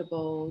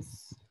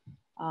vegetables,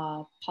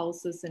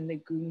 pulses and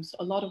legumes,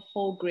 a lot of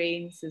whole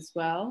grains as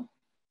well.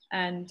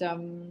 And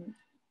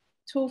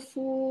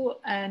tofu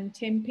and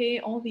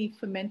tempeh, all the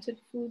fermented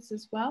foods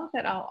as well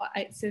that are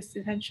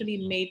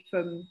essentially made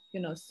from,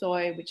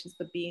 soy, which is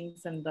the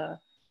beans and the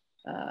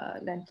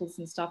lentils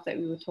and stuff that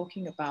we were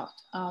talking about.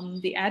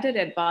 The added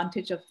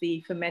advantage of the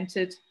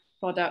fermented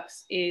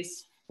products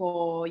is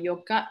for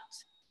your gut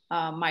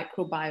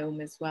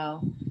microbiome as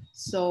well.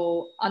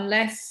 So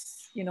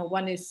unless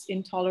one is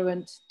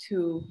intolerant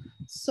to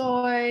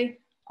soy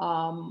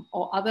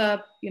or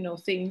other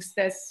things,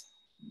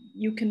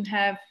 you can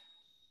have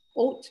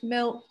oat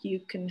milk,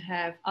 you can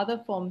have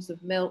other forms of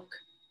milk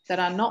that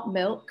are not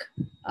milk,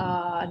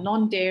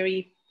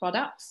 non-dairy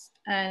products,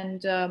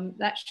 and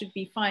that should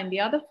be fine.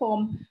 The other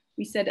form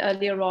we said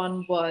earlier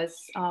on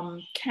was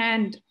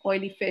canned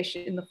oily fish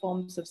in the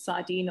forms of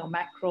sardine or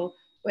mackerel,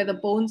 where the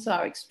bones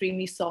are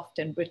extremely soft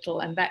and brittle,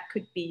 and that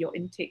could be your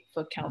intake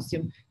for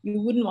calcium. You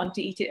wouldn't want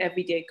to eat it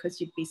every day because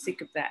you'd be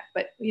sick of that,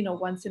 but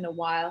once in a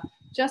while,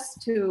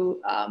 just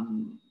to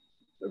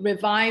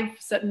revive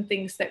certain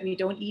things that we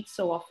don't eat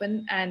so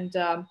often, and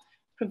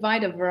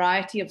provide a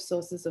variety of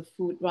sources of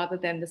food rather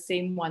than the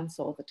same ones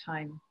all the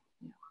time.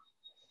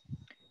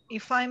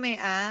 If I may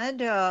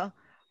add,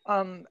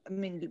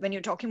 when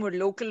you're talking about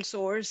local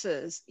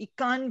sources,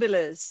 ikan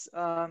bilis,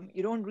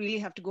 you don't really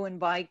have to go and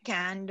buy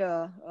canned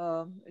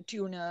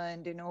tuna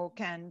and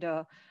canned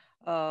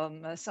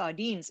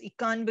sardines.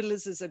 Ikan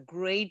bilis is a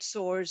great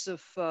source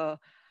of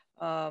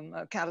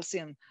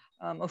calcium.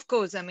 Of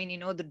course,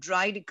 the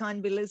dried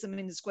ikan bilis,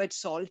 it's quite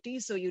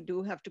salty, so you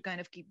do have to kind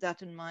of keep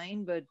that in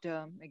mind. But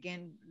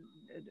again,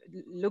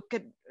 look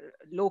at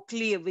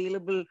locally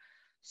available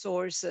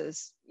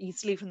sources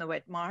easily from the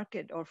wet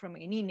market or from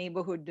any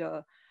neighborhood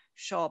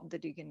shop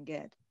that you can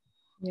get.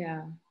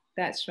 Yeah,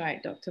 that's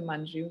right, Dr.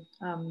 Manju.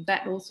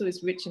 That also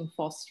is rich in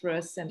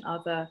phosphorus and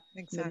other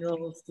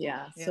minerals.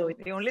 Yeah. So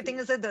the only thing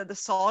is that the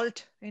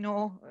salt,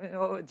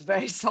 it's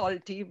very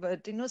salty,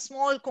 but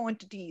small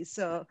quantities,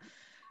 2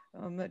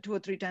 or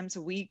 3 times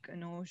a week,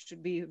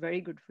 should be very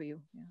good for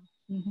you.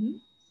 Yeah. Mm-hmm.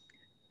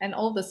 And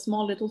all the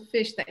small little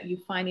fish that you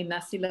find in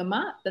nasi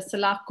lemak, the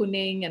salak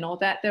kuning and all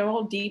that, they're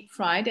all deep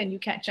fried, and you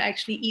can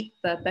actually eat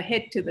the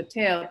head to the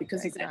tail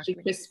because it's actually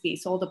crispy.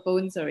 So all the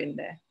bones are in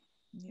there.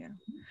 Yeah.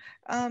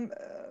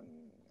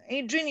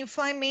 Adrian, if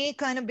I may,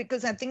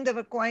 because I think there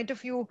were quite a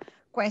few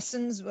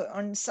questions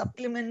on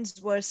supplements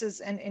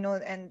versus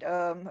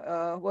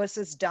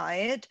versus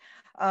diet.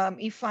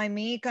 If I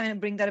may kind of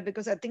bring that up,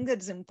 because I think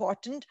that's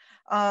important.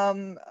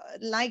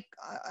 Like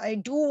I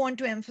do want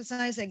to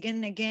emphasize again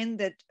and again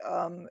that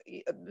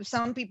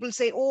some people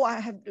say, oh, I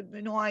have,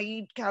 I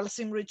eat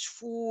calcium rich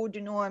food,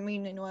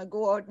 I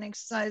go out and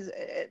exercise,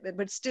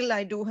 but still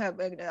I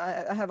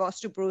have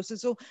osteoporosis.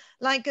 So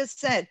like I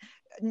said,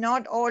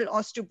 not all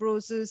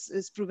osteoporosis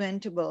is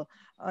preventable.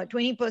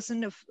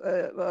 20%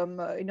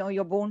 of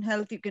your bone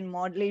health you can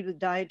modulate with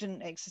diet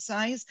and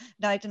exercise,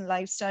 diet and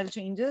lifestyle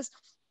changes.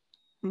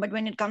 But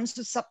when it comes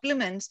to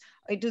supplements,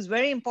 it is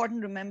very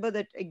important to remember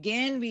that,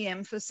 again, we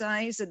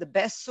emphasize that the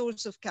best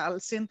source of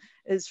calcium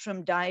is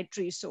from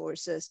dietary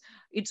sources.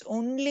 It's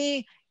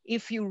only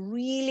if you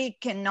really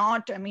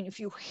cannot, I mean, if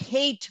you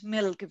hate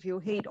milk, if you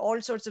hate all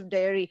sorts of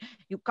dairy,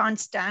 you can't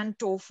stand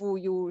tofu,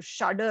 you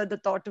shudder the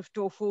thought of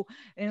tofu,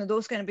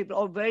 those kind of people,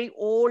 or very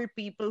old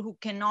people who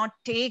cannot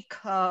take,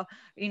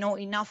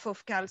 enough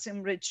of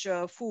calcium-rich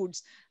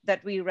foods,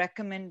 that we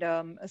recommend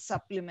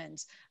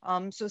supplements.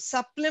 So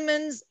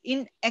supplements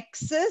in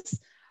excess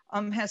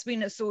has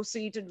been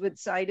associated with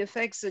side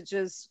effects such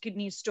as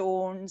kidney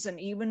stones and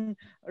even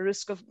a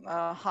risk of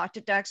heart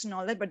attacks and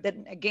all that. But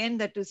then again,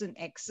 that is in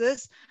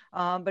excess.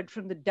 But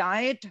from the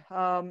diet,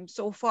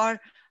 so far,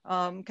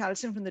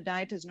 calcium from the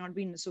diet has not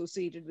been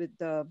associated with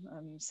the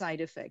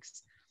side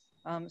effects.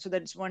 So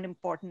that's one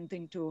important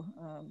thing to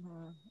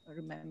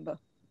remember.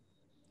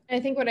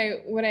 I think what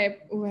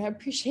I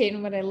appreciate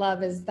and what I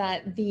love is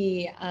that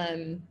the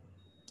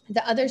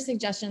other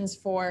suggestions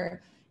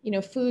for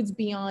foods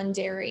beyond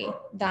dairy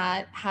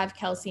that have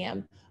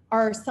calcium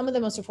are some of the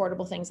most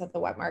affordable things at the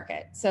wet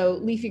market. So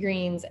leafy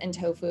greens and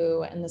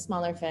tofu and the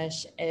smaller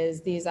fish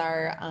these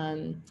are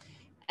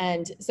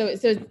and so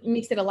it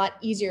makes it a lot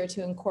easier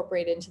to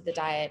incorporate into the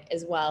diet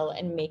as well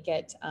and make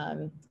it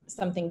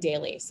something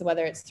daily. So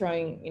whether it's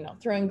throwing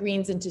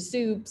greens into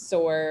soups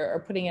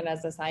or putting it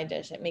as a side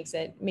dish, it makes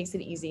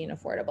it easy and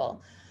affordable.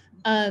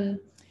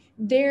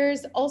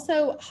 There's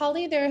also,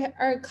 Holly, there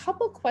are a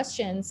couple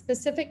questions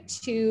specific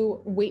to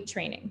weight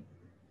training.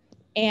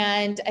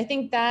 And I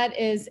think that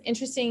is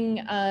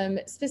interesting,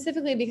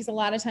 specifically because a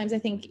lot of times I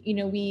think,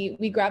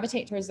 we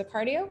gravitate towards the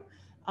cardio,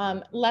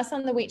 less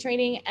on the weight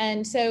training.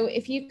 And so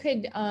if you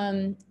could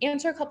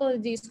answer a couple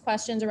of these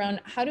questions around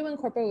how to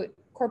incorporate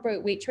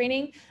weight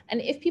training, and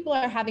if people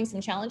are having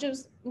some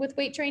challenges with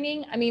weight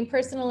training. I mean,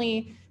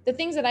 personally, the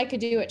things that I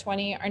could do at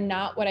 20 are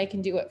not what I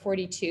can do at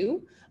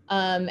 42.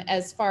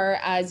 As far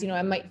as,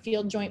 I might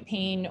feel joint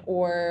pain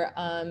or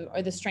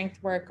the strength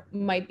work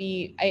might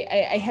be,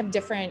 I have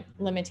different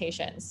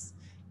limitations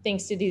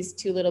thanks to these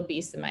two little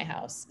beasts in my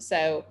house.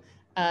 So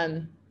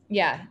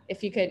yeah,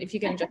 if you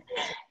can just.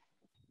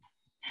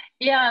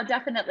 Yeah,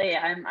 definitely.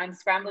 I'm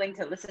scrambling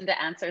to listen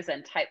to answers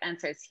and type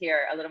answers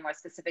here a little more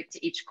specific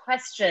to each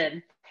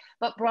question.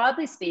 But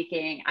broadly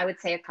speaking, I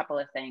would say a couple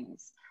of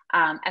things.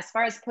 As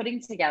far as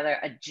putting together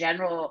a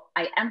general,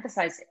 I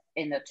emphasize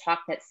in the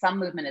talk that some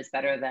movement is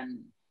better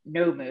than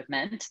no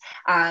movement.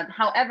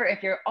 However,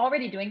 if you're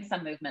already doing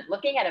some movement,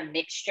 looking at a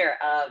mixture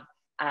of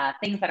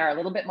things that are a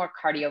little bit more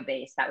cardio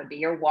based, that would be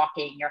your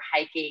walking, your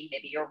hiking,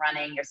 maybe you're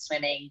running, you're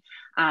swimming,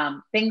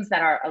 things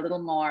that are a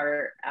little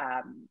more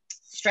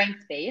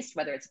strength based,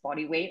 whether it's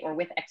body weight or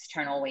with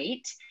external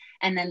weight,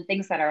 and then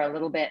things that are a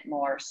little bit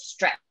more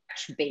stretch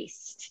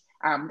based.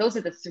 Those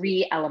are the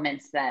three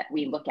elements that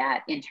we look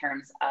at in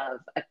terms of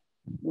a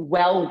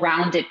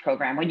well-rounded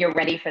program when you're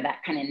ready for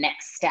that kind of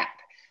next step,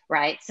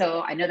 right?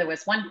 So I know there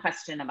was one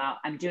question about,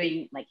 I'm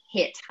doing like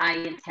HIIT, high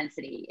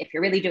intensity. If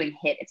you're really doing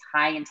HIIT, it's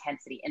high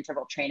intensity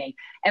interval training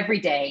every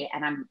day,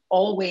 and I'm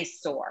always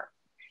sore,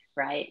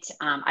 right?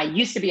 I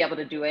used to be able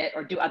to do it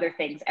or do other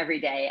things every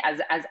day,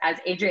 as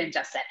Adrienne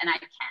just said, and I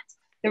can't.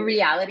 The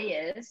reality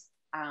is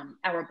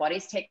our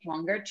bodies take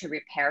longer to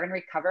repair and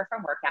recover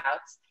from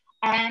workouts,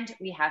 and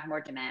we have more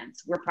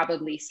demands. We're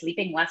probably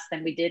sleeping less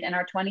than we did in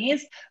our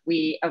 20s.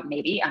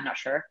 Maybe, I'm not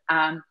sure.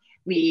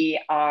 We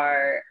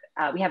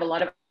have a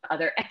lot of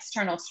other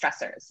external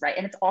stressors, right?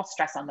 And it's all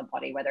stress on the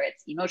body, whether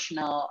it's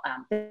emotional,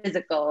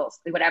 physical,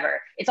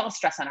 whatever, it's all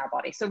stress on our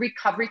body. So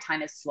recovery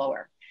time is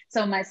slower.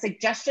 So my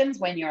suggestions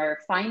when you're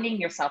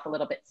finding yourself a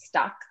little bit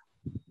stuck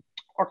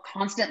or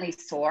constantly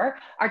sore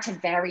are to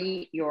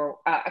vary your,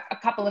 a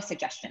couple of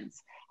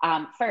suggestions.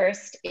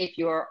 First, if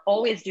you're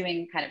always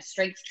doing kind of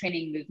strength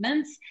training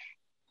movements,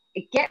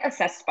 get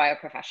assessed by a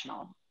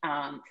professional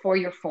for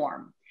your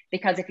form.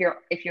 Because if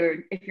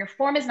your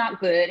form is not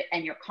good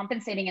and you're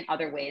compensating in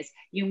other ways,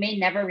 you may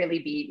never really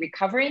be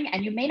recovering,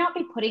 and you may not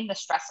be putting the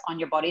stress on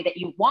your body that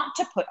you want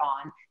to put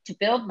on to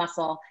build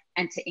muscle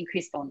and to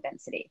increase bone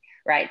density,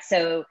 right?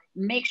 So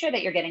make sure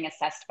that you're getting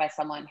assessed by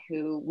someone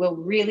who will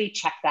really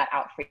check that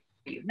out for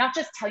you. Not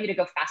just tell you to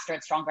go faster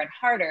and stronger and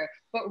harder,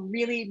 but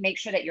really make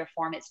sure that your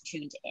form is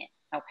tuned in,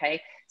 okay?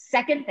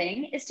 Second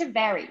thing is to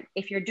vary.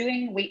 If you're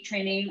doing weight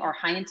training or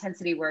high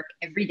intensity work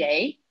every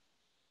day,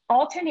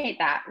 alternate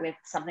that with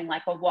something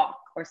like a walk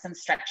or some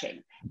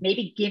stretching.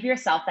 Maybe give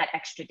yourself that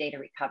extra day to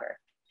recover.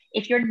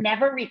 If you're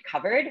never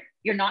recovered,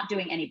 you're not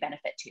doing any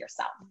benefit to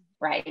yourself,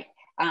 right?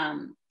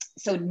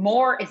 So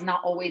more is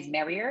not always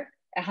merrier.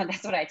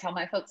 That's what I tell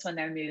my folks when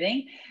they're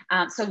moving.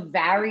 So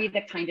vary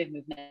the kind of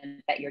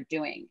movement that you're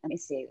doing. Let me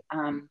see.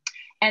 And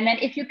then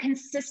if you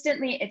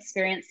consistently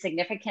experience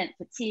significant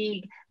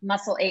fatigue,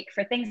 muscle ache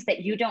for things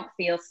that you don't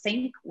feel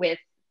sync with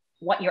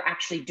what you're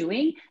actually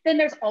doing, then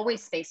there's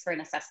always space for an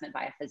assessment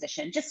by a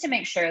physician, just to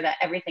make sure that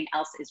everything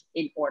else is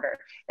in order,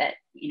 that,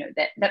 you know,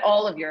 that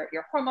all of your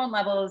hormone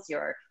levels,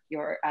 your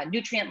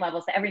nutrient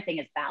levels, that everything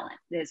is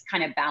balanced, is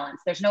kind of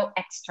balanced. There's no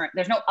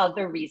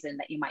other reason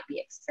that you might be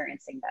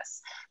experiencing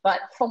this, but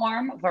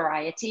form,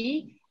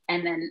 variety,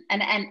 and then,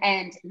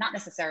 and not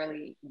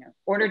necessarily, you know,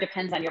 order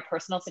depends on your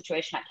personal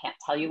situation. I can't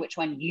tell you which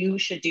one you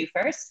should do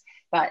first,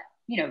 but,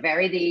 you know,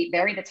 vary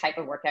the type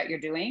of workout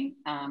you're doing.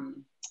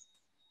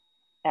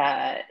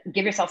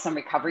 Give yourself some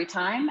recovery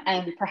time,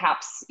 and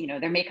perhaps, you know,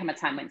 there may come a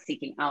time when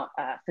seeking out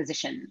a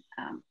physician,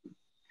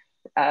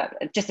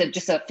 just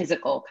a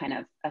physical kind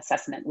of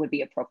assessment would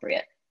be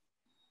appropriate.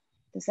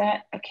 Is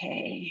that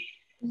okay?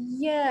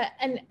 Yeah,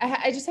 and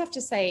I just have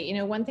to say, you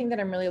know, one thing that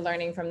I'm really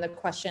learning from the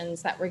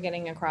questions that we're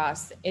getting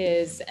across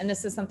is, and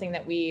this is something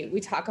that we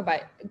talk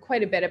about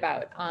quite a bit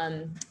about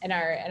in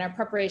our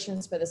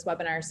preparations for this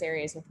webinar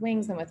series with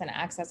Wings and within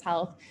Access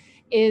Health,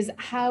 is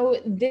how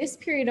this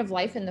period of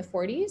life in the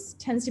 40s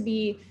tends to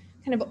be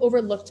kind of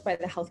overlooked by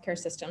the healthcare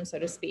system, so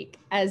to speak,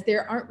 as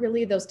there aren't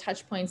really those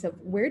touch points of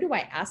where do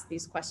I ask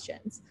these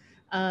questions?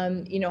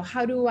 You know,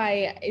 how do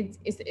I,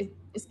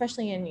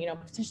 especially in, you know,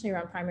 potentially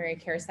around primary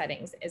care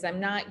settings, is I'm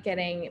not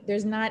getting,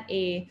 there's not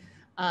a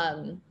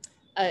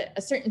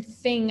certain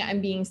thing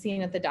I'm being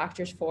seen at the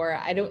doctor's for.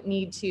 I don't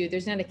need to,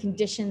 there's not a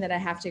condition that I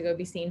have to go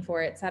be seen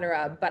for, et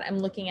cetera, but I'm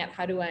looking at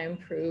how do I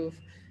improve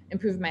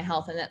my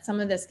health, and that some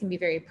of this can be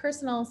very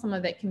personal, some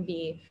of it can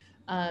be,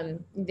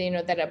 you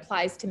know, that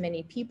applies to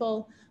many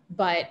people,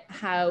 but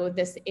how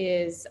this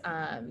is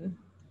an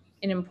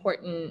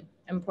important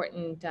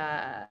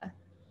that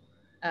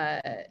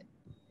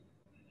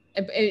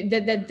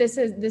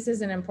this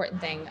is an important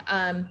thing.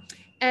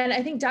 And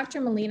I think Dr.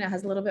 Molina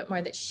has a little bit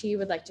more that she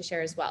would like to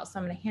share as well. So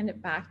I'm going to hand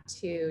it back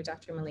to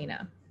Dr.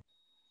 Molina.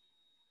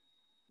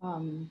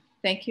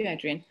 Thank you,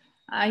 Adrienne.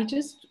 I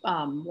just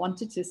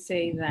wanted to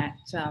say that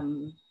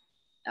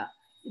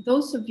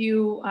those of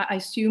you, I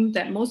assume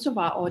that most of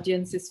our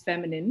audience is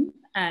feminine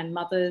and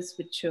mothers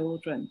with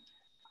children.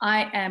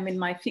 I am in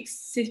my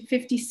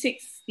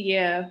 56th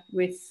year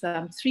with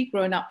 3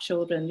 grown-up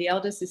children. The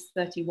eldest is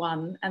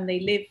 31, and they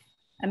live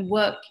and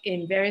work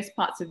in various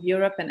parts of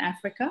Europe and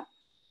Africa.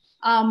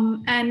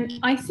 And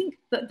I think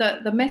that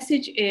the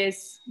message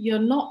is you're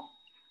not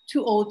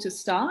too old to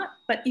start,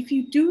 but if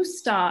you do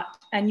start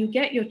and you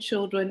get your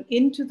children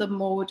into the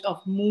mode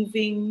of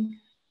moving,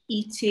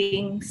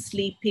 eating,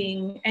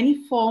 sleeping,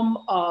 any form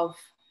of,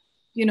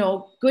 you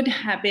know, good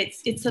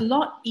habits, it's a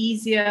lot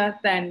easier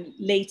than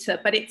later,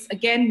 but it's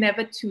again,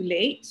 never too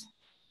late.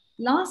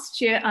 Last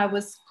year, I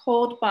was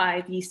called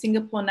by the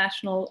Singapore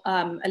National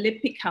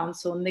Olympic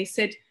Council, and they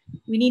said,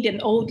 we need an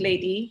old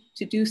lady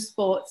to do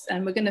sports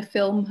and we're gonna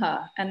film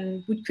her.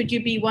 And could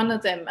you be one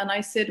of them? And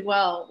I said,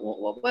 well,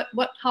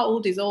 how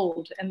old is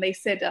old? And they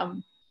said,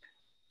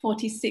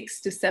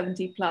 46 to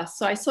 70 plus.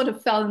 So I sort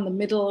of fell in the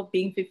middle of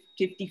being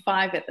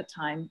 55 at the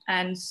time.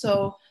 And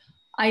so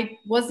I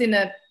was in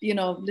a, you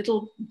know,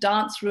 little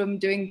dance room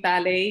doing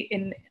ballet.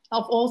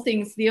 Of all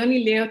things, the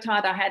only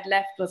leotard I had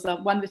left was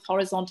one with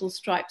horizontal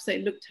stripes. So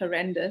it looked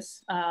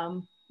horrendous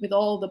with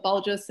all the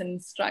bulges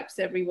and stripes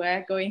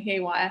everywhere going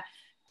haywire.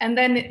 And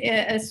then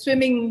a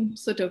swimming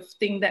sort of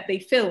thing that they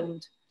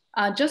filmed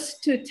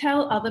just to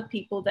tell other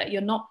people that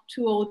you're not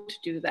too old to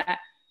do that.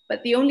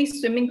 But the only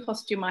swimming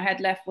costume I had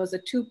left was a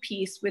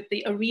 2-piece with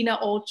the arena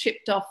all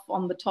chipped off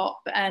on the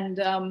top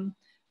and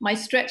my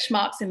stretch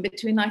marks in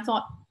between. I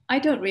thought, I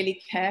don't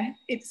really care.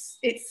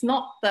 It's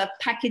not the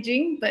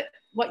packaging, but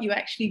what you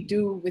actually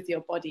do with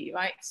your body,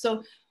 right?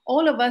 So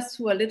all of us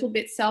who are a little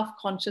bit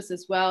self-conscious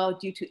as well,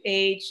 due to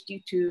age,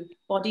 due to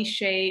body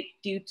shape,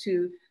 due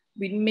to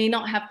we may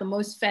not have the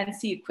most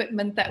fancy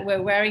equipment that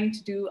we're wearing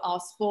to do our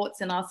sports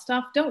and our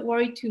stuff, don't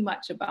worry too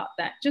much about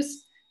that.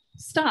 Just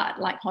start,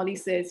 like Holly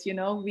says, you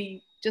know,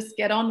 we just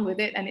get on with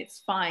it and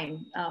it's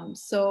fine.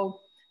 So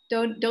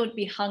don't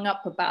be hung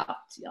up about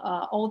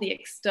all the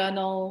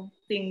external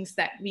things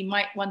that we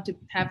might want to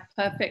have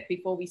perfect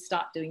before we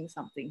start doing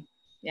something.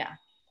 Yeah,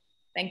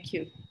 thank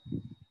you.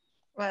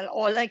 Well,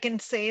 all I can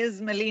say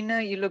is,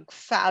 Melina, you look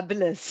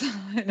fabulous,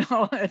 you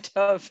know, at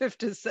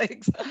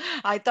 56.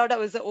 I thought I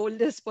was the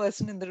oldest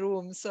person in the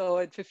room, so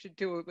at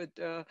 52, but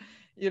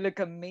you look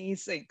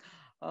amazing.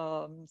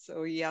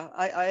 So yeah,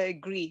 I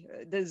agree.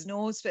 There's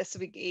no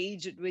specific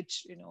age at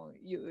which, you know,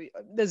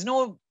 there's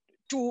no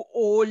too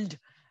old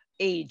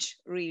age,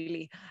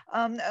 really.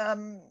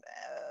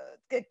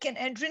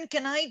 Adrienne,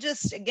 can I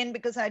just, again,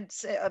 because I'd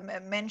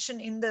mentioned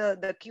in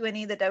the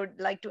Q&A that I would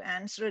like to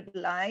answer it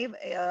live.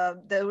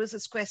 There was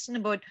this question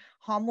about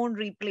hormone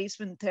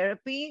replacement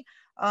therapy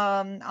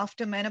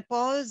after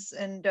menopause,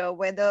 and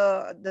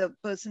whether the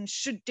person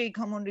should take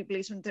hormone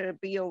replacement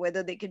therapy or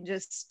whether they can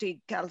just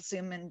take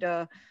calcium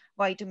and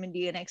vitamin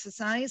D and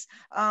exercise.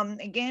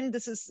 Again,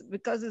 this is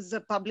because it's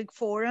a public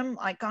forum.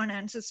 I can't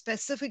answer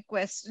specific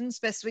questions,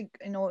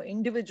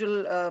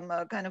 individual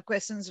kind of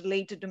questions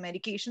related to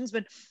medications,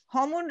 but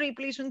hormone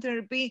replacement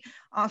therapy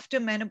after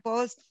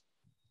menopause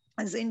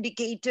is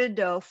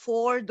indicated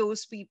for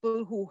those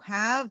people who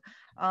have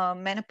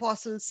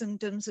menopausal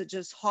symptoms such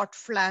as hot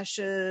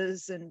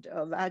flashes and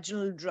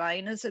vaginal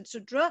dryness,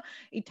 etc.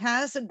 It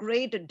has a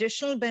great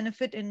additional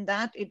benefit in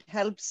that it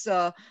helps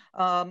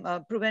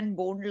prevent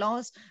bone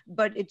loss,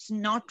 but it's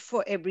not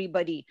for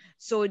everybody.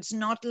 So it's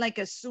not like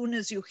as soon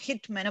as you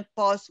hit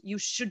menopause, you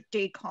should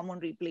take hormone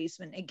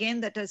replacement.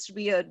 Again, that has to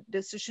be a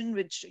decision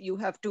which you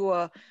have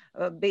to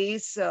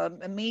based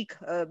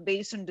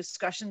on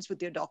discussions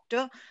with your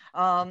doctor.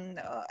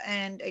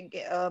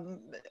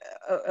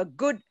 A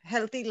good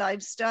healthy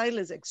lifestyle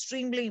is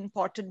extremely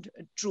important,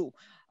 true.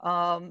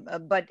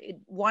 But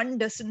one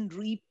doesn't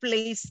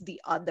replace the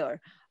other.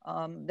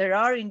 There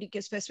are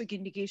specific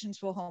indications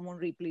for hormone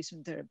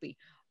replacement therapy.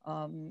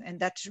 And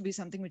that should be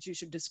something which you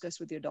should discuss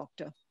with your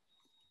doctor.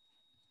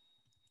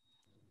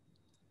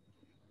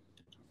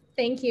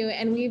 Thank you.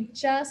 And we've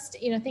just,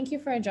 thank you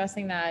for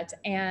addressing that.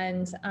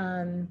 And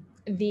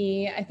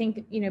I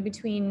think,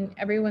 between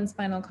everyone's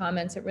final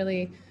comments, it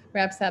really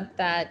wraps up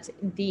that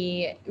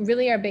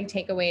really our big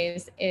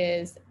takeaways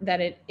is that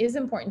it is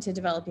important to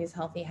develop these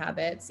healthy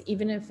habits,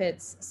 even if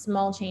it's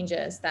small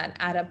changes that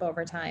add up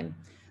over time.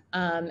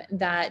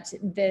 That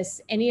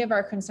any of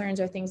our concerns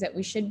are things that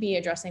we should be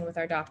addressing with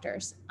our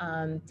doctors,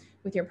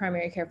 with your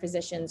primary care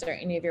physicians or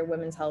any of your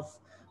women's health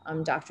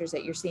doctors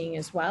that you're seeing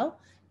as well.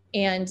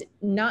 And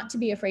not to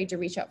be afraid to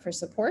reach out for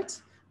support,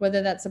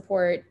 whether that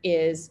support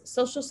is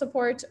social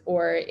support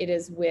or it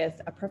is with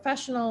a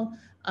professional,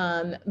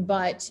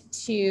 but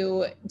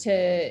to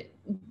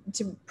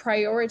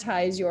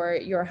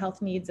prioritize your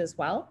health needs as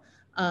well,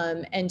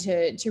 and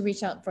to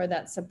reach out for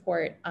that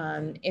support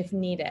if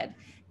needed.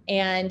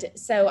 And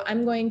so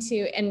I'm going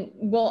to, and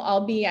we'll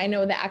all be, I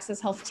know the Access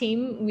Health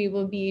team, we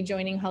will be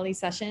joining Holly's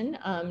session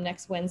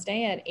next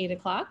Wednesday at 8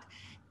 o'clock.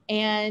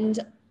 And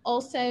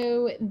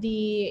also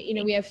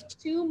we have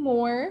two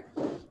more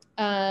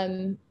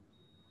events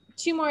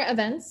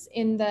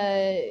in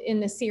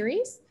the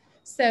series.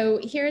 So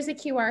here's a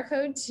QR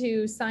code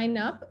to sign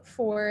up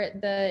for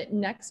the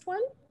next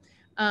one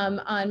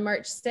on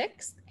March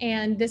 6th.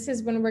 And this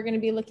is when we're going to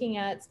be looking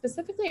at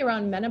specifically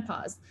around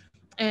menopause.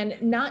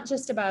 And not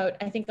just about,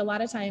 I think a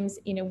lot of times,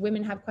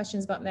 women have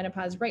questions about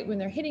menopause right when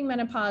they're hitting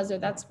menopause, or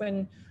that's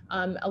when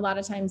a lot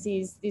of times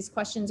these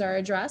questions are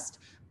addressed.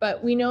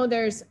 But we know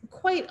there's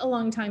quite a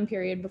long time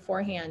period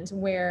beforehand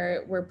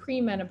where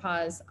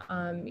pre-menopause,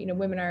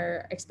 women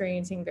are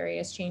experiencing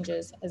various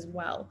changes as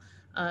well.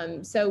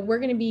 So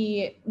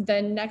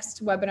the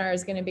next webinar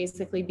is going to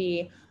basically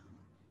be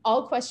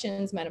all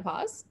questions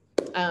menopause,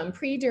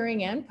 pre,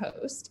 during, and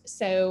post.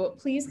 So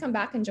please come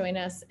back and join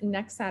us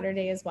next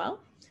Saturday as well.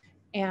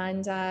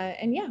 And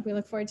yeah, we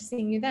look forward to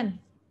seeing you then.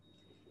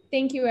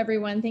 Thank you,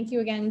 everyone. Thank you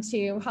again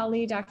to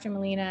Holly, Dr.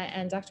 Molina,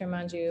 and Dr.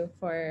 Manju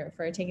for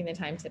taking the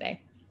time today.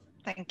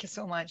 Thank you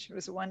so much. It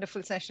was a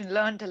wonderful session.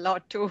 Learned a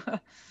lot too.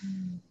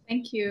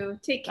 Thank you.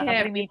 Take care.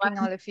 Lovely meeting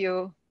all of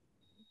you.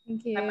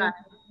 Thank you.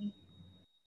 Bye-bye.